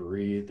and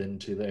breathe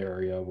into the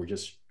area. We're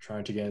just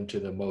trying to get into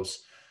the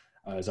most,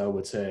 as I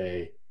would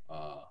say,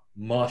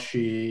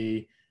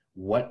 mushy,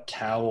 wet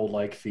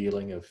towel-like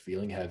feeling of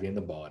feeling heavy in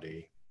the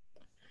body.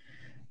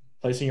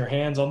 Placing your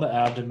hands on the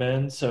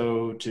abdomen,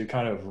 so to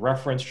kind of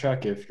reference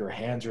check if your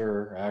hands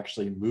are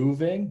actually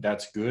moving,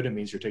 that's good. It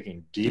means you're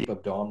taking deep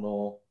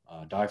abdominal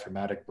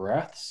diaphragmatic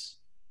breaths,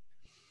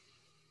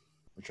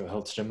 which will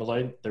help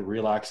stimulate the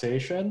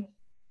relaxation.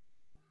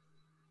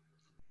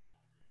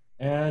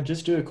 And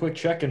just do a quick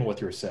check-in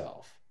with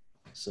yourself.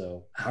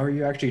 So how are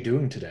you actually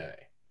doing today?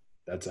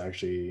 That's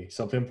actually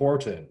something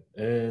important.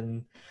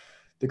 In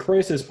the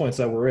crisis points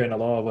that we're in, a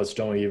lot of us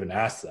don't even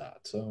ask that.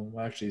 So I'm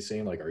actually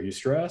saying, like, are you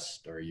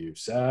stressed? Are you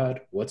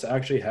sad? What's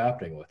actually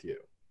happening with you?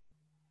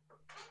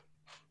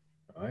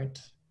 All right.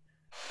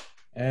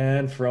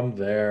 And from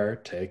there,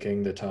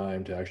 taking the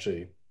time to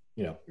actually,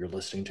 you're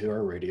listening to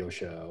our radio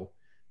show.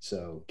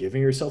 So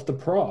giving yourself the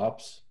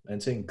props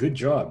and saying, good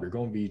job, you're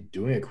going to be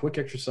doing a quick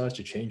exercise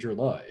to change your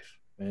life.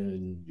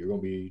 And you're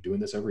going to be doing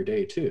this every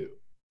day too.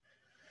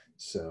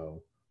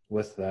 So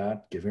with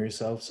that, giving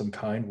yourself some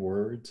kind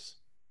words,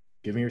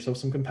 giving yourself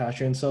some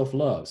compassion and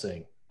self-love,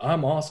 saying,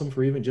 I'm awesome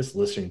for even just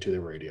listening to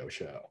the radio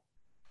show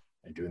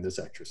and doing this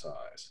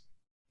exercise.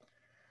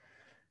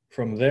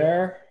 From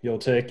there, you'll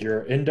take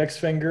your index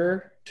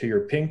finger to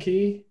your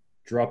pinky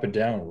Drop it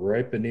down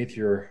right beneath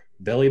your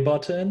belly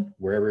button,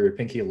 wherever your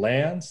pinky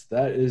lands.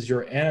 That is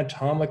your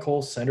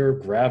anatomical center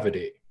of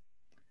gravity.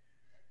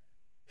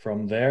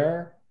 From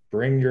there,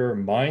 bring your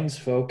mind's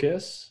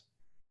focus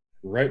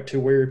right to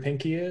where your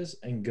pinky is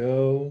and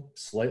go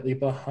slightly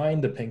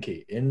behind the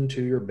pinky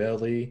into your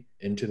belly,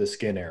 into the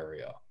skin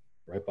area,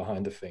 right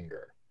behind the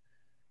finger.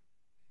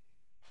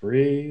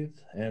 Breathe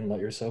and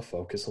let yourself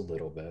focus a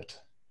little bit.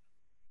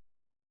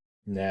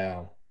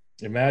 Now,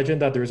 imagine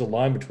that there's a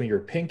line between your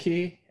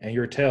pinky and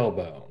your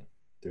tailbone.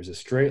 There's a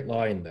straight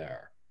line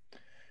there.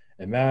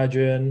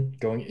 Imagine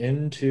going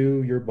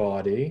into your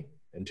body,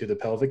 into the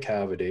pelvic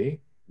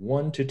cavity,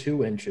 1 to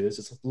 2 inches.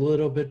 It's a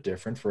little bit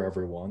different for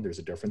everyone. There's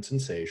a different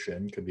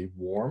sensation. Could be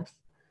warmth,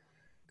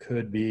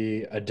 could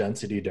be a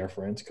density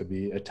difference, could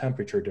be a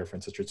temperature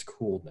difference, such as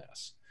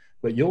coolness.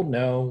 But you'll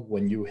know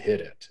when you hit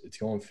it. It's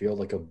going to feel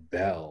like a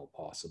bell,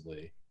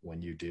 possibly,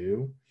 when you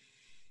do.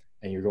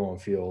 And you're going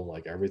to feel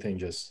like everything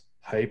just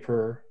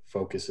hyper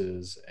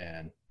focuses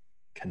and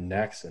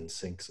connects and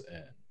sinks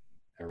in.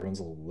 Everyone's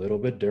a little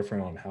bit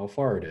different on how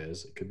far it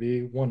is. It could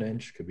be 1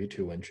 inch, could be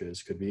 2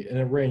 inches, could be in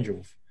a range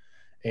of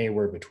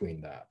anywhere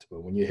between that.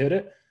 But when you hit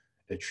it,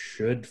 it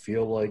should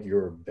feel like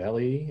your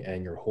belly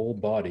and your whole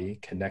body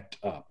connect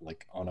up,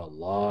 like on a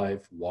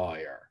live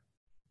wire.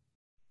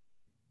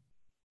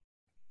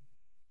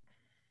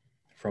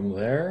 From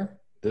there,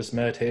 this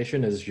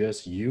meditation is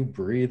just you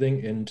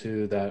breathing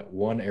into that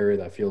one area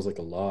that feels like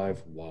a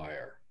live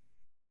wire.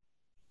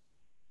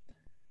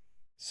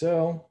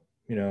 So,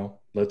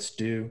 let's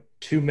do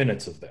 2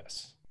 minutes of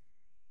this.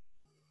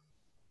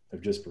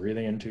 Of just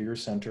breathing into your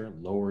center,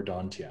 lower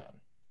dantian.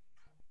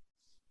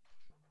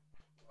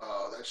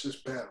 Oh, that's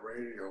just bad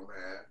radio,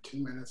 man. 2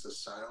 minutes of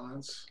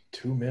silence.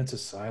 2 minutes of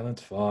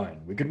silence,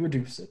 fine. We could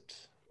reduce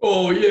it.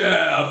 Oh,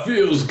 yeah,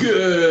 feels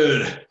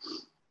good.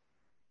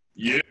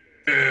 Yeah,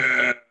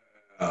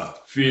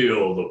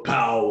 feel the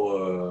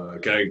power.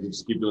 Can I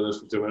just keep doing this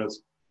for 2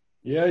 minutes?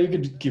 Yeah, you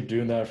could keep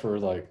doing that for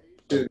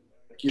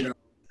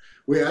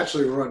We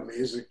actually run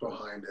music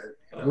behind it.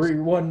 We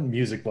run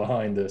music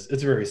behind this.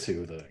 It's very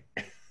soothing.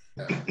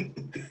 Yeah.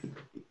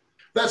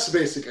 That's the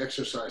basic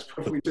exercise.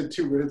 But if we did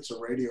 2 minutes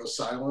of radio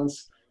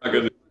silence, I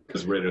got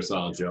this radio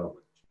silence, yo.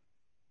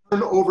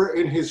 turn over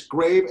in his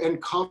grave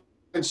and come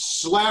and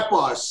slap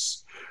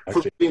us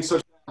for being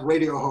such a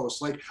radio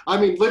host.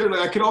 Literally,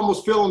 I could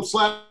almost feel him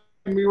slapping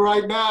me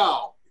right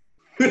now.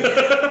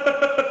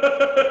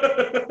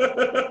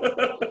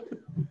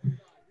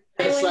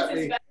 Silence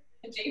is better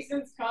than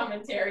Jason's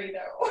commentary,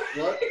 though.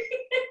 What?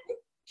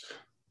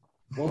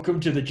 Welcome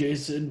to the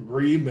Jason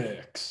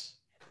Remix.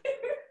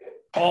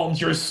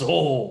 Calms your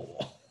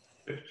soul.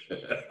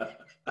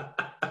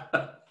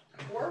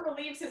 Or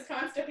relieves his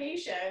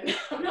constipation.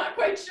 I'm not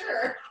quite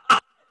sure.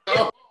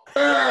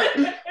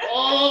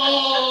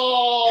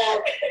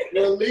 Oh,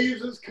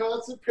 relieves his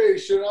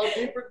constipation. I'll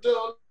deeper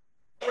down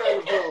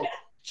rabbit hole.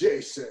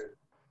 Jason,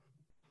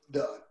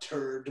 the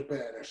turd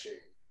banishing.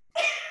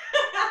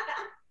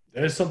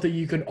 That is something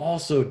you can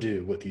also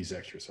do with these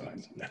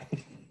exercises.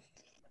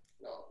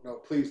 No,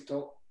 please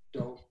don't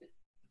Not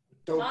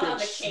get on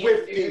the can,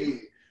 swifty dude.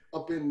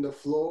 up in the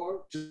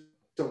floor. Just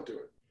don't do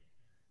it.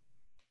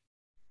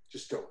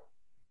 Just don't.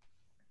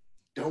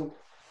 Don't.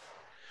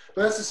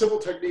 But that's a simple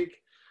technique.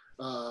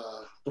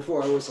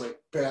 Before I was like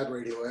bad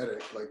radio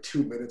edit, like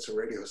 2 minutes of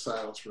radio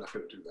silence. We're not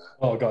going to do that.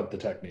 Oh, got the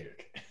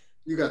technique.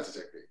 You got the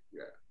technique.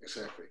 Yeah,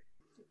 exactly.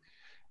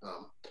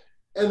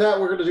 And that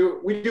we're going to do.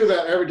 We do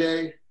that every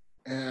day,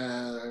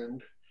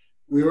 and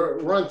we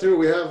run through.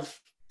 We have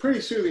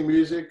pretty soothing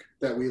music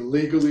that we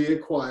legally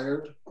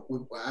acquired. We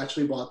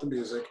actually bought the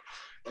music,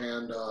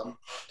 and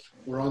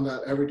we're on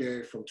that every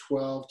day from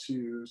 12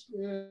 to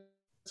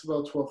it's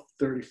about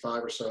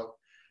 12:35 or so.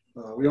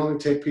 We only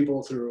take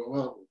people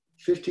through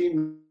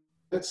 15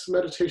 minutes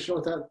meditation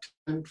with that,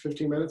 10,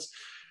 15 minutes.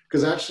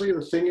 Because actually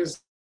the thing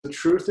is, the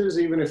truth is,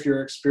 even if you're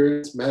an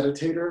experienced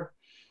meditator,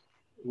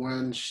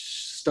 when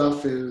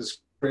stuff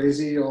is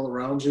crazy all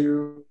around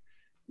you,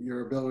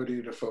 your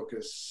ability to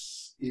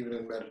focus, even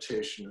in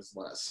meditation, is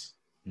less.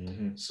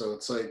 Mm-hmm. So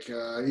it's like,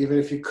 even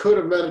if you could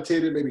have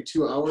meditated maybe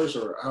 2 hours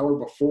or an hour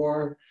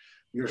before,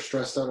 you're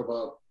stressed out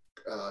about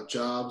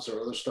jobs or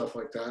other stuff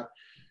like that,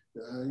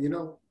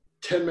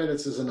 10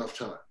 minutes is enough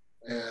time.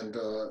 And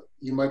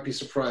you might be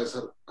surprised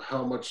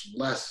how much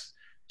less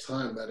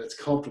time that it's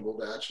comfortable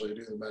to actually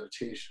do the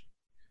meditation,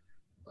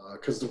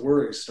 because the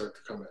worries start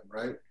to come in,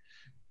 right?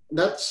 And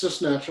that's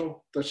just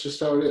natural. That's just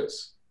how it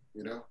is,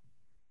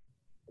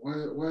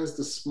 Why is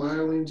the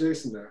smiling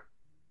Jason there?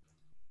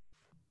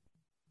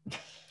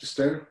 Just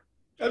there?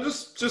 I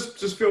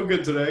just feel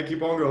good today.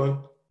 Keep on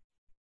going.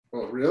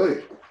 Oh,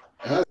 really?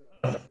 I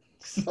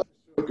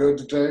feel good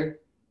today.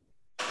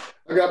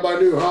 I got my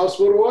new house.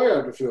 What do I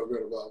have to feel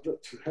good about?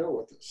 To hell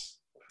with this.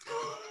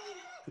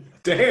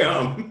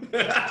 Damn.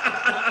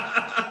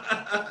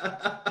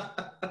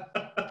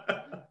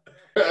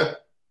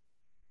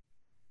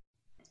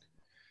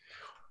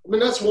 I mean,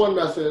 that's one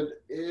method.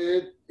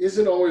 That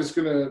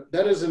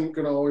isn't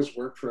gonna always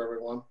work for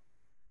everyone.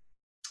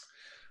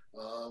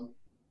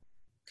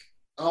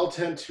 I'll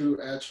tend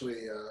to actually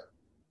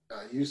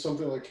use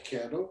something like a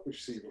candle,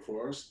 which you see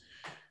before us,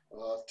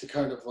 to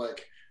kind of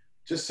like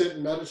just sit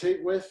and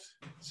meditate with.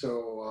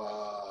 So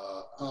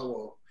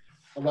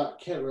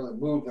can't really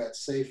move that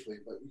safely,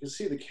 but you can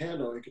see the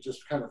candle. You could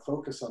just kind of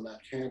focus on that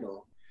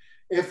candle.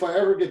 If I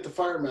ever get the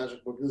Fire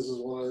Magic book, this is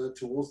one of the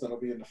tools that'll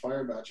be in the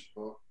Fire Magic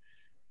book,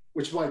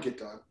 which might get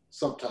done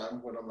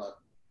sometime when I'm not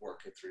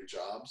working 3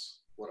 jobs,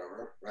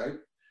 whatever, right?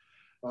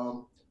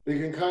 But you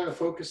can kind of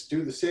focus,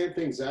 do the same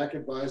thing Zach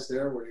advised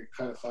there, where you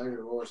kind of find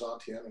your Lower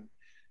Zantian,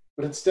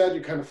 but instead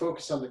you kind of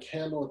focus on the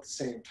candle at the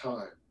same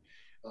time.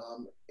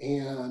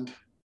 And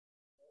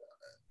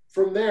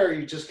from there,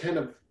 you just kind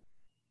of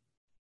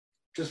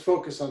just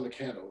focus on the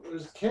candle.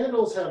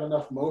 Candles have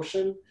enough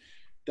motion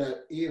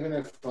that even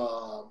if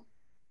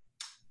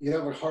you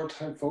have a hard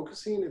time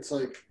focusing, it's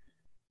like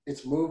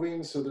it's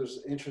moving, so there's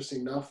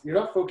interesting enough. You're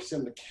not focusing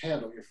on the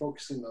candle, you're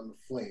focusing on the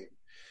flame.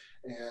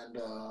 And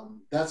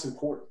that's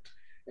important.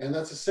 And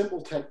that's a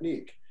simple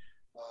technique.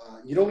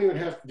 You don't even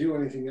have to do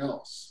anything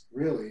else,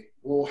 really.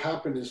 What will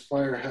happen is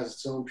fire has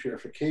its own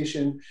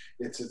purification.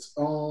 It's its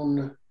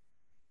own,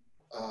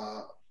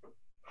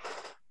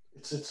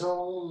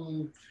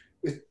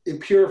 it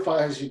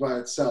purifies you by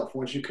itself.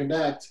 Once you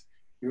connect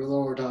your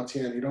lower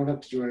dantian, you don't have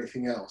to do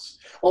anything else.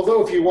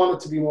 Although if you want it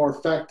to be more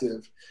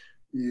effective,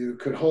 you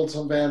could hold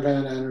some Van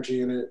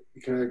energy in it.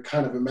 You can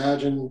kind of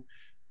imagine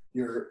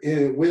your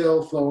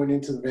will flowing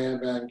into the Van.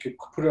 You could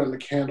put it on the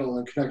candle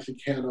and connect the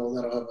candle.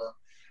 That'll have a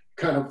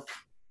kind of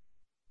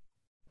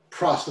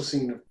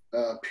processing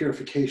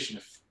purification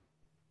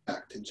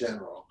effect in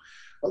general.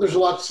 There's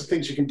lots of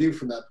things you can do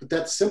from that, but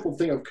that simple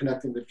thing of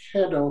connecting the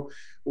candle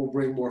will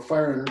bring more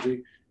fire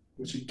energy,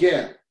 which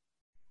again,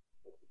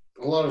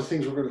 a lot of the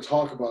things we're going to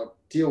talk about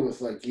deal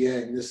with like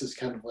yang. This is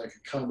kind of like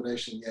a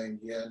combination yang,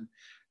 yin,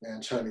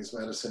 and Chinese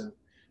medicine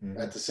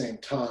at the same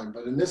time.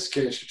 But in this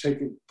case, you're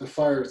taking the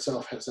fire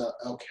itself has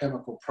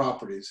alchemical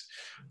properties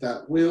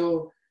that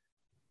will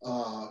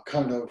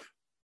kind of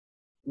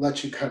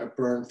let you kind of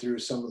burn through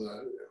some of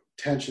the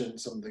tension,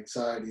 some of the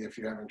anxiety if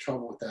you're having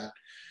trouble with that.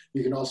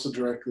 You can also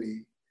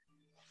directly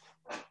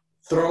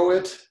throw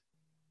it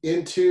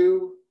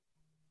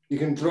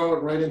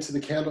right into the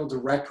candle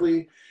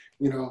directly,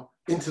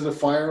 into the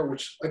fire,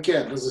 which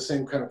again does the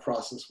same kind of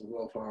process with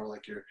willpower,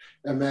 like you're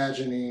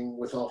imagining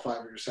with all 5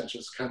 of your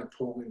senses, kind of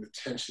pulling the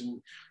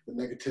tension, the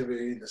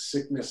negativity, the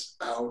sickness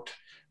out,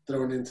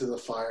 throwing into the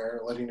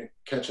fire, letting it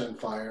catch on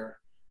fire.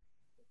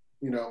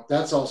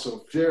 That's also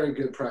a very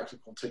good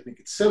practical technique.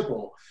 It's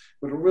simple,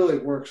 but it really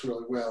works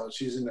really well. It's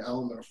using the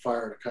element of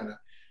fire to kind of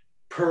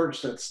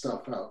purge that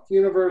stuff out.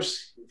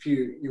 Universe, if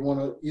you want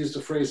to use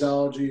the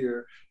phraseology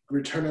or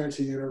return it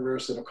to the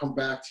universe, it'll come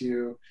back to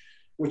you,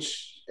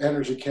 which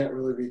energy can't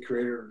really be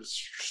created or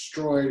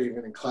destroyed,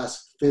 even in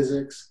classic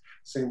physics.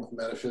 Same with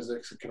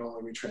metaphysics, it can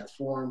only be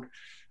transformed.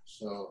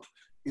 So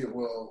it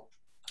will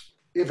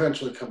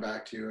eventually come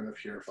back to you in a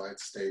purified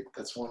state.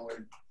 That's one way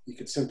you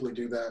could simply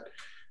do that.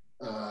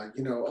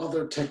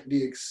 Other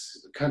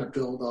techniques kind of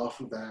build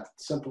off of that.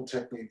 Simple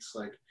techniques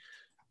like,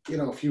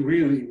 if you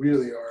really,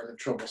 really are in a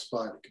trouble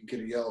spot, you can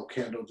get a yellow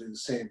candle, do the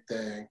same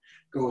thing,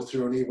 go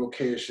through an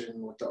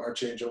evocation with the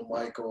Archangel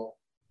Michael,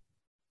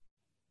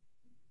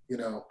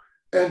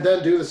 and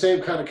then do the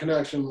same kind of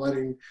connection,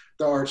 letting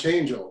the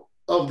Archangel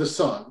of the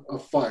Sun,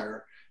 of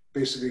fire,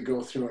 basically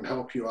go through and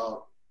help you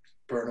out,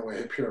 burn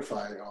away,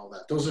 purify, all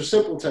that. Those are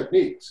simple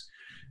techniques.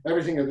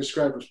 Everything I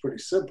described was pretty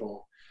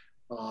simple,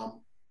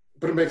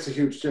 but it makes a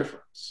huge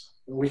difference.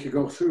 And we could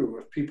go through,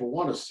 if people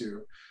want us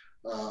to,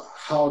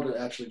 how to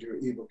actually do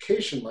an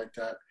evocation like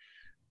that.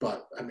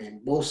 But I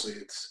mean, mostly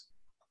it's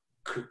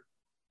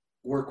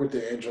work with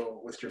the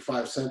angel with your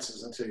 5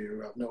 senses until you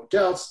have no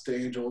doubts the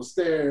angel is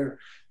there,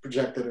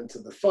 project it into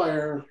the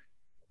fire,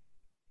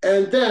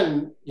 and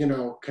then,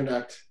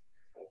 connect,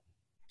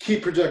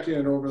 keep projecting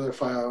it over the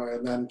fire,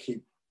 and then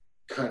keep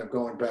kind of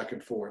going back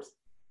and forth,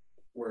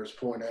 where it's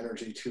pulling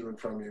energy to and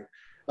from you.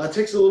 It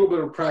takes a little bit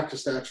of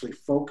practice to actually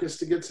focus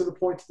to get to the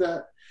point of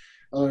that.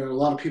 A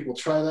lot of people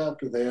try that,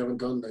 but they haven't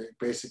done the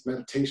basic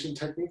meditation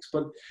techniques.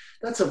 But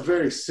that's a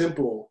very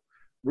simple,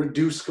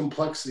 reduced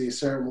complexity,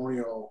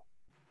 ceremonial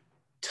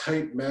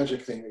type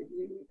magic thing.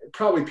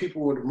 Probably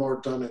people would have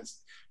more done it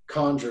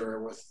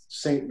conjure with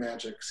Saint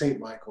magic, Saint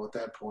Michael at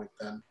that point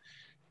than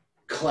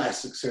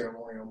classic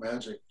ceremonial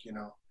magic. You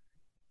know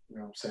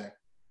what I'm saying?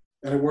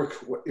 And it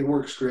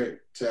works great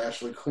to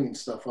actually clean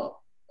stuff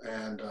up,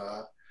 and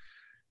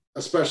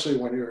especially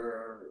when you're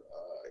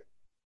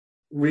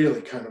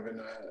really kind of in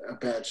a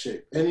bad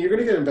shape. And you're going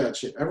to get in bad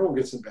shape. Everyone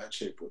gets in bad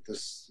shape with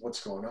this,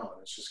 what's going on.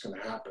 It's just going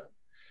to happen,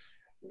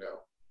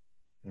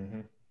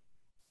 Mm-hmm.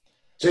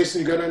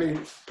 Jason, you got any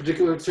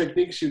particular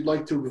techniques you'd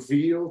like to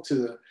reveal to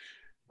the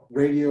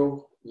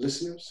radio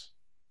listeners?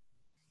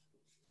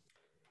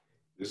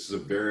 This is a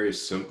very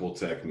simple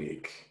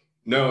technique.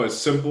 No, it's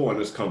simple and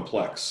it's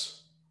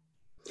complex.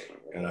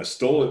 And I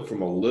stole it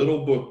from a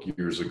little book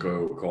years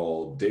ago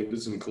called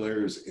David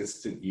Sinclair's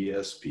Instant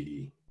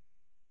ESP.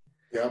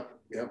 Yep.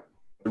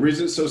 The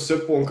reason it's so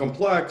simple and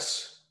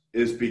complex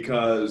is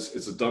because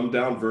it's a dumbed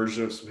down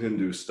version of some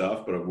Hindu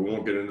stuff, but we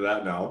won't get into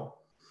that now.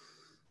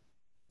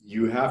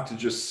 You have to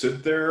just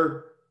sit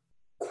there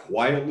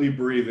quietly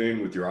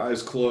breathing with your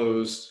eyes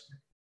closed,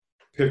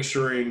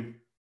 picturing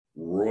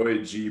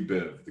Roy G.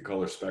 Biv, the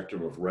color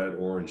spectrum of red,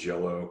 orange,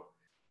 yellow,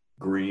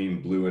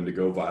 green, blue,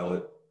 indigo,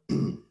 violet.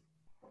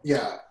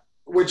 Yeah,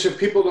 which if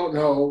people don't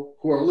know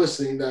who are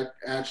listening, that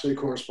actually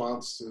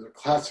corresponds to the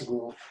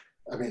classical.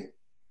 I mean,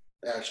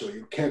 actually,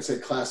 you can't say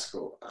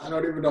classical. I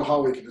don't even know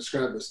how we can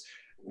describe this.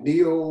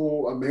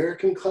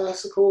 Neo-American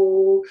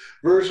classical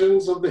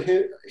versions of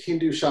the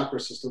Hindu chakra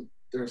system.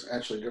 There's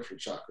actually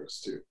different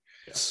chakras too.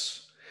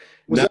 Yes.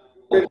 Was Now, that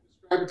a way to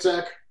describe it,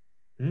 Zach?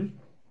 Hmm?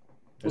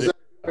 Was that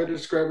a way to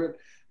describe it?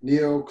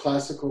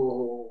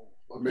 Neo-classical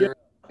American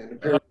and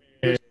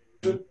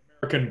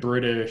American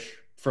British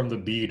from the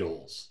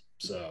Beatles.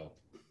 So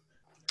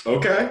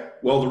okay.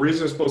 Well, the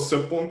reason it's both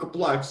simple and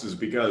complex is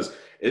because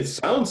it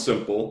sounds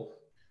simple,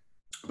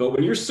 but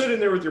when you're sitting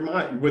there with your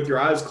mind, with your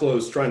eyes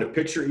closed, trying to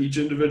picture each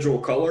individual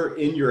color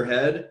in your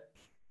head,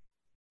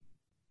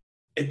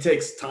 it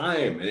takes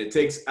time and it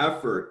takes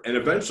effort, and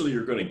eventually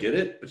you're going to get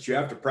it, but you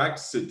have to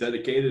practice it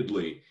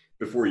dedicatedly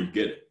before you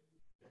get it.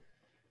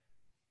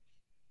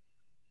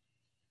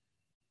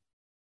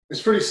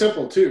 It's pretty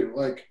simple too.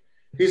 Like,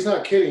 he's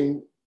not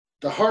kidding.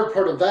 The hard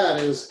part of that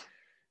is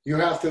you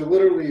have to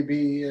literally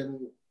be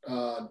in.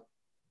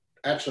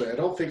 Actually, I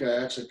don't think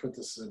I actually put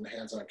this in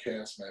Hands-on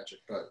Chaos Magic,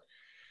 but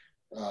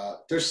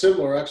there's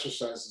similar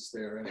exercises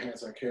there in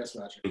Hands-on Chaos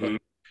Magic. Mm-hmm.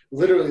 But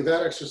literally,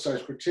 that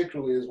exercise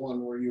particularly is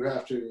one where you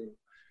have to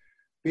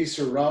be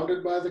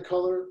surrounded by the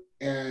color,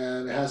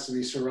 and it has to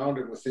be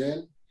surrounded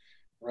within,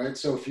 right?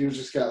 So if you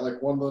just got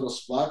like one little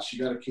splotch,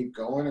 you got to keep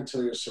going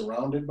until you're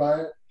surrounded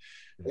by it.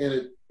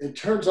 And it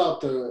turns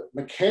out the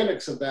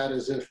mechanics of that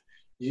is if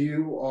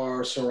you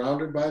are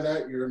surrounded by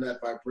that, you're in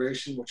that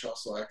vibration, which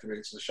also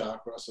activates the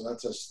chakra. So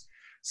that's a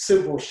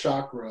simple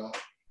chakra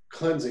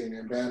cleansing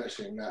and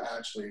banishing that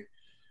actually,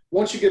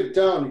 once you get it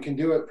down, you can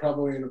do it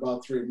probably in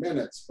about 3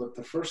 minutes. But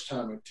the first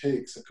time it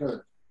takes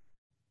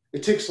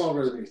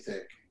longer than you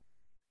think,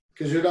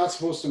 because you're not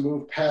supposed to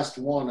move past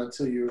one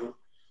until you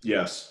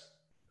Yes.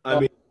 I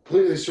mean,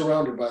 completely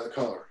surrounded by the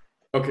color.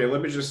 okay,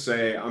 let me just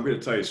say, I'm going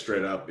to tell you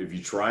straight up, if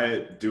you try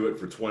it, do it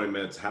for 20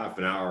 minutes, half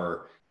an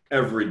hour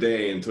every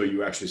day until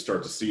you actually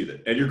start to see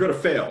it. And you're going to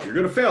fail. You're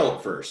going to fail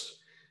at first.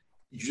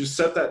 You just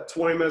set that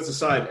 20 minutes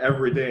aside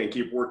every day and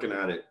keep working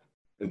at it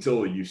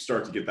until you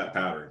start to get that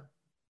pattern.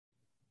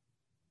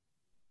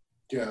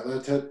 Yeah,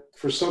 that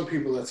for some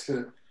people that's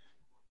gonna.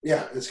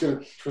 Yeah, it's gonna.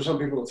 For some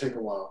people, it'll take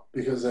a while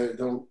because they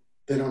don't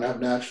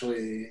have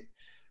naturally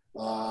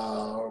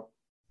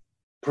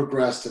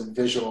progressed in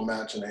visual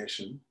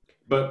imagination.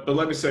 But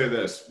let me say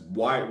this.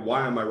 Why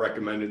am I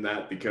recommending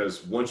that?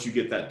 Because once you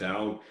get that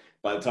down,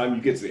 by the time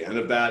you get to the end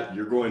of that,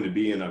 you're going to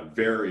be in a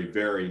very,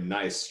 very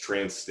nice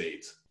trance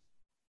state.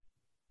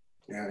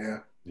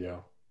 Yeah.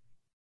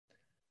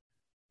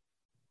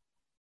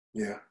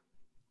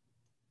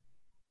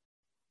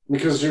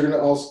 Because you're gonna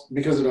also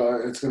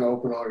it's gonna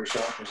open all your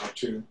chakras up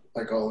too,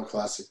 like all the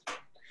classic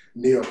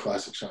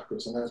neoclassic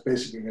chakras, and that's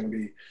basically going to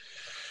be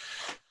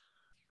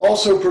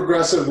also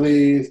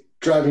progressively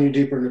driving you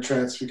deeper into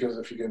trance, because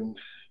if you can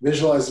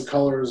visualize the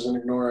colors and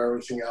ignore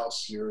everything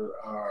else, you're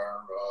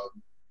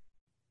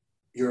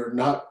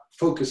not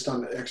focused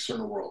on the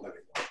external world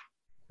anymore.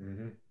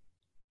 Mm-hmm.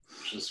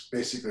 Which is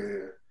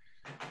basically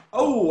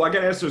Oh, I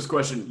got to answer this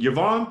question.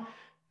 Yvonne,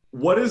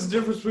 what is the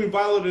difference between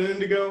violet and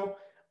indigo?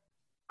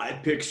 I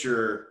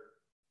picture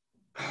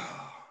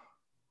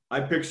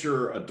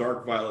a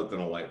dark violet then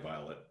a light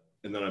violet.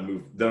 And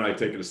then I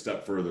take it a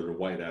step further to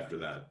white after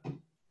that.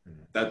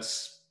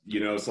 That's,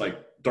 it's like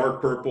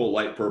dark purple,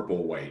 light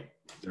purple, white.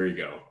 There you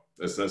go.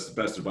 That's the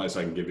best advice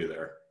I can give you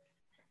there.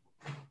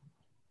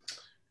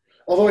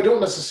 Although I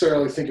don't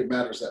necessarily think it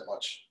matters that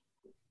much.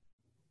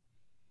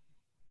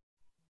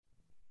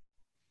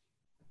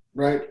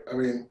 Right? I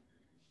mean,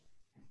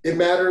 it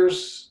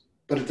matters,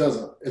 but it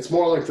doesn't. It's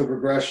more like the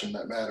progression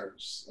that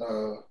matters.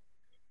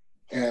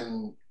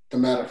 And the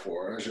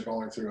metaphor as you're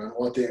going through, and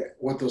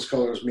what those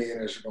colors mean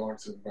as you're going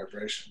through the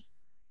vibration.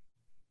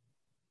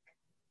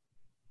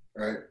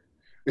 Right?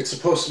 It's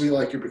supposed to be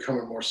like you're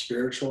becoming more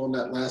spiritual in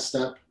that last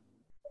step,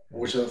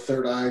 which is the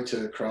third eye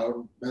to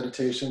crowd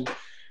meditation.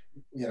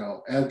 And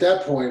at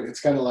that point, it's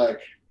kind of like,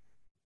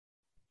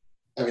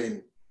 I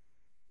mean,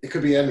 it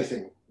could be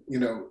anything.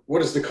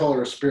 What is the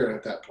color of spirit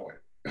at that point?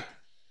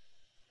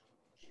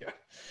 Yeah.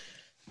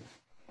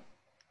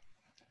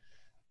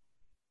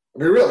 I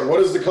mean, really, what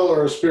is the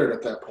color of spirit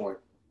at that point?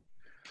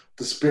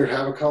 Does spirit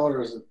have a color,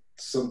 or is it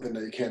something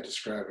that you can't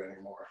describe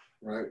anymore,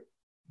 right?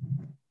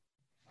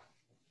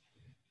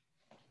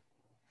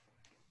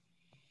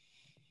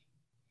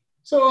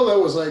 So that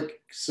was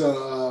like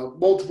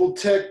multiple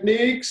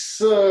techniques,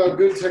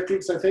 good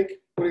techniques, I think.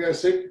 What do you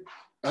guys think?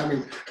 I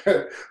mean,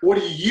 what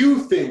do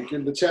you think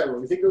in the chat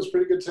room? You think it was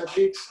pretty good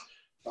techniques?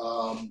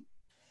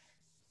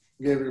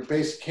 Gave you a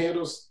basic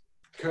candles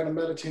kind of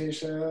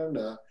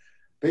meditation,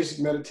 basic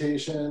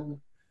meditation.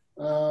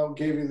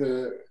 Gave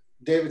you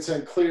David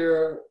sent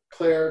Claire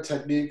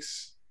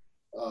techniques.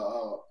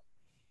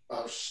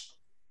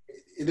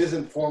 It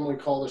isn't formally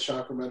called a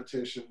chakra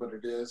meditation, but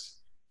it is.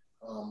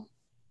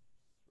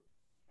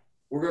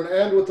 We're going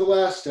to end with the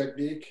last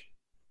technique,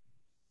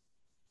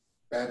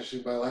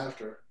 banishing by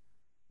laughter,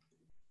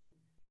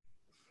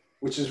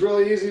 which is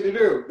really easy to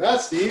do.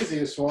 That's the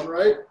easiest one,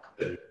 right?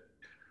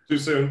 Too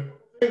soon.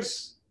 A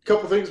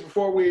couple things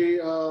before we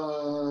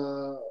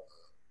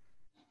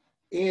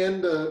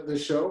end the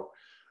show.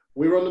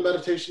 We run the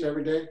meditation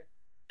every day,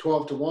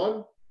 12 to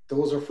 1.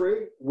 Those are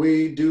free.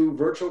 We do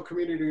virtual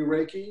community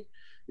Reiki.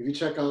 If you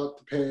check out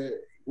the page,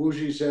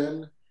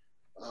 wujizhen.ca,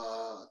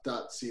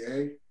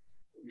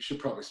 you should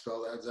probably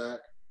spell that, Zach.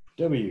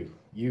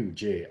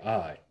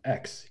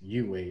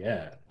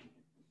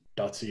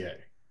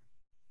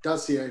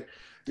 WUJIXUAN.ca.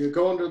 You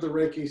go under the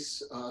Reiki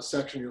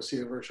section, you'll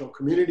see a virtual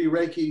community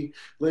Reiki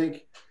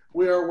link.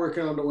 We are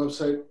working on the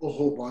website a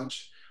whole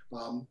bunch.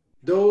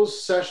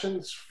 Those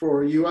sessions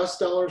for US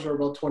dollars are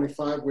about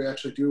 25. We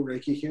actually do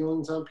Reiki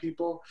healings on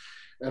people.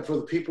 And for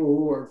the people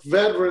who are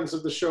veterans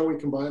of the show, we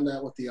combine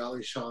that with the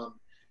Ali Shan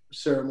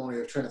ceremony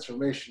of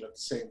transformation at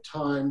the same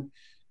time,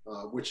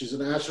 which is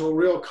an actual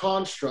real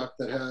construct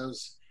that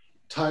has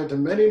tied to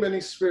many, many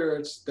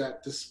spirits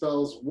that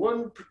dispels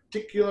one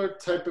particular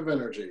type of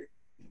energy,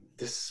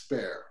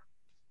 despair.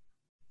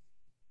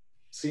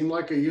 Seem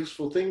like a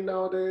useful thing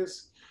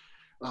nowadays.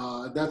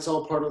 That's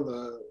all part of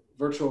the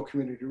virtual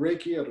community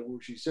Reiki out of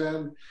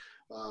Wujizhen.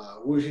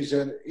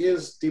 Wujizhen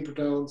is Deeper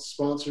Down's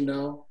sponsor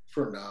now,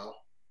 for now.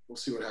 We'll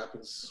see what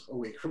happens a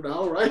week from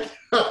now, right?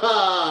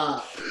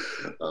 But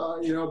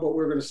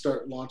we're going to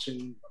start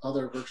launching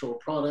other virtual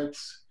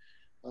products,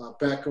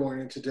 back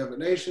going into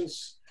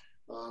divinations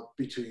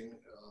between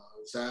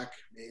Zach,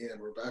 me, and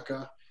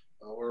Rebecca.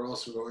 We're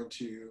also going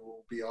to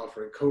be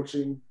offering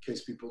coaching. In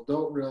case people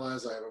don't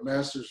realize, I have a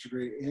master's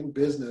degree in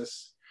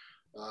business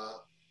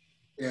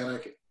and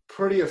a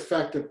pretty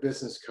effective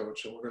business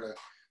coach. And we're going to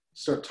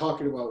start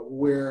talking about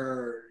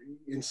where,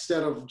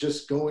 instead of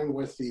just going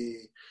with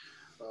the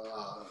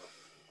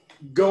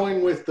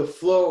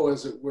flow,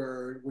 as it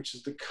were, which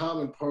is the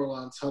common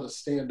parlance, how to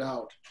stand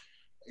out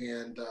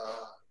and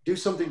do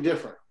something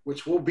different,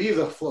 which will be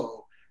the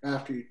flow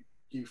after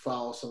you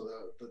follow some of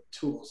the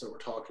tools that we're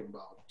talking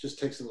about. It just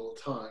takes a little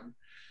time.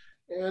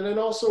 And then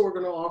also we're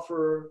going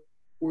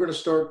to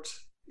start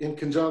in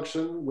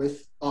conjunction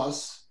with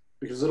us,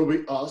 because it'll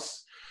be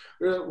us,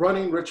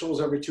 running rituals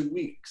every 2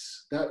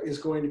 weeks. That is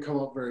going to come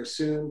up very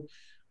soon.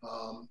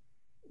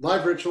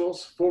 Live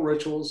rituals, full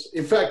rituals.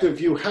 In fact, if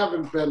you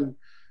haven't been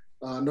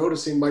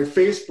noticing, my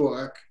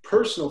Facebook,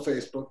 personal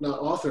Facebook, not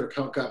author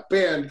account, got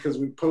banned because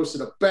we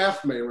posted a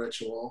Baphomet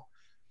ritual,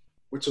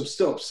 which I'm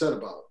still upset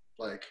about.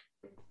 Like,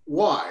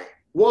 why?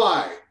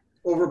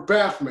 Over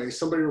Baphomet,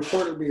 somebody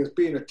reported me as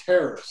being a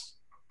terrorist.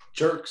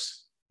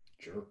 Jerks.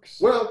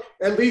 Well,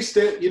 at least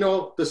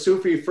the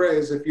Sufi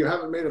phrase, if you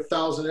haven't made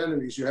 1,000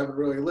 enemies, you haven't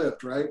really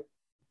lived, right?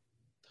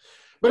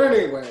 But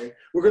anyway,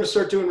 we're going to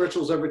start doing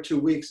rituals every 2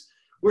 weeks.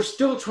 We're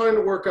still trying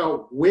to work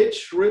out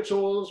which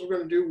rituals we're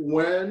going to do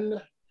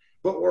when,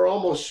 but we're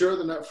almost sure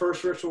that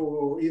first ritual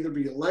will either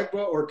be a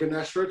Legba or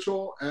Ganesh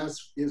ritual,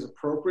 as is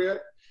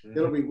appropriate. Mm-hmm.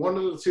 It'll be one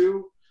of the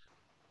two.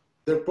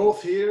 They're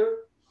both here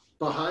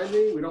behind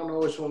me. We don't know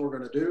which one we're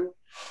going to do.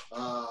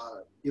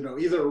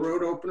 Either a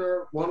road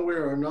opener one way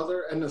or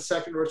another, and the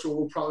second ritual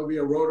will probably be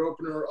a road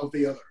opener of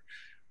the other.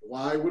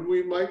 Why would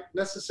we might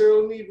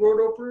necessarily need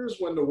road openers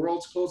when the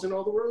world's closing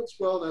all the roads?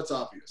 Well, that's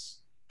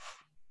obvious.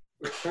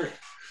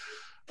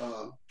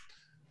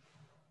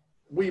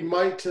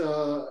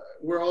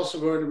 We're also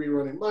going to be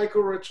running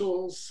micro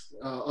rituals,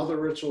 other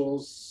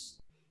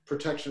rituals,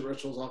 protection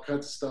rituals, all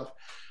kinds of stuff.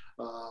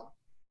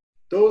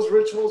 Those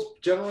rituals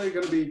generally are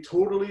going to be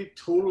totally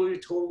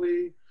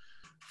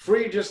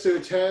free just to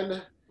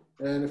attend.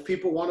 And if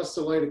people want us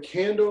to light a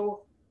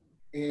candle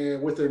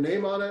and with their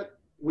name on it,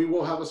 we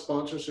will have a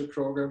sponsorship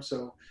program.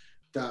 So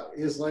that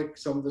is like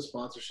some of the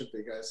sponsorship that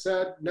you guys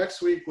said.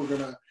 Next week, we're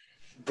going to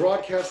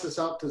broadcast this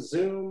out to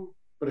Zoom.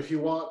 But if you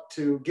want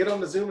to get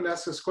on the Zoom and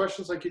ask us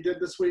questions like you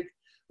did this week,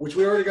 which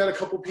we already got a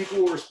couple people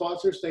who were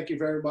sponsors, thank you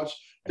very much.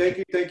 Thank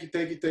you.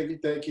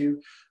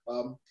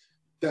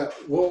 That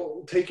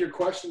we'll take your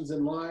questions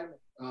in line.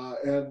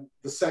 And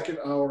the second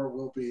hour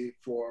will be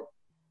for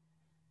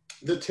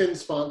the 10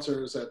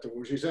 sponsors at the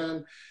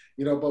Wujizhen,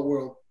 but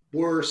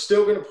we're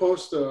still going to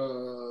post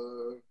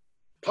a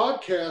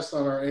podcast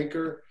on our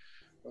Anchor,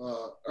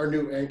 our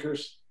new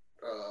Anchors,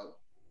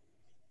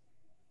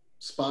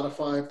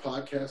 Spotify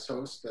podcast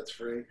host. That's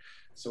free.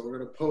 So we're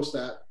going to post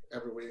that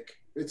every week.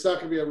 It's not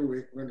going to be every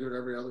week. We're going to do it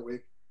every other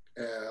week.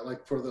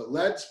 Like for the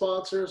lead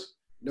sponsors,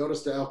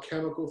 notice the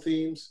alchemical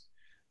themes.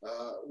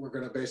 We're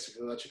going to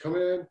basically let you come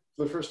in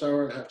for the first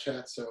hour and have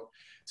chats. So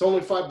it's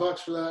only $5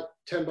 for that,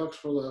 $10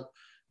 for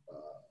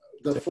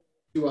the full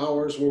 2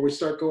 hours where we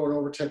start going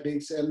over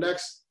techniques. And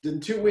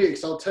in 2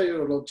 weeks, I'll tell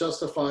you, it'll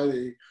justify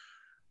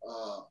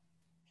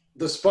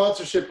the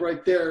sponsorship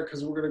right there,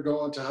 because we're going to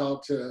go into how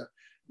to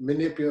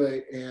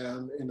manipulate,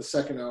 and in the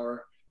second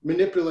hour,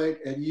 manipulate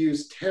and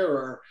use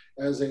terror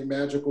as a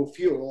magical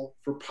fuel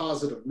for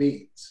positive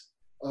means,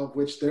 of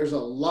which there's a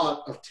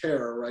lot of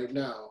terror right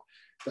now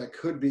that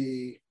could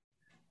be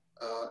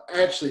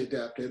actually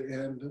adapted.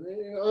 And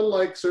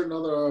unlike certain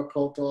other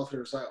occult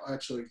authors, I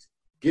actually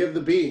give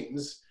the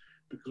beans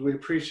because we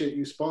appreciate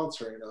you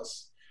sponsoring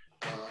us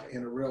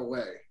in a real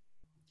way.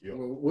 Yep.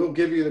 We'll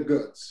give you the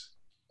goods.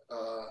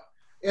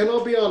 And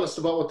I'll be honest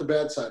about what the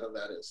bad side of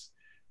that is.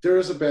 There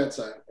is a bad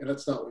side, and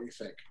it's not what you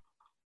think.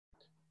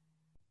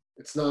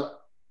 It's not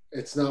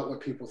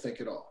what people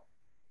think at all.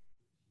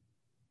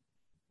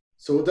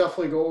 So we'll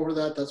definitely go over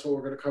that. That's what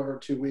we're going to cover in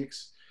 2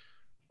 weeks.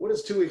 What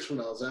is 2 weeks from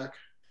now, Zach?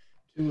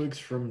 2 weeks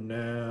from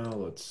now,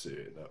 let's see,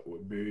 that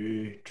would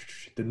be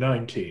the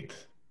 19th.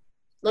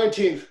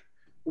 19th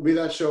will be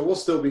that show. We'll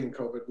still be in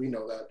COVID. We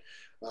know that.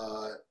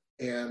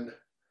 And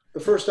the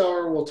first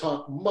hour, we'll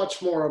talk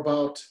much more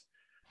about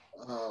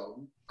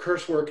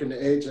curse work in the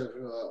age of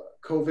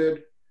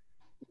COVID,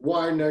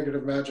 why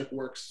negative magic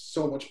works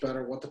so much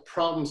better, what the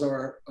problems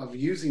are of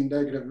using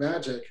negative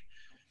magic,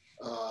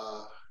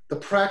 the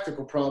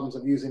practical problems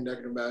of using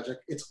negative magic.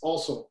 It's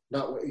also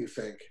not what you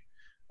think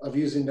of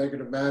using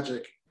negative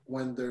magic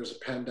when there's a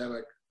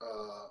pandemic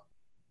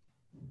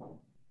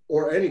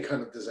or any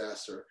kind of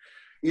disaster.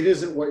 It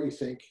isn't what you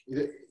think.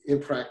 In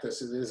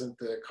practice, it isn't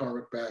the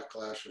karmic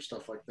backlash or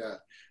stuff like that.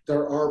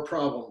 There are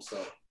problems,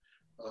 though.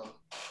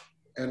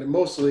 And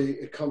mostly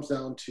it comes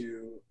down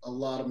to a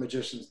lot of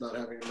magicians not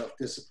having enough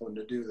discipline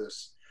to do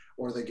this,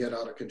 or they get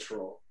out of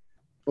control.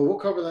 But we'll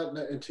cover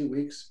that in 2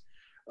 weeks.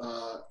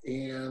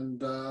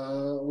 And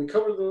we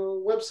covered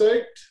the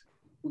website.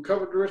 We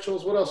covered the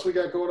rituals. What else we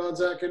got going on,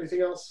 Zach?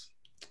 Anything else?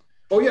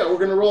 Oh, yeah, we're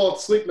going to roll out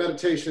sleep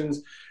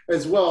meditations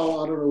as well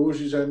out of the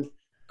Wuzhizen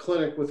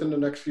clinic within the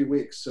next few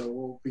weeks. So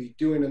we'll be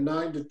doing a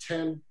 9 to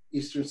 10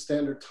 Eastern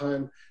Standard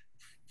Time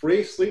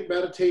free sleep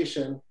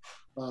meditation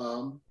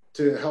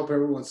to help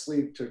everyone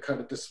sleep, to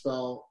kind of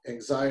dispel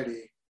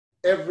anxiety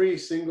every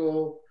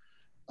single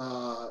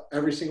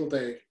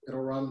day.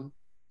 It'll run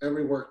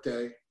every work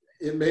day.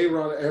 It may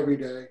run every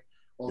day,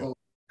 although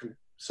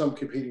some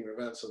competing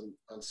events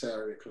on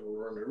Saturday, because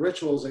we're running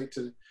rituals 8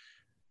 to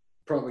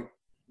probably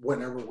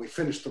whenever we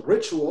finish the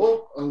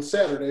ritual on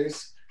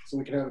Saturdays, so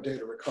we can have a day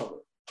to recover.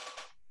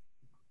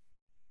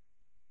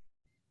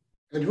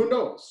 And who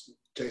knows?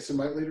 Jason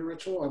might lead a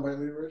ritual. I might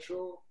lead a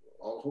ritual.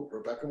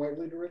 Rebecca might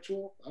lead a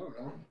ritual. I don't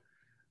know.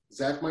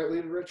 Zach might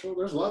lead a ritual.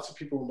 There's lots of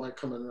people who might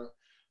come in.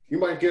 You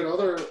might get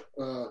other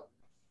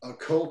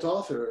occult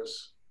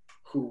authors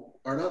who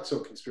are not so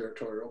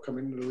conspiratorial come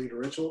in to lead a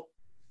ritual.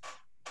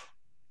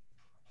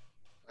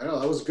 I know,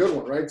 that was a good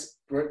one, right,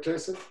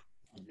 Jason?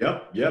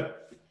 Yep.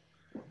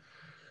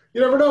 You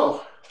never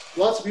know.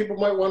 Lots of people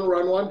might want to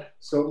run one,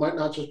 so it might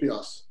not just be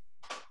us.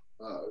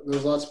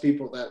 There's lots of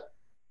people that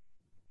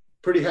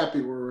pretty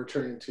happy we're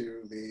returning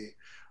to the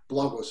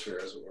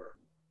blogosphere, as it were,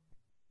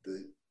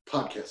 the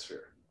podcast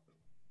sphere.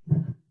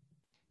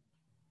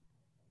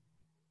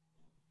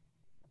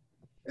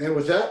 And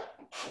with that,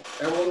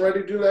 everyone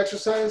ready to do the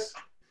exercise?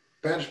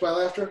 Banished by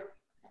laughter?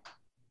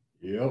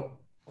 Yep.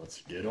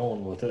 Let's get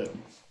on with it.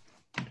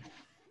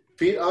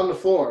 Feet on the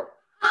floor.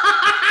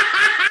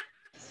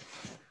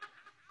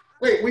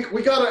 Wait,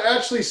 we gotta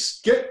actually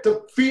get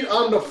the feet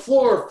on the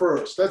floor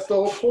first. That's the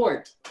whole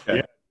point. Okay.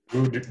 Yeah.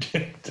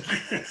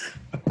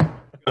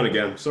 On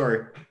again.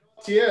 Sorry.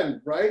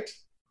 Tien, right?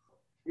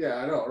 Yeah,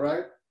 I know,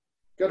 right?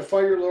 Got to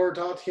find your lower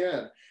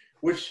Tien,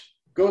 which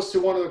goes to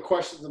one of the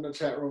questions in the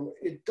chat room.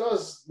 It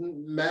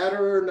doesn't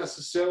matter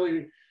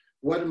necessarily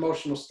what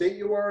emotional state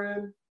you are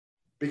in,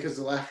 because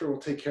the laughter will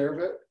take care of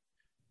it.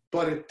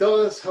 But it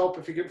does help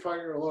if you can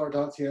find your lower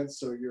Tien,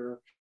 so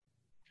your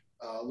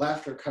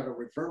laughter kind of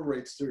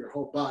reverberates through your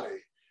whole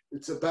body.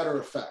 It's a better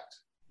effect.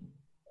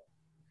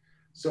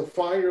 So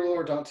find your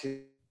lower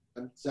Tien.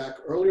 And Zach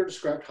earlier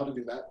described how to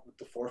do that with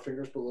the 4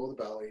 fingers below the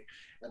belly,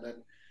 and then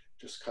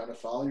just kind of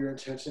follow your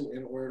intention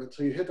inward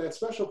until you hit that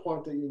special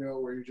point that you know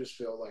where you just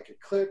feel like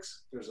it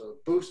clicks. There's a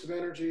boost of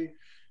energy.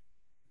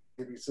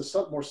 Maybe it's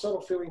a more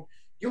subtle feeling.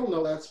 You'll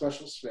know that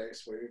special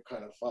space where you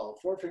kind of follow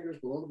 4 fingers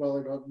below the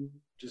belly button.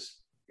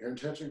 Just your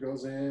intention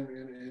goes in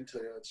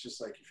until it's just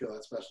like you feel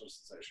that special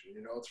sensation.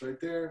 You know it's right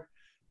there.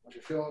 Once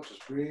you feel it,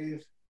 just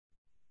breathe.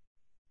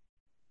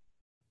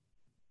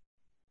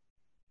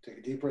 Take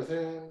a deep breath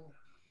in.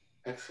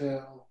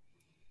 Exhale,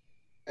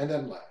 and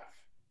then laugh.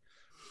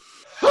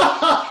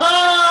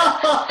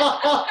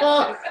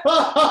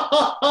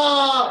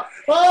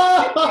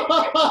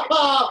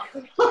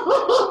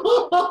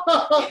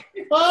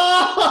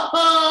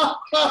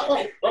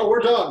 Oh, we're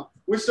done.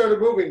 We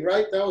started moving,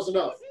 right? That was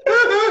enough.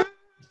 Oh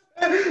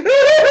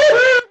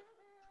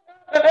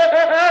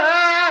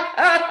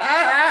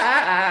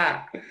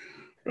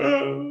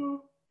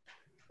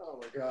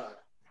my God.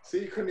 See,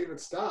 you couldn't even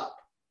stop.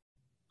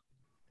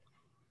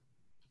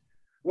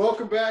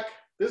 Welcome back.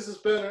 This has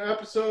been an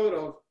episode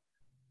of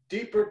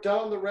Deeper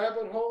Down the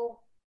Rabbit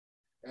Hole,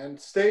 and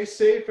stay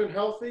safe and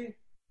healthy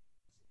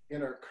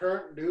in our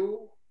current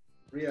new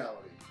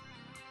reality.